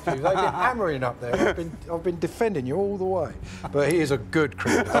Crawley's. They've been hammering up there. I've been defending you all the way. But he is a good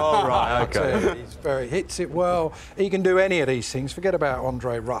cricketer. Oh, right, OK. He hits it well. He can do any of these things. Forget about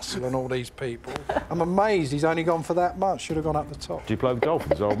Andre Russell and all these people. I'm amazed he's only gone for that much. Should have gone up the top. Do you play with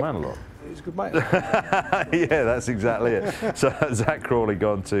Dolphins, old man, a lot? He's a good mate. Yeah, that's exactly it. So Zach Crawley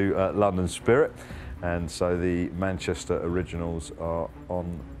gone to London Spirit. And so the Manchester Originals are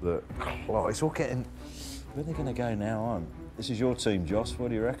on the clock. It's all getting... Where are they going to go now? This is your team, Joss. What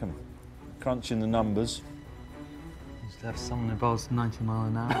do you reckon? Crunching the numbers. to have someone who bowls 90 mile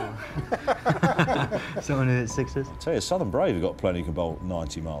an hour. Someone who hits sixes. I tell you, Southern Brave have got plenty who can bowl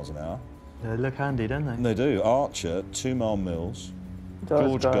 90 miles an hour. They look handy, don't they? They do. Archer, 2 mile Mills,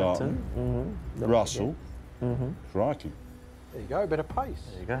 George Garton, Russell. Crikey. There you go, a bit of pace.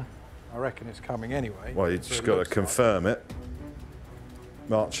 There you go. I reckon it's coming anyway. Well, you just got to confirm it.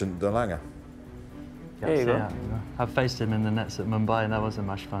 Marchant de Lange. There you go. I've faced him in the nets at Mumbai and that wasn't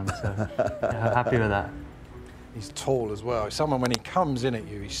much fun, so yeah, happy with that. He's tall as well. Someone, when he comes in at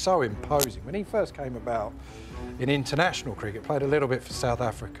you, he's so imposing. When he first came about in international cricket, played a little bit for South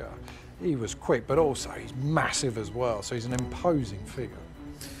Africa, he was quick, but also he's massive as well, so he's an imposing figure.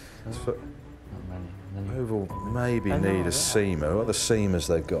 Oval maybe need a seamer. What are the seamers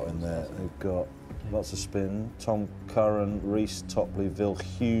they've got in there? They've got lots of spin. Tom Curran, Reece Topley,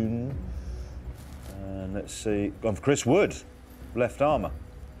 Vilhune. And let's see, gone for Chris Wood, left armour.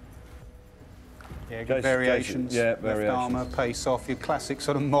 Yeah, good variations. Yeah, left variations. armour, pace off, your classic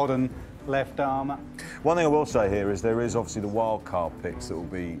sort of modern left armour. One thing I will say here is there is obviously the wild card picks that will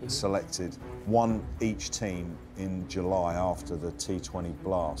be selected, one each team in July after the T20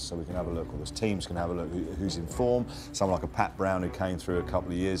 blast, so we can have a look, or the teams can have a look who's in form. Someone like a Pat Brown who came through a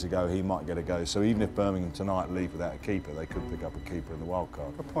couple of years ago, he might get a go. So even if Birmingham tonight leave without a keeper, they could pick up a keeper in the wild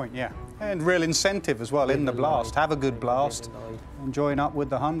card. Good point, yeah. And real incentive as well in the blast. Have a good blast and join up with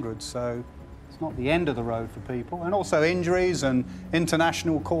the hundreds. So it's not the end of the road for people. And also injuries and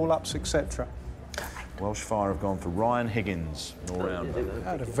international call-ups, etc. Welsh Fire have gone for Ryan Higgins, all-rounder.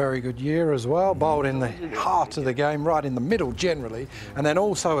 Had a very good year as well, bowled in the heart of the game, right in the middle generally, and then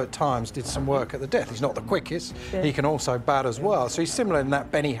also at times did some work at the death. He's not the quickest, he can also bat as well. So he's similar in that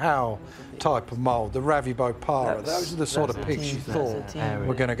Benny Howe type of mould, the Ravi Bopara. Those are the sort of picks you thought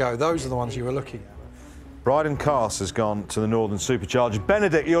were going to go. Those are the ones you were looking at. Bryden Cass has gone to the Northern Superchargers.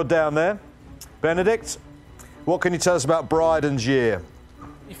 Benedict, you're down there. Benedict, what can you tell us about Bryden's year?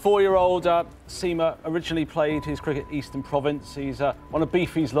 4-year-old seamer, originally played his cricket Eastern Province. He's one of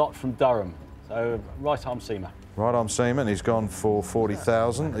Beefy's lot from Durham, so right-arm seamer. Right-arm seamer, and he's gone for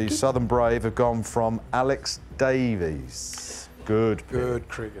 40,000. The Southern Brave have gone from Alex Davies. Good pick. Good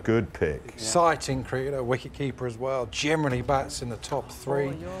cricketer. Good pick. Exciting cricketer, wicket-keeper as well. Generally bats in the top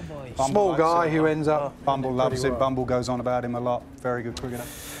 3. Small guy who ends up... Bumble loves it. Bumble goes on about him a lot. Very good cricketer.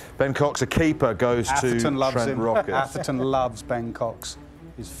 Ben Cox, a keeper, goes Atherton to loves Trent him. Rocket. Atherton loves Ben Cox.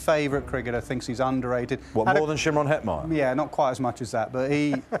 His favourite cricketer, thinks he's underrated. What, more than Shimron Hetmyer? Yeah, not quite as much as that, but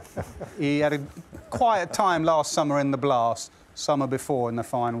he had a quiet time last summer in the blast. Summer before in the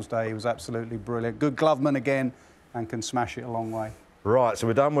finals day, he was absolutely brilliant. Good gloveman again, and can smash it a long way. Right, so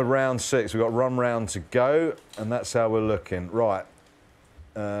we're done with round 6. We've got one round to go, and that's how we're looking. Right,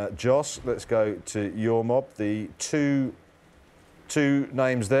 Joss, let's go to your mob. The two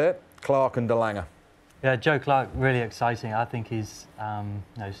names there, Clark and de Lange. Yeah, Joe Clark, really exciting. I think he's,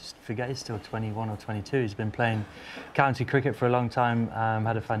 forget he's still 21 or 22. He's been playing county cricket for a long time,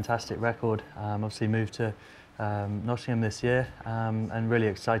 had a fantastic record. Obviously moved to Nottingham this year, and really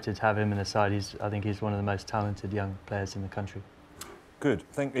excited to have him in the side. I think he's one of the most talented young players in the country. Good.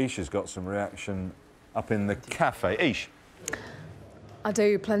 I think Isha's got some reaction up in the cafe. Ish. I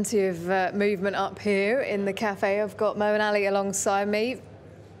do. Plenty of movement up here in the cafe. I've got Mo and Ali alongside me.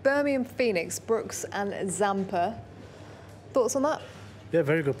 Birmingham Phoenix, Brooks and Zampa. Thoughts on that? Yeah,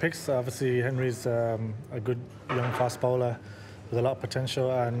 very good picks. Obviously, Henry's a good young fast bowler with a lot of potential,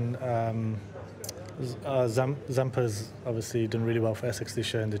 and Zampa's obviously done really well for Essex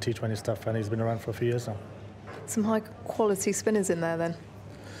this year in the T20 stuff, and he's been around for a few years now. Some high-quality spinners in there, then?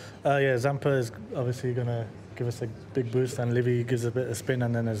 Yeah, Zampa is obviously going to give us a big boost, and Livy gives a bit of spin,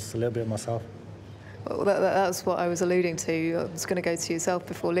 and then there's a little bit of myself. Well, that's what I was alluding to. I was going to go to yourself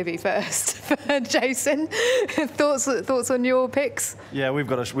before Livy first. Jason, thoughts on your picks? Yeah, we've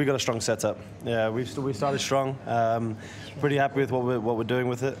got a strong setup. Yeah, we started strong. Pretty happy with what we're doing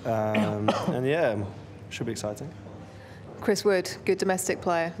with it, and yeah, should be exciting. Chris Wood, good domestic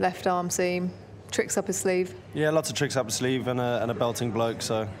player, left arm seam, tricks up his sleeve. Yeah, lots of tricks up his sleeve and a belting bloke,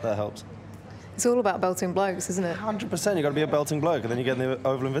 so that helps. It's all about belting blokes, isn't it? 100%. You've got to be a belting bloke, and then you get the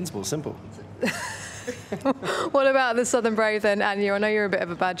Oval Invincible. Simple. What about the Southern Brave then, Anya? I know you're a bit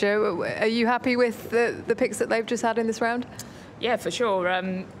of a badger. Are you happy with the picks that they've just had in this round? Yeah, for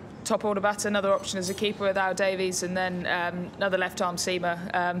sure. Top order batter, another option as a keeper with Al Davies, and then another left-arm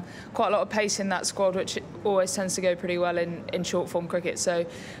seamer. Quite a lot of pace in that squad, which always tends to go pretty well in short-form cricket. So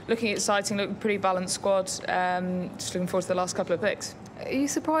looking exciting, looking pretty balanced squad. Just looking forward to the last couple of picks. Are you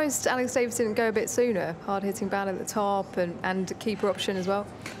surprised Alex Davies didn't go a bit sooner? Hard-hitting bat at the top and keeper option as well?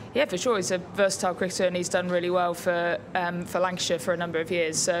 Yeah, for sure. He's a versatile cricketer and he's done really well for Lancashire for a number of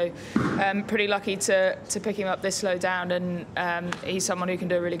years. So pretty lucky to pick him up this low down, and he's someone who can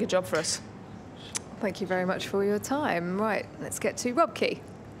do a really good job for us. Thank you very much for your time. Right, let's get to Rob Key.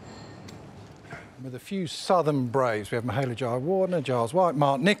 With a few Southern Braves, we have Mahela Jayawardene, Giles White,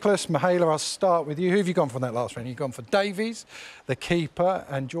 Mark Nicholas. Mahela, I'll start with you. Who have you gone for in that last round? You've gone for Davies, the keeper,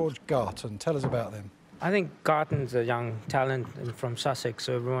 and George Garton. Tell us about them. I think Garton's a young talent from Sussex,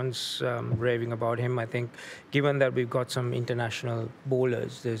 so everyone's raving about him. I think given that we've got some international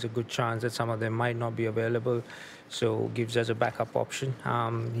bowlers, there's a good chance that some of them might not be available, so gives us a backup option.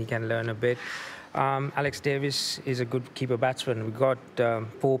 He can learn a bit. Alex Davis is a good keeper batsman. We've got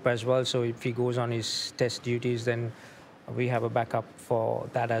Pope as well, so if he goes on his test duties, then we have a backup for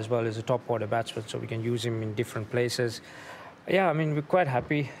that as well as a top order batsman, so we can use him in different places. Yeah, I mean, we're quite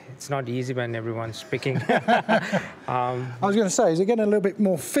happy. It's not easy when everyone's picking. I was going to say, is it getting a little bit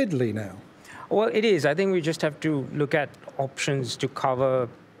more fiddly now? Well, it is. I think we just have to look at options to cover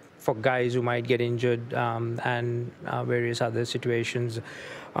for guys who might get injured and various other situations.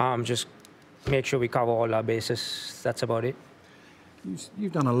 Just make sure we cover all our bases. That's about it.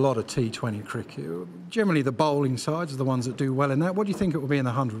 You've done a lot of T20 cricket. Generally, the bowling sides are the ones that do well in that. What do you think it will be in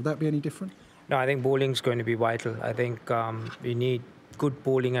the 100? Would that be any different? No, I think bowling's going to be vital. I think we need good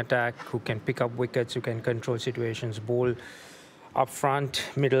bowling attack who can pick up wickets, who can control situations, bowl up front,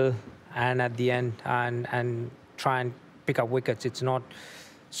 middle, and at the end, and try and pick up wickets. It's not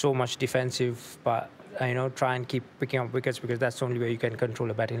so much defensive, but try and keep picking up wickets, because that's the only way you can control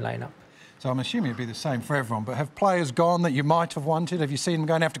a batting lineup. So I'm assuming it'd be the same for everyone. But have players gone that you might have wanted? Have you seen them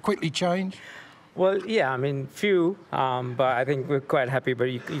going to have to quickly change? Well, yeah, I mean, few, but I think we're quite happy. But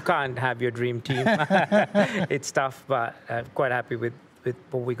you can't have your dream team. It's tough, but quite happy with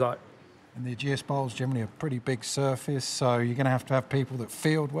what we got. And the Ageas Bowl's generally a pretty big surface, so you're going to have people that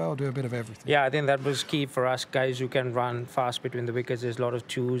field well, do a bit of everything. Yeah, I think that was key for us, guys who can run fast between the wickets. There's a lot of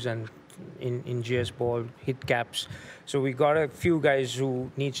twos and in Ageas Bowl, hit caps. So we got a few guys who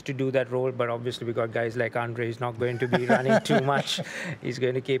needs to do that role, but obviously we got guys like Andre. He's not going to be running too much. He's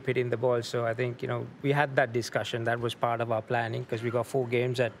going to keep hitting the ball. So I think, we had that discussion. That was part of our planning, because we got 4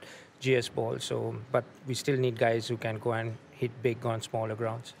 games at Ageas Bowl. So, but we still need guys who can go and hit big on smaller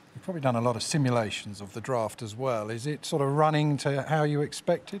grounds. You've probably done a lot of simulations of the draft as well. Is it sort of running to how you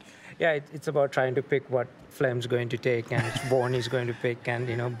expected? Yeah, it's about trying to pick what Flem's going to take and Vaughan is going to pick,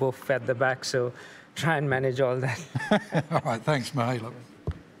 and, both at the back. So try and manage all that. All right, thanks, Mahela.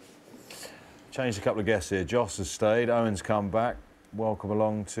 Changed a couple of guests here. Joss has stayed, Owen's come back. Welcome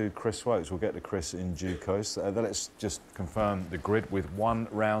along to Chris Woakes. We'll get to Chris in due course. Let's just confirm the grid with 1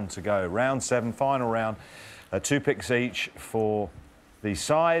 round to go. Round 7, final round. 2 picks each for the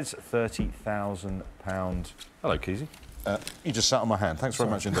sides, £30,000. Hello, Keezy. You just sat on my hand. Thanks very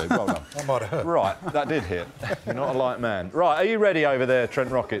much indeed. Well done. That might have hurt. Right, that did hit. You're not a light man. Right, are you ready over there,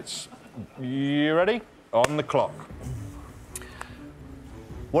 Trent Rockets? You ready? On the clock.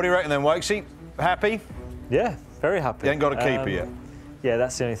 What do you reckon then, Woakesy? Happy? Yeah, very happy. You ain't got a keeper yet? Yeah,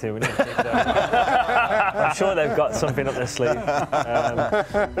 that's the only thing we need to keep doing. I'm sure they've got something up their sleeve.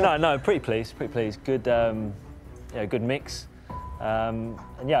 No, pretty pleased. Good, good mix. And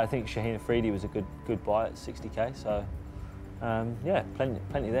yeah, I think Shaheen Afridi was a good buy at 60k. So yeah,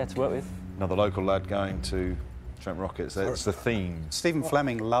 plenty there to work with. Another local lad going to Trent Rockets. It's the theme. Stephen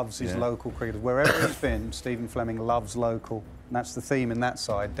Fleming loves his local cricket. Wherever he's been, Stephen Fleming loves local. And that's the theme in that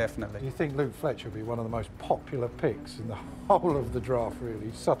side, definitely. You think Luke Fletcher will be one of the most popular picks in the whole of the draft, really?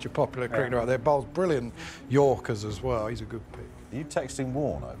 He's such a popular cricketer out there. Bowls brilliant Yorkers as well. He's a good pick. Are you texting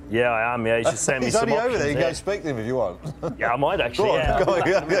Warren over? Yeah, I am. Yeah, he's just sending me some options. He's only over there. You here. go speak to him if you want. Yeah, I might actually. Go on, go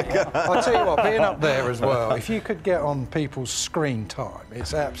on. I'll tell you what, being up there as well, if you could get on people's screen time,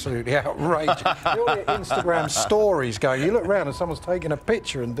 it's absolutely outrageous. All your Instagram stories going, you look around and someone's taking a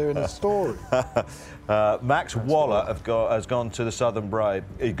picture and doing a story. Max Waller has gone to the Southern Brave.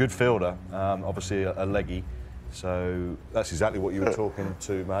 A good fielder, obviously a leggy. So that's exactly what you were talking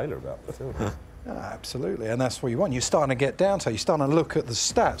to Mahela about, the fielder. Absolutely, and that's what you want. You're starting to get down to, you're starting to look at the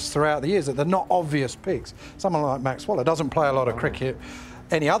stats throughout the years that they're not obvious picks. Someone like Max Waller doesn't play a lot of cricket,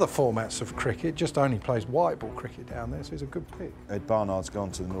 any other formats of cricket, just only plays white ball cricket down there, so he's a good pick. Ed Barnard's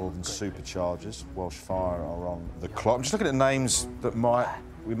gone to the Northern Superchargers. Welsh Fire are on the clock. I'm just looking at names that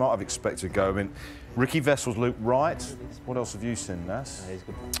we might have expected to go. I mean, Ricky Vessel's Luke Wright. What else have you seen, Nas?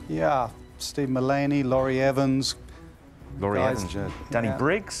 Yeah, Steve Mullaney, Laurie Evans. Laurie Evans, yeah. Danny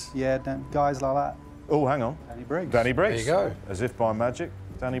Briggs? Yeah, guys like that. Oh, hang on. Danny Briggs. Danny Briggs. There you go. As if by magic,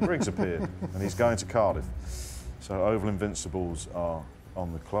 Danny Briggs appeared, and he's going to Cardiff. So Oval Invincibles are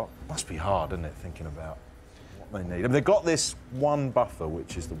on the clock. Must be hard, isn't it, thinking about they need. I mean, they've got this one buffer,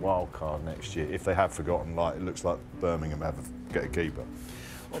 which is the wild card next year. If they have forgotten, like it looks like Birmingham get a keeper.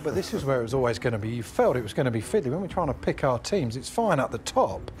 Well, but this is where it was always going to be. You felt it was going to be fiddly. When we're trying to pick our teams, it's fine at the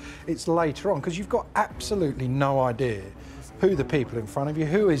top. It's later on, because you've got absolutely no idea who the people in front of you,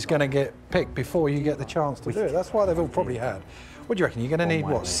 who is going to get picked before you get the chance to do it. That's why they've all probably had. What do you reckon? You're going to need,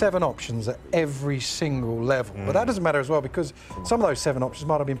 what, 7 options at every single level? But that doesn't matter as well, because some of those 7 options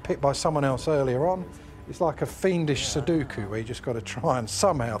might have been picked by someone else earlier on. It's like a fiendish Sudoku where you just got to try and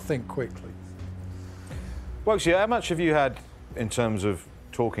somehow think quickly. Woksy, how much have you had in terms of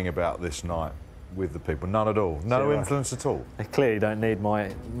talking about this night with the people? None at all? No influence at all? They clearly don't need my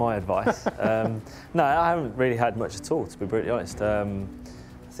advice. No, I haven't really had much at all, to be brutally honest. I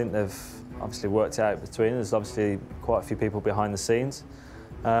think they've obviously worked it out between. There's obviously quite a few people behind the scenes.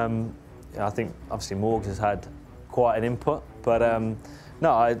 I think obviously Morgs has had quite an input, but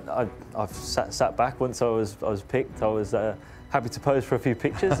no, I've sat back once I was picked. I was happy to pose for a few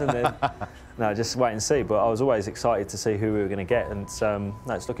pictures and then no, just wait and see. But I was always excited to see who we were going to get, and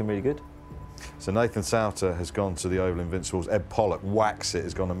no, it's looking really good. So Nathan Souter has gone to the Oval Invincibles. Ed Pollock, Waxit,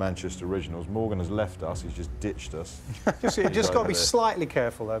 has gone to Manchester Originals. Morgan has left us. He's just ditched us. You just got to be slightly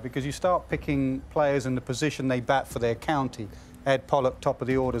careful, though, because you start picking players in the position they bat for their county. Ed Pollock, top of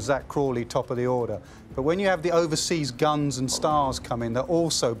the order. Zach Crawley, top of the order. But when you have the overseas guns and stars come in that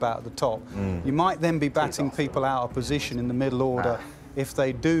also bat at the top, you might then be batting people out of position in the middle order if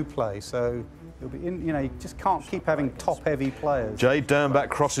they do play. So you'll be in, you know, you just can't keep having top-heavy players. Jade Dernbach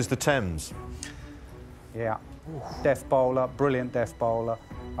crosses the Thames. Yeah, death bowler, brilliant death bowler.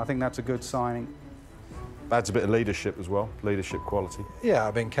 I think that's a good signing. Adds a bit of leadership as well, leadership quality. Yeah,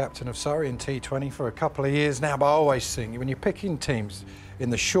 I've been captain of Surrey in T20 for a couple of years now, but I always think when you're picking teams in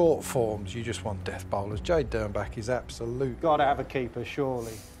the short forms, you just want death bowlers. Jade Dernbach is absolute. Got to have a keeper,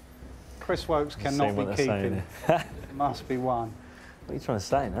 surely. Chris Woakes cannot be keeping. Must be one. What are you trying to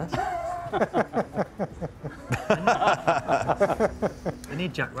say, Nat? I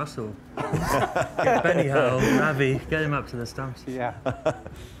need Jack Russell. Get Benny Hull, Ravi, get him up to the stumps. Yeah.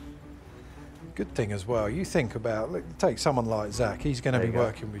 Good thing as well. You think about, look, take someone like Zach. He's going to be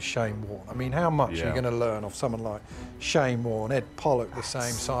working with Shane Warne. I mean, how much are you going to learn off someone like Shane Warne, Ed Pollock, the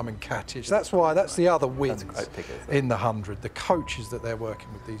same, Simon Katic? That's why. That's the other wins in the 100. The coaches that they're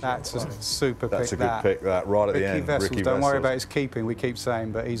working with these. That's a super pick. That's a good pick. That right at the end. Ricky Vessels. Don't worry about his keeping. We keep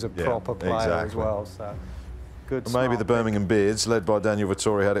saying, but he's a proper player as well. So good. Well, maybe the Birmingham Beards, led by Daniel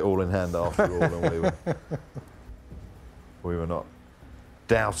Vettori, had it all in hand after all, and we were not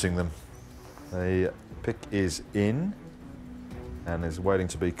doubting them. The pick is in and is waiting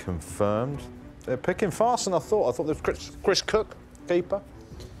to be confirmed. They're picking faster than I thought. I thought there was Chris Cook, keeper.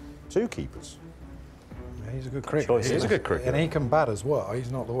 2 keepers. Yeah, he's a good cricketer. He's a good cricketer. And he can bat as well.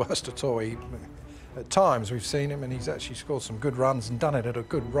 He's not the worst at all. At times we've seen him and he's actually scored some good runs and done it at a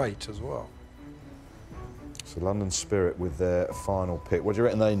good rate as well. So London Spirit with their final pick. What do you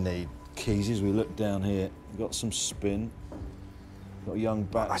reckon they need? Keys, as we look down here, got some spin. Got a young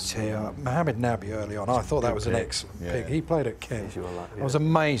batsman. I tell you, Mohammed Nabi early on, I thought that was an excellent pick. He played at Kent. I was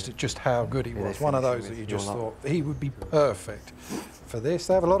amazed at just how good he was. One of those that you just thought he would be perfect for this.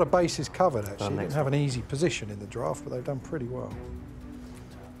 They have a lot of bases covered, actually. They didn't have an easy position in the draft, but they've done pretty well.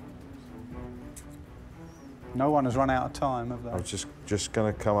 No one has run out of time, have they? I was just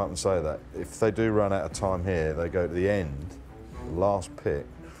going to come up and say that. If they do run out of time here, they go to the end, the last pick.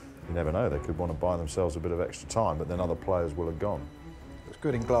 You never know, they could want to buy themselves a bit of extra time, but then other players will have gone. Looks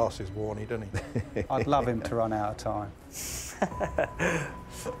good in glasses, Warney, doesn't he? I'd love him to run out of time.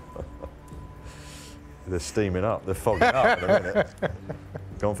 They're steaming up, they're fogging up in a minute.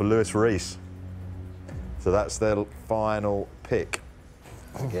 Gone for Lewis Rees. So that's their final pick.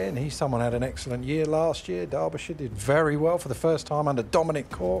 Again, he's someone who had an excellent year last year. Derbyshire did very well for the first time under Dominic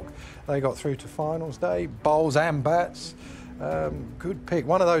Cork. They got through to finals day, bowls and bats. Good pick.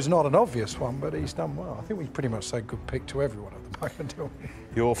 One of those, not an obvious one, but he's done well. I think we pretty much say good pick to everyone at the moment, don't we?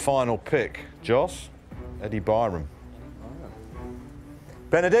 Your final pick, Joss? Eddie Byram.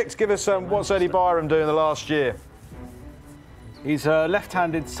 Benedict, give us what's Eddie Byram doing the last year? He's a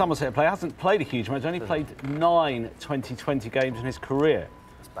left-handed Somerset player. Hasn't played a huge amount. He's only played 9 2020 games in his career.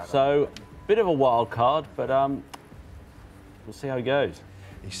 So, bit of a wild card, but we'll see how he goes.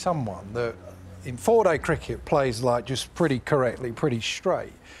 He's someone that in 4-day cricket plays like just pretty correctly, pretty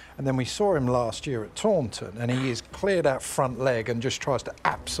straight. And then we saw him last year at Taunton and he is cleared out front leg and just tries to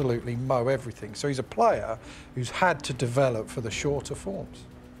absolutely mow everything. So he's a player who's had to develop for the shorter forms.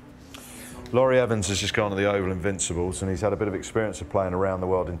 Laurie Evans has just gone to the Oval Invincibles and he's had a bit of experience of playing around the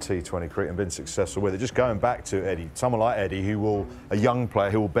world in T20 cricket and been successful with it. Just going back to Eddie, someone like Eddie, a young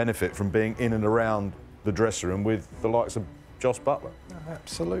player who will benefit from being in and around the dressing room with the likes of Jos Buttler.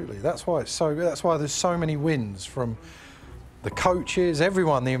 Absolutely. That's why it's so good. That's why there's so many wins from the coaches,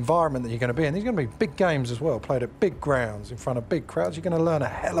 everyone, the environment that you're going to be in. These are going to be big games as well, played at big grounds in front of big crowds. You're going to learn a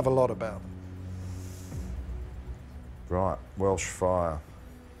hell of a lot about them. Right, Welsh Fire.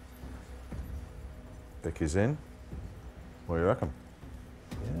 Pick is in. What do you reckon?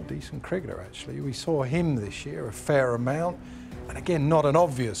 Yeah, decent cricketer, actually. We saw him this year a fair amount. And again, not an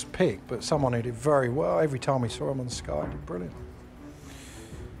obvious pick, but someone who did very well. Every time we saw him on the Sky, he did brilliant.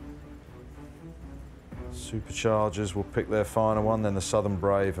 Superchargers will pick their final one, then the Southern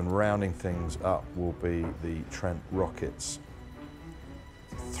Brave, and rounding things up will be the Trent Rockets.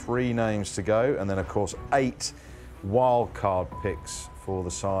 3 names to go, and then of course 8 wildcard picks for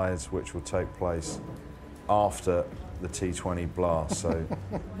the sides, which will take place after the T20 Blast. So,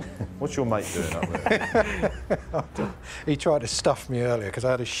 what's your mate doing up there? He tried to stuff me earlier because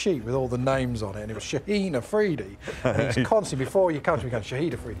I had a sheet with all the names on it, and it was Shaheen Afridi. And he's constantly, before you come to me, going,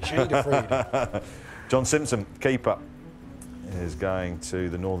 Shaheen Afridi, Shaheen Afridi. John Simpson, keeper, is going to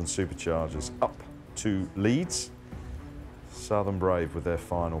the Northern Superchargers, up to Leeds. Southern Brave with their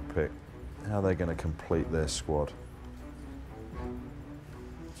final pick. How are they going to complete their squad?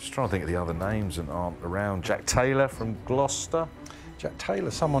 Just trying to think of the other names that aren't around. Jack Taylor from Gloucester. Jack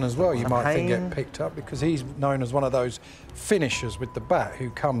Taylor's someone as well you might think get picked up because he's known as one of those finishers with the bat who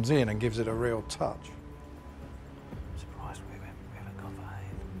comes in and gives it a real touch.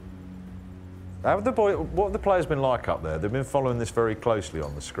 What have the players been like up there? They've been following this very closely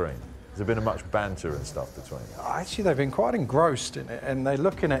on the screen. Has there been much banter and stuff between them? Actually, they've been quite engrossed in it, and they're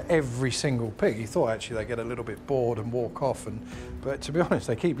looking at every single pick. You thought actually they get a little bit bored and walk off, but to be honest,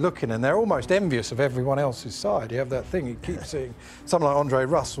 they keep looking, and they're almost envious of everyone else's side. You have that thing, you keep seeing someone like Andre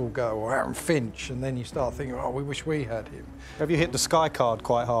Russell go, or Aaron Finch, and then you start thinking, oh, we wish we had him. Have you hit the Sky card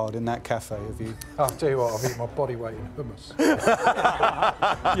quite hard in that cafe, have you? I'll tell you what, I've eaten my body weight in hummus.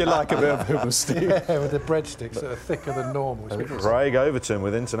 You like a bit of hummus, do you? Yeah, with the breadsticks that are thicker than normal. Craig Overton,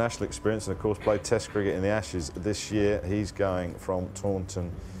 with international experience and of course played Test cricket in the Ashes this year. He's going from Taunton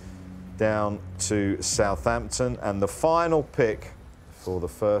down to Southampton, and the final pick for the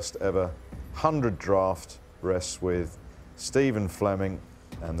first ever 100 draft rests with Stephen Fleming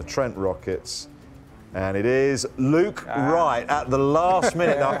and the Trent Rockets. And it is Luke Wright at the last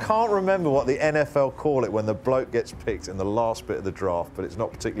minute. Now, I can't remember what the NFL call it when the bloke gets picked in the last bit of the draft, but it's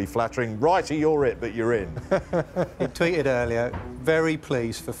not particularly flattering. Righty, you're it, but you're in. He tweeted earlier, very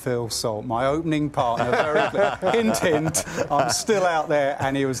pleased for Phil Salt, my opening partner, very pleased. Hint, hint, I'm still out there,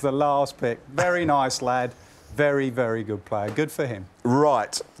 and he was the last pick. Very nice lad, very, very good player. Good for him.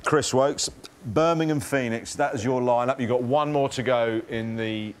 Right, Chris Woakes, Birmingham Phoenix, that is your lineup. You've got one more to go in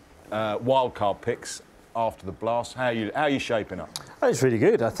the wildcard picks after the Blast. How are you shaping up? Oh, it's really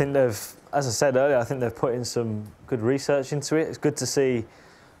good. I think they've, as I said earlier, I think they've put in some good research into it. It's good to see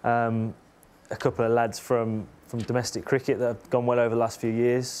a couple of lads from domestic cricket that have gone well over the last few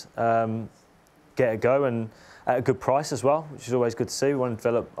years get a go, and at a good price as well, which is always good to see. We want to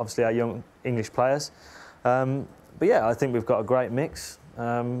develop, obviously, our young English players. But yeah, I think we've got a great mix.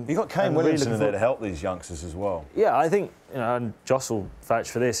 You've got Kane Williamson in there to help these youngsters as well. Yeah, I think, and Jos will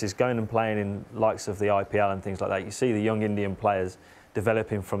vouch for this, is going and playing in likes of the IPL and things like that. You see the young Indian players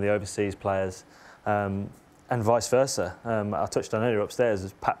developing from the overseas players, and vice versa. I touched on earlier upstairs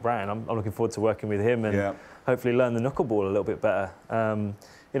is Pat Brown. I'm looking forward to working with him and hopefully learn the knuckleball a little bit better.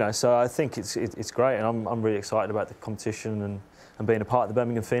 So I think it's great, and I'm really excited about the competition and being a part of the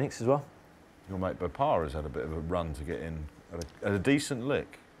Birmingham Phoenix as well. Your mate Bopara has had a bit of a run to get in at a decent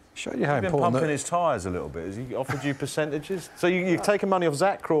lick. Show you how He's been pumping his tyres a little bit. Has he offered you percentages? So you've taken money off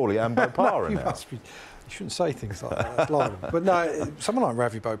Zach Crawley and Bopara now? You shouldn't say things like that. That's liable. But no, someone like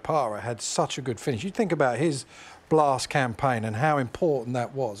Ravi Bopara had such a good finish. You think about his Blast campaign and how important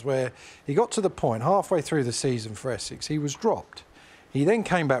that was, where he got to the point halfway through the season for Essex, he was dropped. He then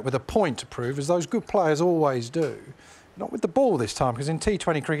came back with a point to prove, as those good players always do. Not with the ball this time, because in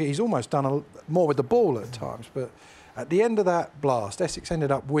T20 cricket he's almost done more with the ball at times, but at the end of that Blast, Essex ended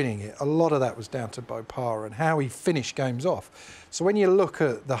up winning it. A lot of that was down to Bopara and how he finished games off. So when you look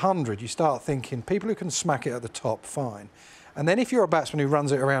at the 100, you start thinking people who can smack it at the top, fine. And then if you're a batsman who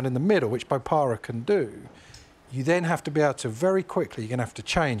runs it around in the middle, which Bopara can do, you then have to be able to very quickly, you're going to have to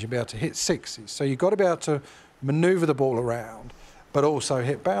change and be able to hit sixes. So you've got to be able to manoeuvre the ball around, but also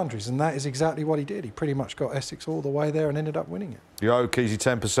hit boundaries. And that is exactly what he did. He pretty much got Essex all the way there and ended up winning it. Yo, Keezy,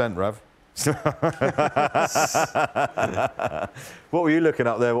 10%, Rav. What were you looking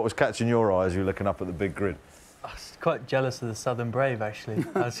up there? What was catching your eye as you were looking up at the big grid? I was quite jealous of the Southern Brave, actually.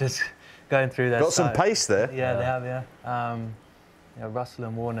 I was just going through their Got some pace there. Yeah, they have, yeah. Russell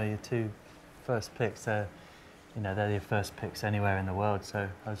and Warner, your two first picks. They're your first picks anywhere in the world. So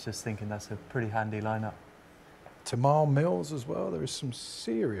I was just thinking that's a pretty handy lineup. Tamar Mills as well. There is some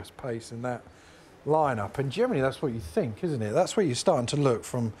serious pace in that lineup, and generally that's what you think, isn't it? That's where you're starting to look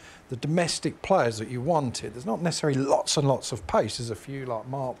from the domestic players that you wanted. There's not necessarily lots and lots of pace. There's a few like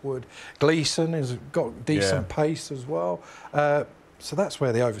Mark Wood. Gleeson has got decent pace as well. So that's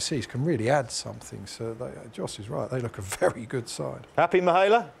where the overseas can really add something. So Joss is right. They look a very good side. Happy,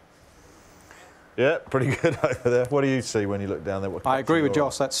 Mihaela? Yeah, pretty good over there. What do you see when you look down there? I agree with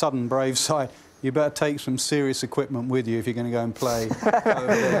Joss. That Southern Brave side, you better take some serious equipment with you if you're going to go and play over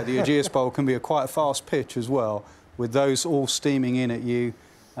there. The Ageas Bowl can be quite a fast pitch as well, with those all steaming in at you.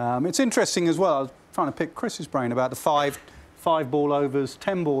 It's interesting as well. I was trying to pick Chris's brain about the five ball overs,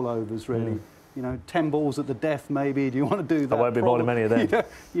 10 ball overs, really. You know, 10 balls at the death, maybe. Do you want to do that? I won't be bowling many of them.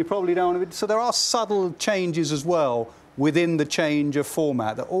 You probably don't want to. So there are subtle changes as well within the change of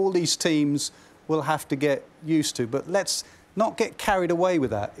format that all these teams will have to get used to. But let's not get carried away with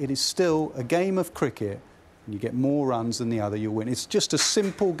that. It is still a game of cricket. You get more runs than the other, you'll win. It's just a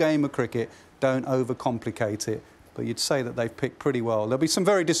simple game of cricket. Don't overcomplicate it. But you'd say that they've picked pretty well. There'll be some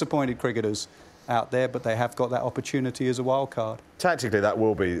very disappointed cricketers out there, but they have got that opportunity as a wild card. Tactically, that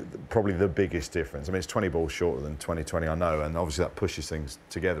will be probably the biggest difference. I mean, it's 20 balls shorter than 2020, I know, and obviously that pushes things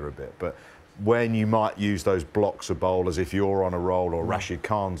together a bit. But when you might use those blocks of bowlers, if you're on a roll or Rashid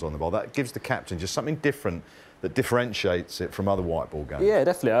Khan's on the ball, that gives the captain just something different that differentiates it from other white ball games. Yeah,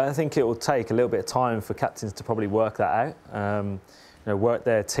 definitely. I think it will take a little bit of time for captains to probably work that out. Work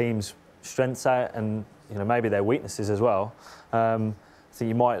their team's strengths out and maybe their weaknesses as well. I think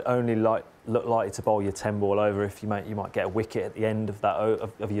you might only look likely to bowl your 10 ball over if you might get a wicket at the end of that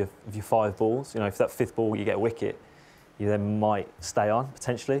of your 5 balls. If that 5th ball you get a wicket, you then might stay on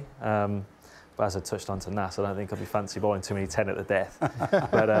potentially. But as I touched on to Nas, I don't think I'd be fancy bowling too many 10 at the death.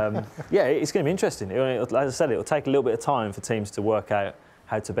 But yeah, it's going to be interesting. As I said, it'll take a little bit of time for teams to work out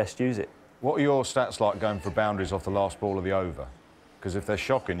how to best use it. What are your stats like going for boundaries off the last ball of the over? Because if they're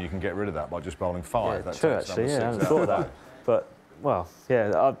shocking, you can get rid of that by just bowling 5. Yeah, true, actually. Yeah, I haven't thought of that. But well,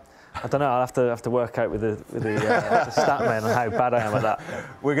 yeah. I don't know. I'll have to work out with the stat men on how bad I am at that.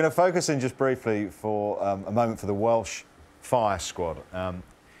 We're going to focus in just briefly for a moment for the Welsh Fire squad.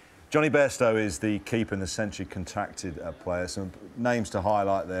 Johnny Bairstow is the keeper and the century contracted player. Some names to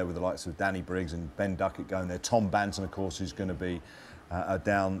highlight there with the likes of Danny Briggs and Ben Duckett going there. Tom Banton, of course, who's going to be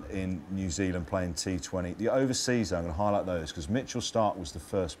down in New Zealand playing T20. The overseas, I'm going to highlight those because Mitchell Starc was the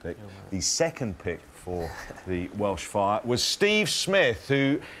first pick. The second pick for the Welsh Fire was Steve Smith,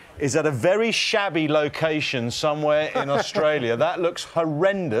 who is at a very shabby location somewhere in Australia. That looks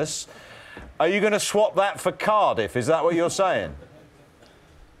horrendous. Are you going to swap that for Cardiff? Is that what you're saying?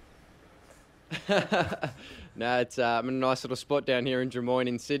 No, it's I'm in a nice little spot down here in Drummoyne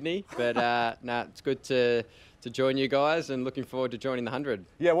in Sydney, but no, it's good to join you guys and looking forward to joining the 100.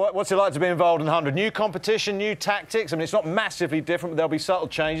 Yeah, what's it like to be involved in the 100? New competition, new tactics? I mean, it's not massively different, but there'll be subtle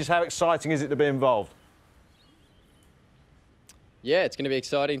changes. How exciting is it to be involved? Yeah, it's going to be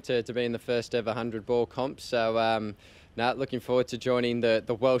exciting to be in the first ever 100 ball comp. So, no, looking forward to joining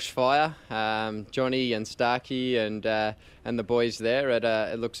the Welsh Fire. Johnny and Starkey and the boys there.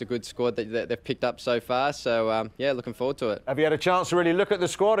 It looks a good squad that they've picked up so far. So, yeah, looking forward to it. Have you had a chance to really look at the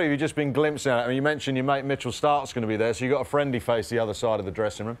squad, or have you just been glimpsing at it? I mean, you mentioned your mate Mitchell Starc's going to be there, so you've got a friendly face the other side of the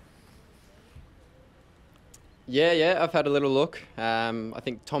dressing room. Yeah, I've had a little look. I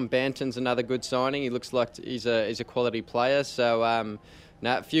think Tom Banton's another good signing. He looks like he's a quality player. So,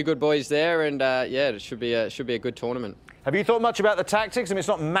 a few good boys there, and yeah, it should be a good tournament. Have you thought much about the tactics? I mean, it's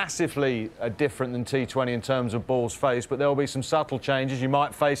not massively different than T20 in terms of balls faced, but there will be some subtle changes. You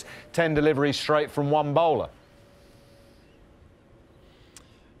might face 10 deliveries straight from one bowler.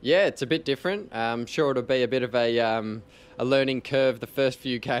 Yeah, it's a bit different. I'm sure it'll be a bit of a learning curve the first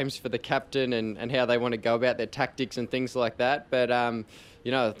few games for the captain and how they want to go about their tactics and things like that. But, I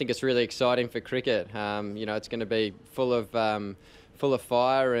think it's really exciting for cricket. It's going to be full of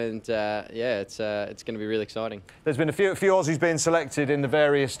fire and, yeah, it's going to be really exciting. There's been a few Aussies being selected in the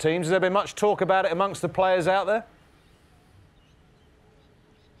various teams. Has there been much talk about it amongst the players out there?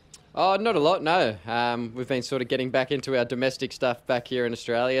 Oh, not a lot, no. We've been sort of getting back into our domestic stuff back here in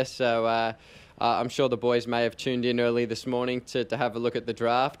Australia, so I'm sure the boys may have tuned in early this morning to have a look at the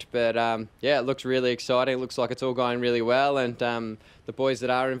draft. But, yeah, it looks really exciting. It looks like it's all going really well, and the boys that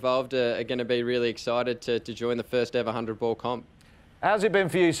are involved are going to be really excited to join the first ever 100 ball comp. How's it been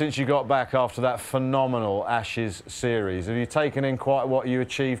for you since you got back after that phenomenal Ashes series? Have you taken in quite what you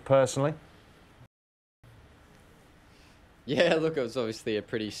achieved personally? Yeah, look, it was obviously a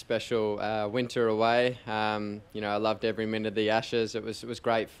pretty special winter away. I loved every minute of the Ashes. It was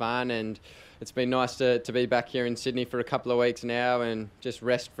great fun, and it's been nice to be back here in Sydney for a couple of weeks now and just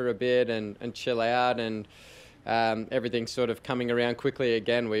rest for a bit and chill out, and everything's sort of coming around quickly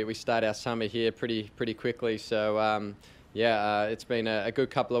again. We start our summer here pretty quickly, so it's been a good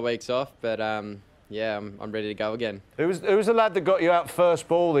couple of weeks off, but yeah, I'm ready to go again. Who was the lad that got you out first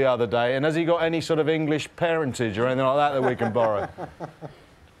ball the other day, and has he got any sort of English parentage or anything like that we can borrow?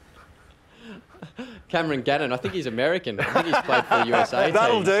 Cameron Gannon, I think he's American. I think he's played for the USA team.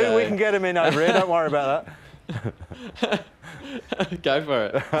 That'll do, so... we can get him in over here, don't worry about that. Go for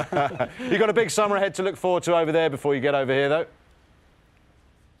it. You've got a big summer ahead to look forward to over there before you get over here, though?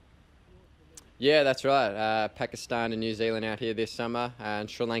 Yeah, that's right. Pakistan and New Zealand out here this summer, and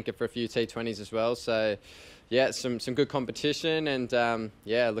Sri Lanka for a few T20s as well. So, yeah, some good competition, and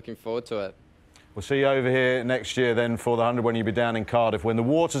yeah, looking forward to it. We'll see you over here next year then for the 100 when you be down in Cardiff, when the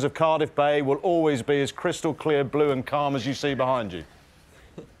waters of Cardiff Bay will always be as crystal clear, blue and calm as you see behind you.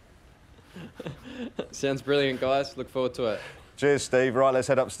 Sounds brilliant, guys. Look forward to it. Cheers, Steve. Right, let's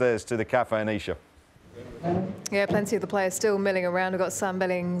head upstairs to the Cafe Anisha. Yeah, plenty of the players still milling around. We've got Sam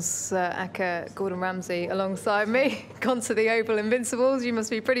Billings, Acker, Gordon Ramsay alongside me. Gone to the Oval Invincibles. You must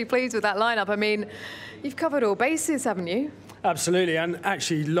be pretty pleased with that lineup. I mean, you've covered all bases, haven't you? Absolutely, and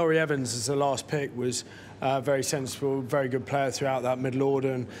actually Laurie Evans as the last pick was very sensible, very good player throughout that middle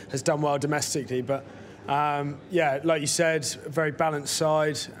order and has done well domestically. But yeah, like you said, a very balanced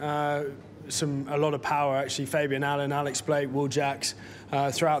side, a lot of power actually. Fabian Allen, Alex Blake, Will Jacks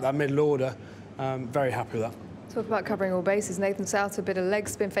throughout that middle order. Very happy with that. Talk about covering all bases. Nathan South, a bit of leg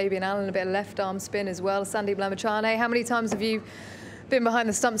spin, Fabian Allen, a bit of left arm spin as well. Sandeep Lamichhane, how many times have you been behind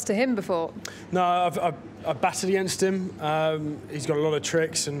the stumps to him before? No, I've batted against him. He's got a lot of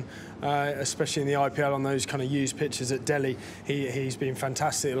tricks, and especially in the IPL on those kind of used pitches at Delhi, he's been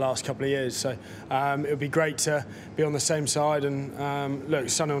fantastic the last couple of years. So it would be great to be on the same side. And look,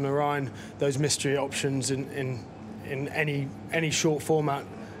 Sunil Narine, those mystery options in any short format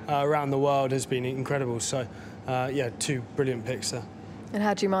around the world has been incredible. So yeah, two brilliant picks there. And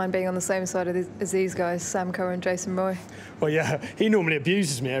how do you mind being on the same side as these guys, Sam Curran, Jason Roy? Well, yeah, he normally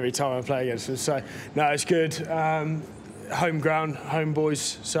abuses me every time I play against him. So, no, it's good. Home ground, home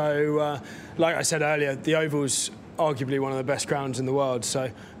boys. So, like I said earlier, the Oval's arguably one of the best grounds in the world.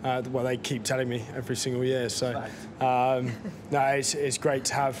 So, well, they keep telling me every single year. So, no, it's great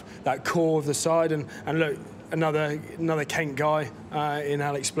to have that core of the side. And look, another Kent guy in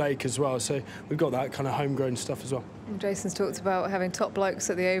Alex Blake as well. So, we've got that kind of homegrown stuff as well. Jason's talked about having top blokes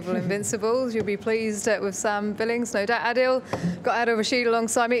at the Oval Invincibles. You'll be pleased with Sam Billings, no doubt. Adil, got Adil Rashid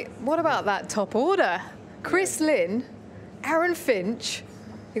alongside me. What about that top order? Chris Lynn, Aaron Finch,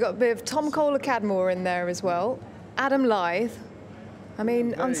 you've got a bit of Tom Kohler-Cadmore in there as well. Adam Lyth. I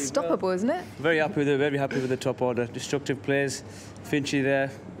mean, unstoppable, isn't it? Very happy with the top order. Destructive players, Finchy there,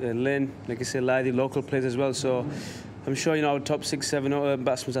 Lynn, like I said, Lythy, local players as well. So I'm sure, you know, our top 6-7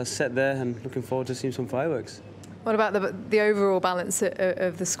 batsmen are set there, and looking forward to seeing some fireworks. What about the overall balance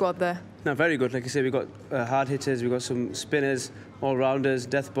of the squad there? No, very good. Like I said, we've got hard hitters, we've got some spinners, all-rounders,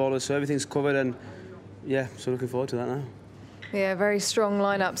 death ballers, so everything's covered, and yeah, so looking forward to that now. Yeah, very strong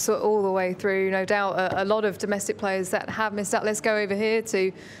lineup so all the way through. No doubt a lot of domestic players that have missed out. Let's go over here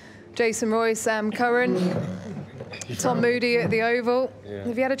to Jason Roy, Sam Curran, Tom Moody at the Oval. Yeah.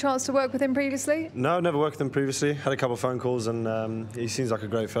 Have you had a chance to work with him previously? No, never worked with him previously. Had a couple of phone calls, and he seems like a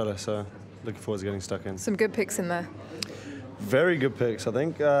great fella, so looking forward to getting stuck in. Some good picks in there. Very good picks, I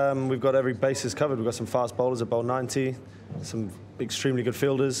think. We've got every bases covered. We've got some fast bowlers that bowl 90, some extremely good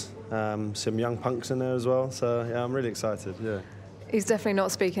fielders, some young punks in there as well. So, yeah, I'm really excited, yeah. He's definitely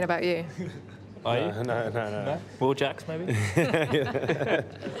not speaking about you. Are you? No. Will Jacks, maybe?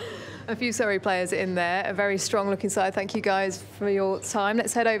 A few Surrey players in there, a very strong-looking side. Thank you, guys, for your time.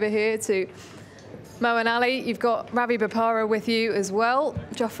 Let's head over here to Moeen Ali. You've got Ravi Bopara with you as well.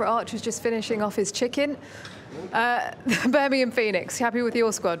 Jofra Archer's just finishing off his chicken. Birmingham Phoenix, happy with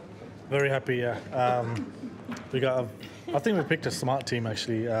your squad? Very happy, yeah. I think we picked a smart team,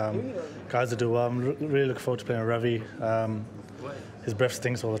 actually. Guys that do well. I'm really looking forward to playing Ravi. His breath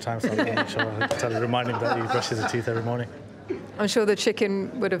stinks all the time, so I'm going to make sure I remind him that he brushes his teeth every morning. I'm sure the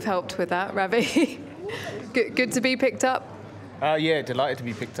chicken would have helped with that, Ravi. Good to be picked up? Yeah, delighted to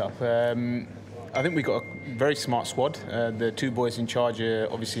be picked up. I think we've got a very smart squad. The two boys in charge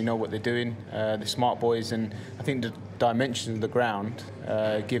obviously know what they're doing. They're smart boys, and I think the dimensions of the ground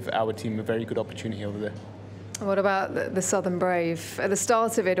give our team a very good opportunity over there. What about the Southern Brave? At the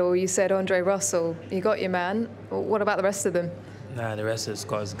start of it all, you said Andre Russell. You got your man. What about the rest of them? Nah, the rest of the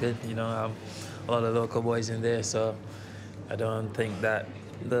squad is good. You know, a lot of local boys in there, so I don't think that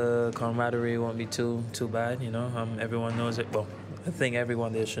the camaraderie won't be too bad. You know, everyone knows it. Well, I think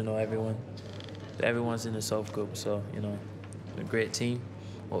everyone there should know everyone. everyone's in the South Group, so, you know, a great team.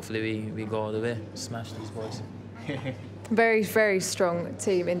 Hopefully we go all the way, smash these boys. Very, very strong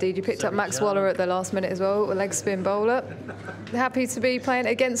team indeed. You picked up Max Waller at the last minute as well, a leg spin bowler. Happy to be playing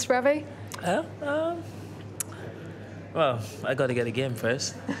against Ravi? Well, I got to get a game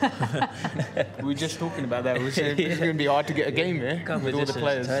first. We were just talking about that. We were saying it's going to be hard to get a game here with all the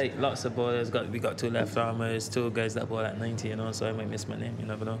players. Tight. Lots of bowlers. We got 2 left armers, 2 guys that bowl at 90, you know, so I might miss my name, you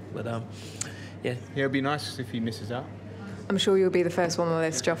never know. But yeah. It'll be nice if he misses out. I'm sure you'll be the first one on the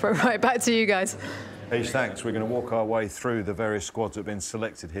list, Jofra. Right, back to you guys. Heath, thanks. We're going to walk our way through the various squads that have been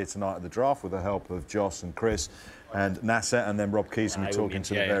selected here tonight at the draft with the help of Joss and Chris and Nasser, and then Rob Keys will be talking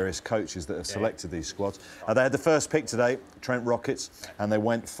to the various coaches that have selected these squads. They had the first pick today, Trent Rockets, and they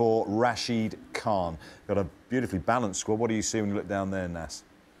went for Rashid Khan. Got a beautifully balanced squad. What do you see when you look down there, Nass?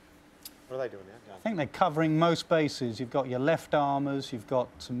 What are they doing there? I think they're covering most bases. You've got your left armers, you've got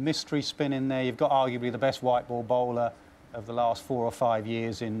some mystery spin in there, you've got arguably the best white ball bowler of the last 4 or 5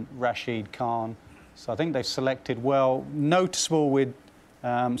 years in Rashid Khan. So I think they've selected well. Noticeable with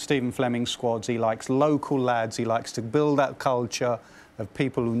Stephen Fleming's squads, he likes local lads, he likes to build that culture of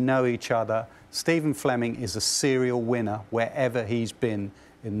people who know each other. Stephen Fleming is a serial winner wherever he's been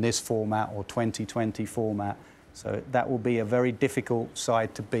in this format or 2020 format. So that will be a very difficult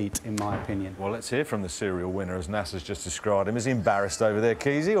side to beat, in my opinion. Well, let's hear from the serial winner, as Nasser's just described him. Is he embarrassed over there,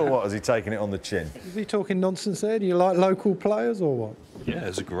 Keezy, or what? Is he taking it on the chin? Is he talking nonsense there? Do you like local players or what? Yeah, it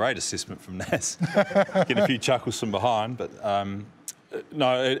was a great assessment from Nas. Getting a few chuckles from behind, but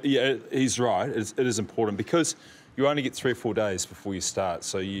no, he's right. It is important because you only get 3 or 4 days before you start,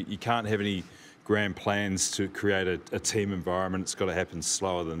 so you can't have any grand plans to create a team environment. It's got to happen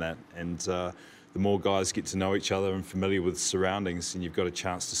slower than that, and the more guys get to know each other and familiar with surroundings, and you've got a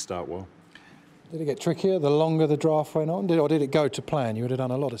chance to start well. Did it get trickier the longer the draft went on, or did it go to plan? You would have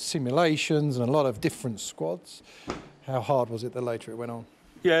done a lot of simulations and a lot of different squads. How hard was it the later it went on?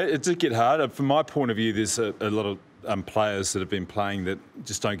 Yeah, it did get hard. From my point of view, there's a lot of players that have been playing that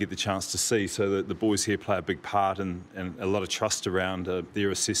just don't get the chance to see, so the boys here play a big part and a lot of trust around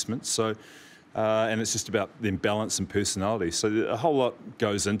their assessments. So. And it's just about the balance and personality. So a whole lot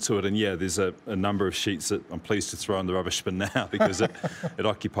goes into it. And, yeah, there's a number of sheets that I'm pleased to throw in the rubbish bin now because it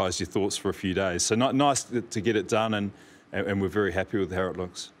occupies your thoughts for a few days. So nice to get it done, and we're very happy with how it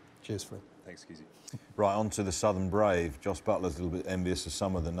looks. Cheers, Fred. Thanks, Keezy. Right, on to the Southern Brave. Joss Butler's a little bit envious of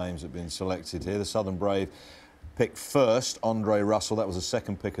some of the names that have been selected here. The Southern Brave picked first, Andre Russell. That was the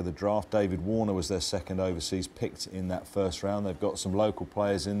second pick of the draft. David Warner was their second overseas picked in that first round. They've got some local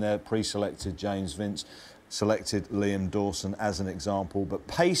players in there. Pre-selected James Vince, selected Liam Dawson as an example. But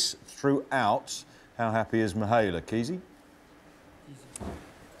pace throughout. How happy is Mahela? Keezy?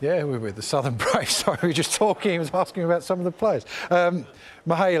 Yeah, we're with the Southern Brave. Sorry, we were just talking. He was asking about some of the players.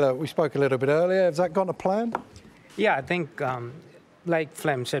 Mahela, we spoke a little bit earlier. Has that gone to plan? Yeah, I think... like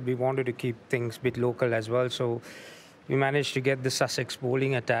Flem said, we wanted to keep things a bit local as well, so we managed to get the Sussex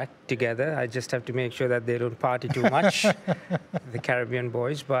bowling attack together. I just have to make sure that they don't party too much, the Caribbean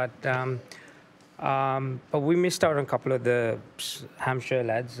boys. But we missed out on a couple of the Hampshire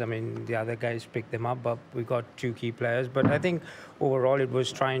lads. I mean, the other guys picked them up, but we got 2 key players. But I think overall it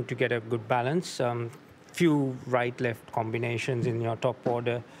was trying to get a good balance. Few right-left combinations in your top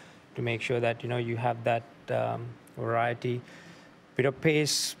order to make sure that, you know, you have that variety. Bit of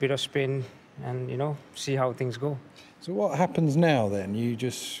pace, bit of spin, and, you know, see how things go. So what happens now then? You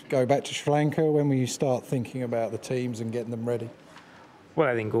just go back to Sri Lanka? When will you start thinking about the teams and getting them ready? Well,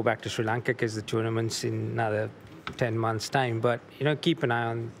 I think go back to Sri Lanka because the tournament's in another 10 months' time. But, you know, keep an eye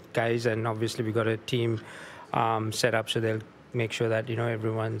on guys, and obviously we got a team set up so they'll make sure that, you know,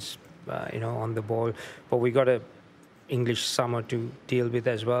 everyone's, you know, on the ball. But we got a English summer to deal with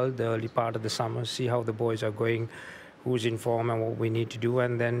as well, the early part of the summer, see how the boys are going, who's in form and what we need to do,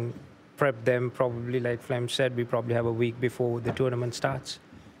 and then prep them probably, like Flem said, we probably have a week before the tournament starts.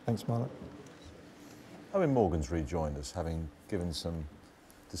 Thanks, Marlon. Owen Morgan's rejoined us, having given some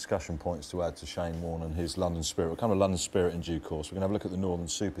discussion points to add to Shane Warne and his London Spirit. We'll come to London Spirit in due course. We're going to have a look at the Northern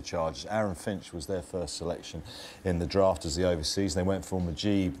Superchargers. Aaron Finch was their first selection in the draft as the overseas. They went for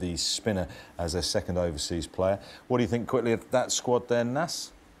Majib, the spinner, as their second overseas player. What do you think quickly of that squad there,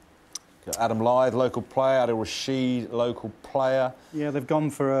 Nass? Adam Lyth, local player. Adil Rashid, local player. Yeah, they've gone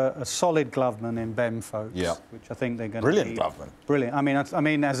for a solid gloveman in Ben Folkes, which I think they're going to brilliant gloveman. Brilliant. I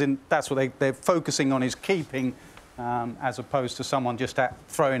mean, as in that's what they're focusing on, is keeping, as opposed to someone just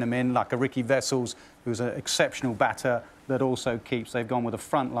throwing them in like a Ricky Vessels, who's an exceptional batter that also keeps. They've gone with a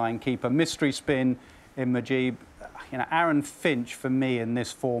frontline keeper, mystery spin in Majib. You know, Aaron Finch for me in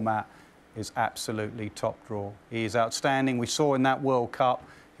this format is absolutely top draw. He is outstanding. We saw in that World Cup.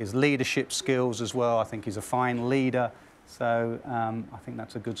 his leadership skills as well. I think he's a fine leader. So I think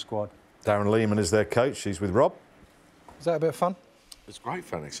that's a good squad. Darren Lehman is their coach. He's with Rob. Is that a bit of fun? It's great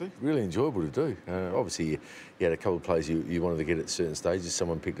fun, actually. Really enjoyable to do. Obviously, you had a couple of players you wanted to get at certain stages.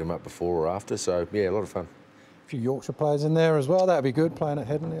 Someone picked them up before or after. So, yeah, a lot of fun. A few Yorkshire players in there as well. That'd be good, playing at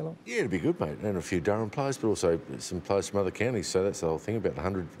Headingley a lot. Yeah, it'd be good, mate. And a few Durham players, but also some players from other counties. So that's the whole thing about the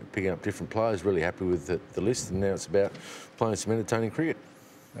 100, picking up different players. Really happy with the list. And now it's about playing some entertaining cricket.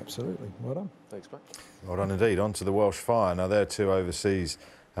 Absolutely. Well done. Thanks, mate. Well done indeed. On to the Welsh Fire. Now, their two overseas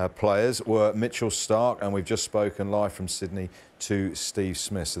players were Mitchell Starc, and we've just spoken live from Sydney to Steve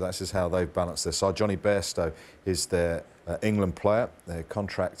Smith. So that's just how they've balanced their side. Johnny Bairstow is their England player, their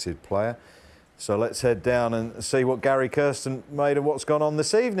contracted player. So let's head down and see what Gary Kirsten made of what's gone on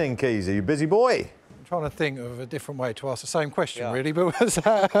this evening, Keezy. You busy boy? I'm trying to think of a different way to ask the same question, really, but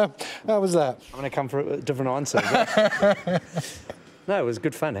how was that? I'm going to come for a different answer. No, it was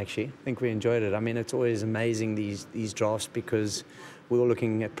good fun, actually. I think we enjoyed it. I mean, it's always amazing, these drafts, because we're all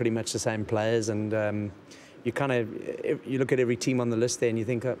looking at pretty much the same players, and you look at every team on the list there and you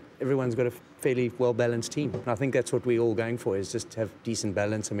think everyone's got a fairly well-balanced team. And I think that's what we're all going for, is just to have decent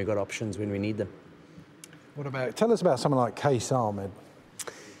balance, and we've got options when we need them. Tell us about someone like Qais Ahmed.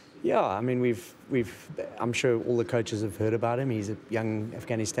 Yeah, I mean, I'm sure all the coaches have heard about him. He's a young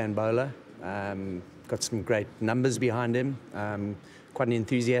Afghanistan bowler, got some great numbers behind him, quite an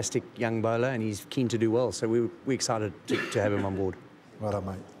enthusiastic young bowler, and he's keen to do well. So we're excited to have him on board. Well done,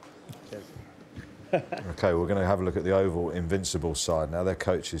 mate. OK, we're going to have a look at the Oval Invincible side now. Their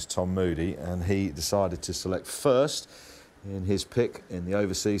coach is Tom Moody, and he decided to select first in his pick in the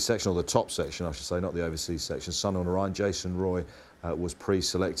overseas section, or the top section, I should say, not the overseas section. Sunil Narine, Jason Roy was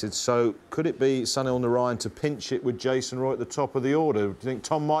pre-selected. So could it be Sunil Narine to pinch it with Jason Roy at the top of the order? Do you think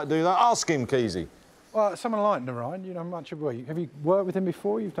Tom might do that? Ask him, Keezy. Well, someone like Narine, you know much of have you worked with him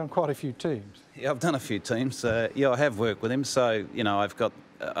before? You've done quite a few teams. Yeah, I've done a few teams. Yeah, I have worked with him. So, you know, I've got,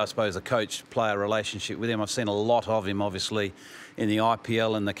 I suppose, a coach-player relationship with him. I've seen a lot of him, obviously, in the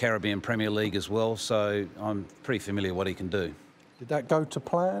IPL and the Caribbean Premier League as well. So I'm pretty familiar with what he can do. Did that go to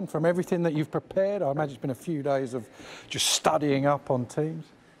plan from everything that you've prepared? I imagine it's been a few days of just studying up on teams.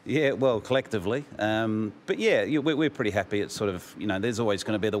 Yeah, well, collectively. But yeah, we're pretty happy. It's sort of, you know, there's always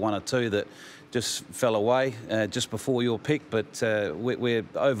going to be the one or two that just fell away just before your pick, but we're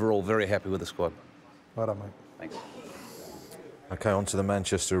overall very happy with the squad. Well done, mate. Thanks. OK, on to the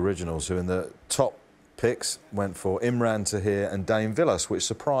Manchester Originals, who in the top picks went for Imran Tahir and Dane Villas, which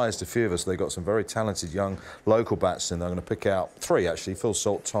surprised a few of us. They got some very talented young local batsmen. They're going to pick out three, actually, Phil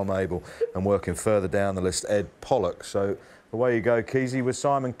Salt, Tom Abel, and working further down the list, Ed Pollock. So away you go, Keezy, with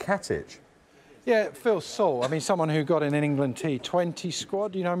Simon Katic. Yeah, Phil Salt. I mean, someone who got in an England T20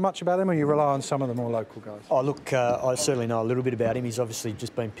 squad. Do you know much about him, or you rely on some of the more local guys? Oh, look, I certainly know a little bit about him. He's obviously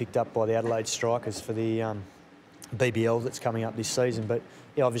just been picked up by the Adelaide Strikers for the BBL that's coming up this season. But,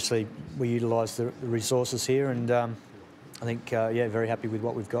 yeah, obviously we utilise the resources here, and I think, yeah, very happy with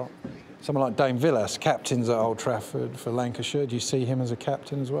what we've got. Someone like Dane Villas, captains at Old Trafford for Lancashire. Do you see him as a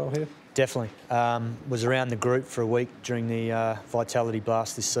captain as well here? Definitely. Was around the group for a week during the Vitality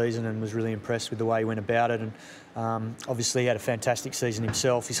Blast this season, and was really impressed with the way he went about it. And obviously he had a fantastic season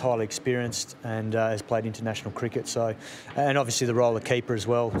himself. He's highly experienced and has played international cricket. So, and obviously the role of keeper as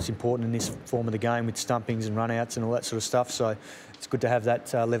well is important in this form of the game, with stumpings and run-outs and all that sort of stuff. So it's good to have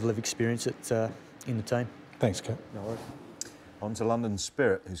that level of experience in the team. Thanks, Kat. No worries. On to London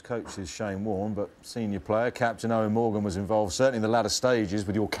Spirit, whose coach is Shane Warne, but senior player, Captain Owen Morgan, was involved, certainly in the latter stages,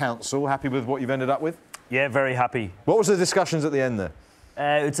 with your counsel. Happy with what you've ended up with? Yeah, very happy. What was the discussions at the end there?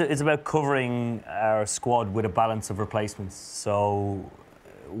 It's about covering our squad with a balance of replacements. So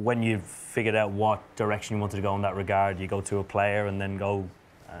when you've figured out what direction you wanted to go in that regard, you go to a player and then go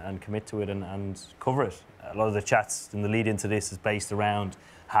and commit to it and cover it. A lot of the chats in the lead into this is based around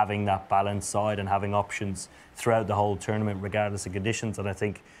having that balanced side and having options throughout the whole tournament, regardless of conditions. And I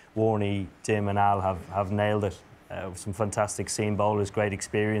think Warney, Tim and Al have nailed it. Some fantastic seam bowlers, great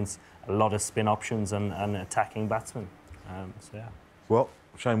experience, a lot of spin options and attacking batsmen. So, yeah. Well,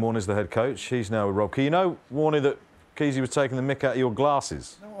 Shane Warne is the head coach. He's now with Rob Key. You know, Warney, that Keezy was taking the mick out of your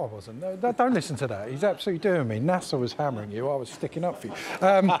glasses. No, I wasn't. No, don't listen to that. He's absolutely doing me. NASA was hammering you. I was sticking up for you.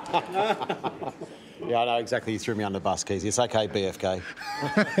 Yeah, I know exactly. You threw me under the bus, Keezy. It's OK, BFK.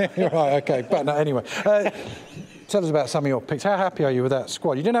 Right, OK. But no, anyway, tell us about some of your picks. How happy are you with that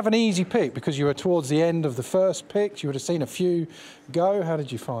squad? You didn't have an easy pick because you were towards the end of the first picks. You would have seen a few go. How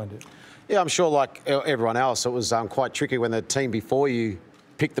did you find it? Yeah, I'm sure, like everyone else, it was quite tricky when the team before you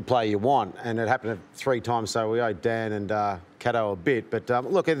picked the player you want, and it happened 3 times, so we owe Dan and Caddo a bit. But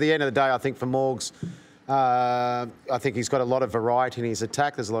look, at the end of the day, I think for Morgs, I think he's got a lot of variety in his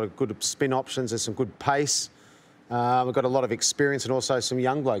attack. There's a lot of good spin options. There's some good pace. We've got a lot of experience and also some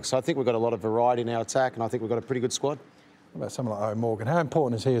young blokes. So I think we've got a lot of variety in our attack, and I think we've got a pretty good squad. What about someone like Owen Morgan? How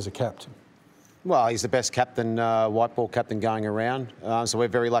important is he as a captain? Well, he's the best captain, white ball captain going around. So we're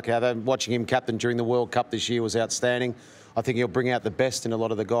very lucky. Watching him captain during the World Cup this year was outstanding. I think he'll bring out the best in a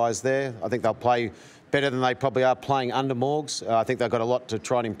lot of the guys there. I think they'll play better than they probably are playing under Morgs. I think they've got a lot to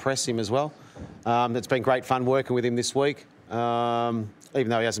try and impress him as well. It's been great fun working with him this week, even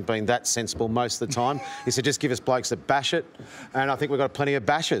though he hasn't been that sensible most of the time. He said, just give us blokes that bash it, and I think we've got plenty of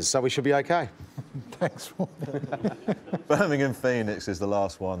bashers, so we should be OK. Thanks for that. Birmingham Phoenix is the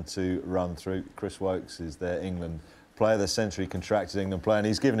last one to run through. Chris Woakes is their England player, the century contracted England player, and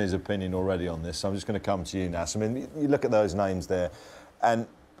he's given his opinion already on this, so I'm just going to come to you, Nas. I mean, you look at those names there, and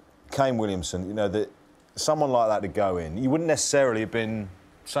Kane Williamson, you know, that someone like that to go in, you wouldn't necessarily have been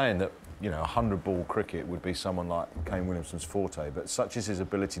saying that, you know, 100-ball cricket would be someone like Kane Williamson's forte, but such is his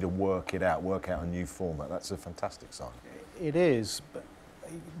ability to work out a new format. That's a fantastic sign. It is, but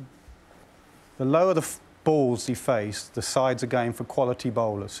the lower the balls he faced, the sides are going for quality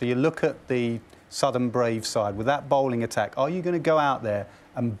bowlers. So you look at the Southern Brave side, with that bowling attack, are you going to go out there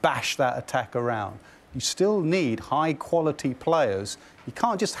and bash that attack around? You still need high-quality players. You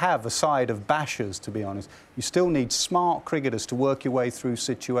can't just have a side of bashers, to be honest. You still need smart cricketers to work your way through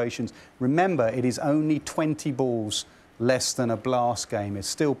situations. Remember, it is only 20 balls less than a blast game. There's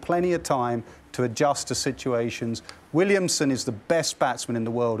still plenty of time to adjust to situations. Williamson is the best batsman in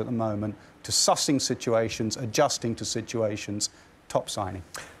the world at the moment, to sussing situations, adjusting to situations. Top signing.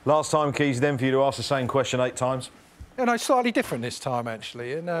 Last time, Keys, then for you to ask the same question 8 times. Yeah, no, slightly different this time,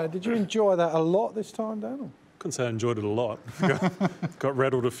 actually. And did you enjoy that a lot this time, Daniel? Couldn't say I enjoyed it a lot. got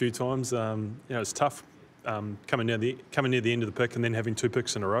rattled a few times. You know, it's tough coming near the end of the pick and then having 2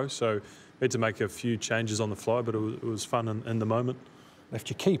 picks in a row. So we had to make a few changes on the fly, but it was fun in the moment. Left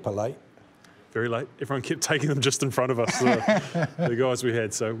your keeper late. Very late. Everyone kept taking them just in front of us, the guys we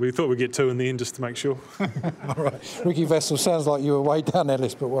had. So we thought we'd get 2 in the end just to make sure. All right. Ricky Vessel, sounds like you were way down their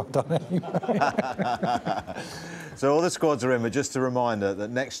list, but well done anyway. So all the squads are in, but just a reminder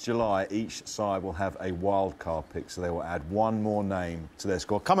that next July each side will have a wild card pick, so they will add 1 more name to their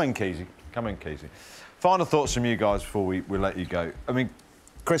squad. Come in, Keezy. Come in, Keezy. Final thoughts from you guys before we let you go. I mean,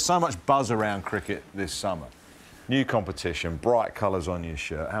 Chris, so much buzz around cricket this summer. New competition, bright colours on your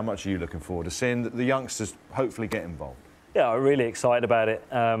shirt. How much are you looking forward to seeing the youngsters hopefully get involved? Yeah, I'm really excited about it.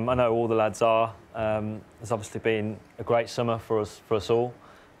 I know all the lads are. It's obviously been a great summer for us all,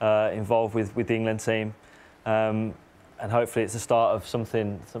 involved with the England team. And hopefully it's the start of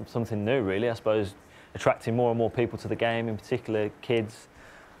something new, really. I suppose attracting more and more people to the game, in particular kids,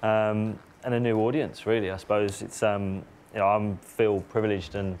 and a new audience, really. I suppose it's, you know, I feel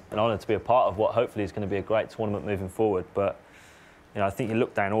privileged and honoured to be a part of what hopefully is going to be a great tournament moving forward. But, you know, I think you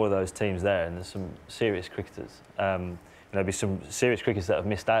look down all of those teams there and there's some serious cricketers. There'll be some serious cricketers that have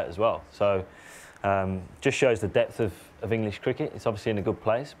missed out as well. So just shows the depth of English cricket. It's obviously in a good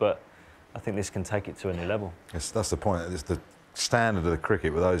place, but I think this can take it to a new level. Yes, that's the point. It's the standard of the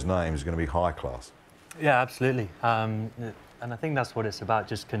cricket with those names is going to be high class. Yeah, absolutely. And I think that's what it's about,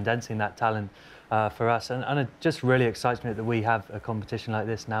 just condensing that talent for us. And it just really excites me that we have a competition like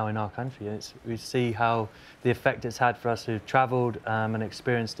this now in our country. We see how the effect it's had for us who've travelled and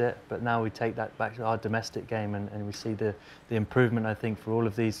experienced it, but now we take that back to our domestic game and we see the improvement, I think, for all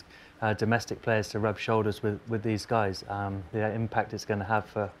of these domestic players to rub shoulders with these guys. The impact it's going to have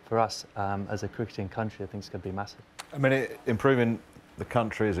for us as a cricketing country, I think, is going to be massive. I mean, improving the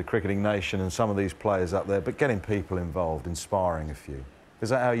country as a cricketing nation and some of these players up there, but getting people involved, inspiring a few. Is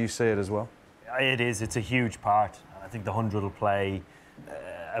that how you see it as well? It is. It's a huge part. I think the 100 will play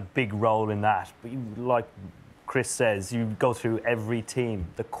a big role in that. But like Chris says, you go through every team.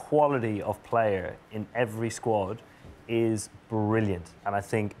 The quality of player in every squad is brilliant. And I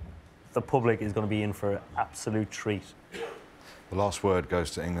think the public is going to be in for an absolute treat. The last word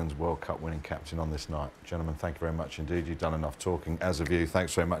goes to England's World Cup winning captain on this night. Gentlemen, thank you very much indeed. You've done enough talking. As of you,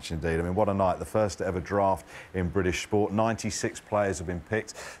 thanks very much indeed. I mean, what a night. The first ever draft in British sport. 96 players have been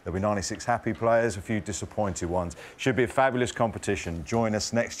picked. There'll be 96 happy players, a few disappointed ones. Should be a fabulous competition. Join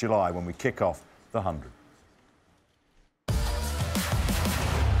us next July when we kick off the 100.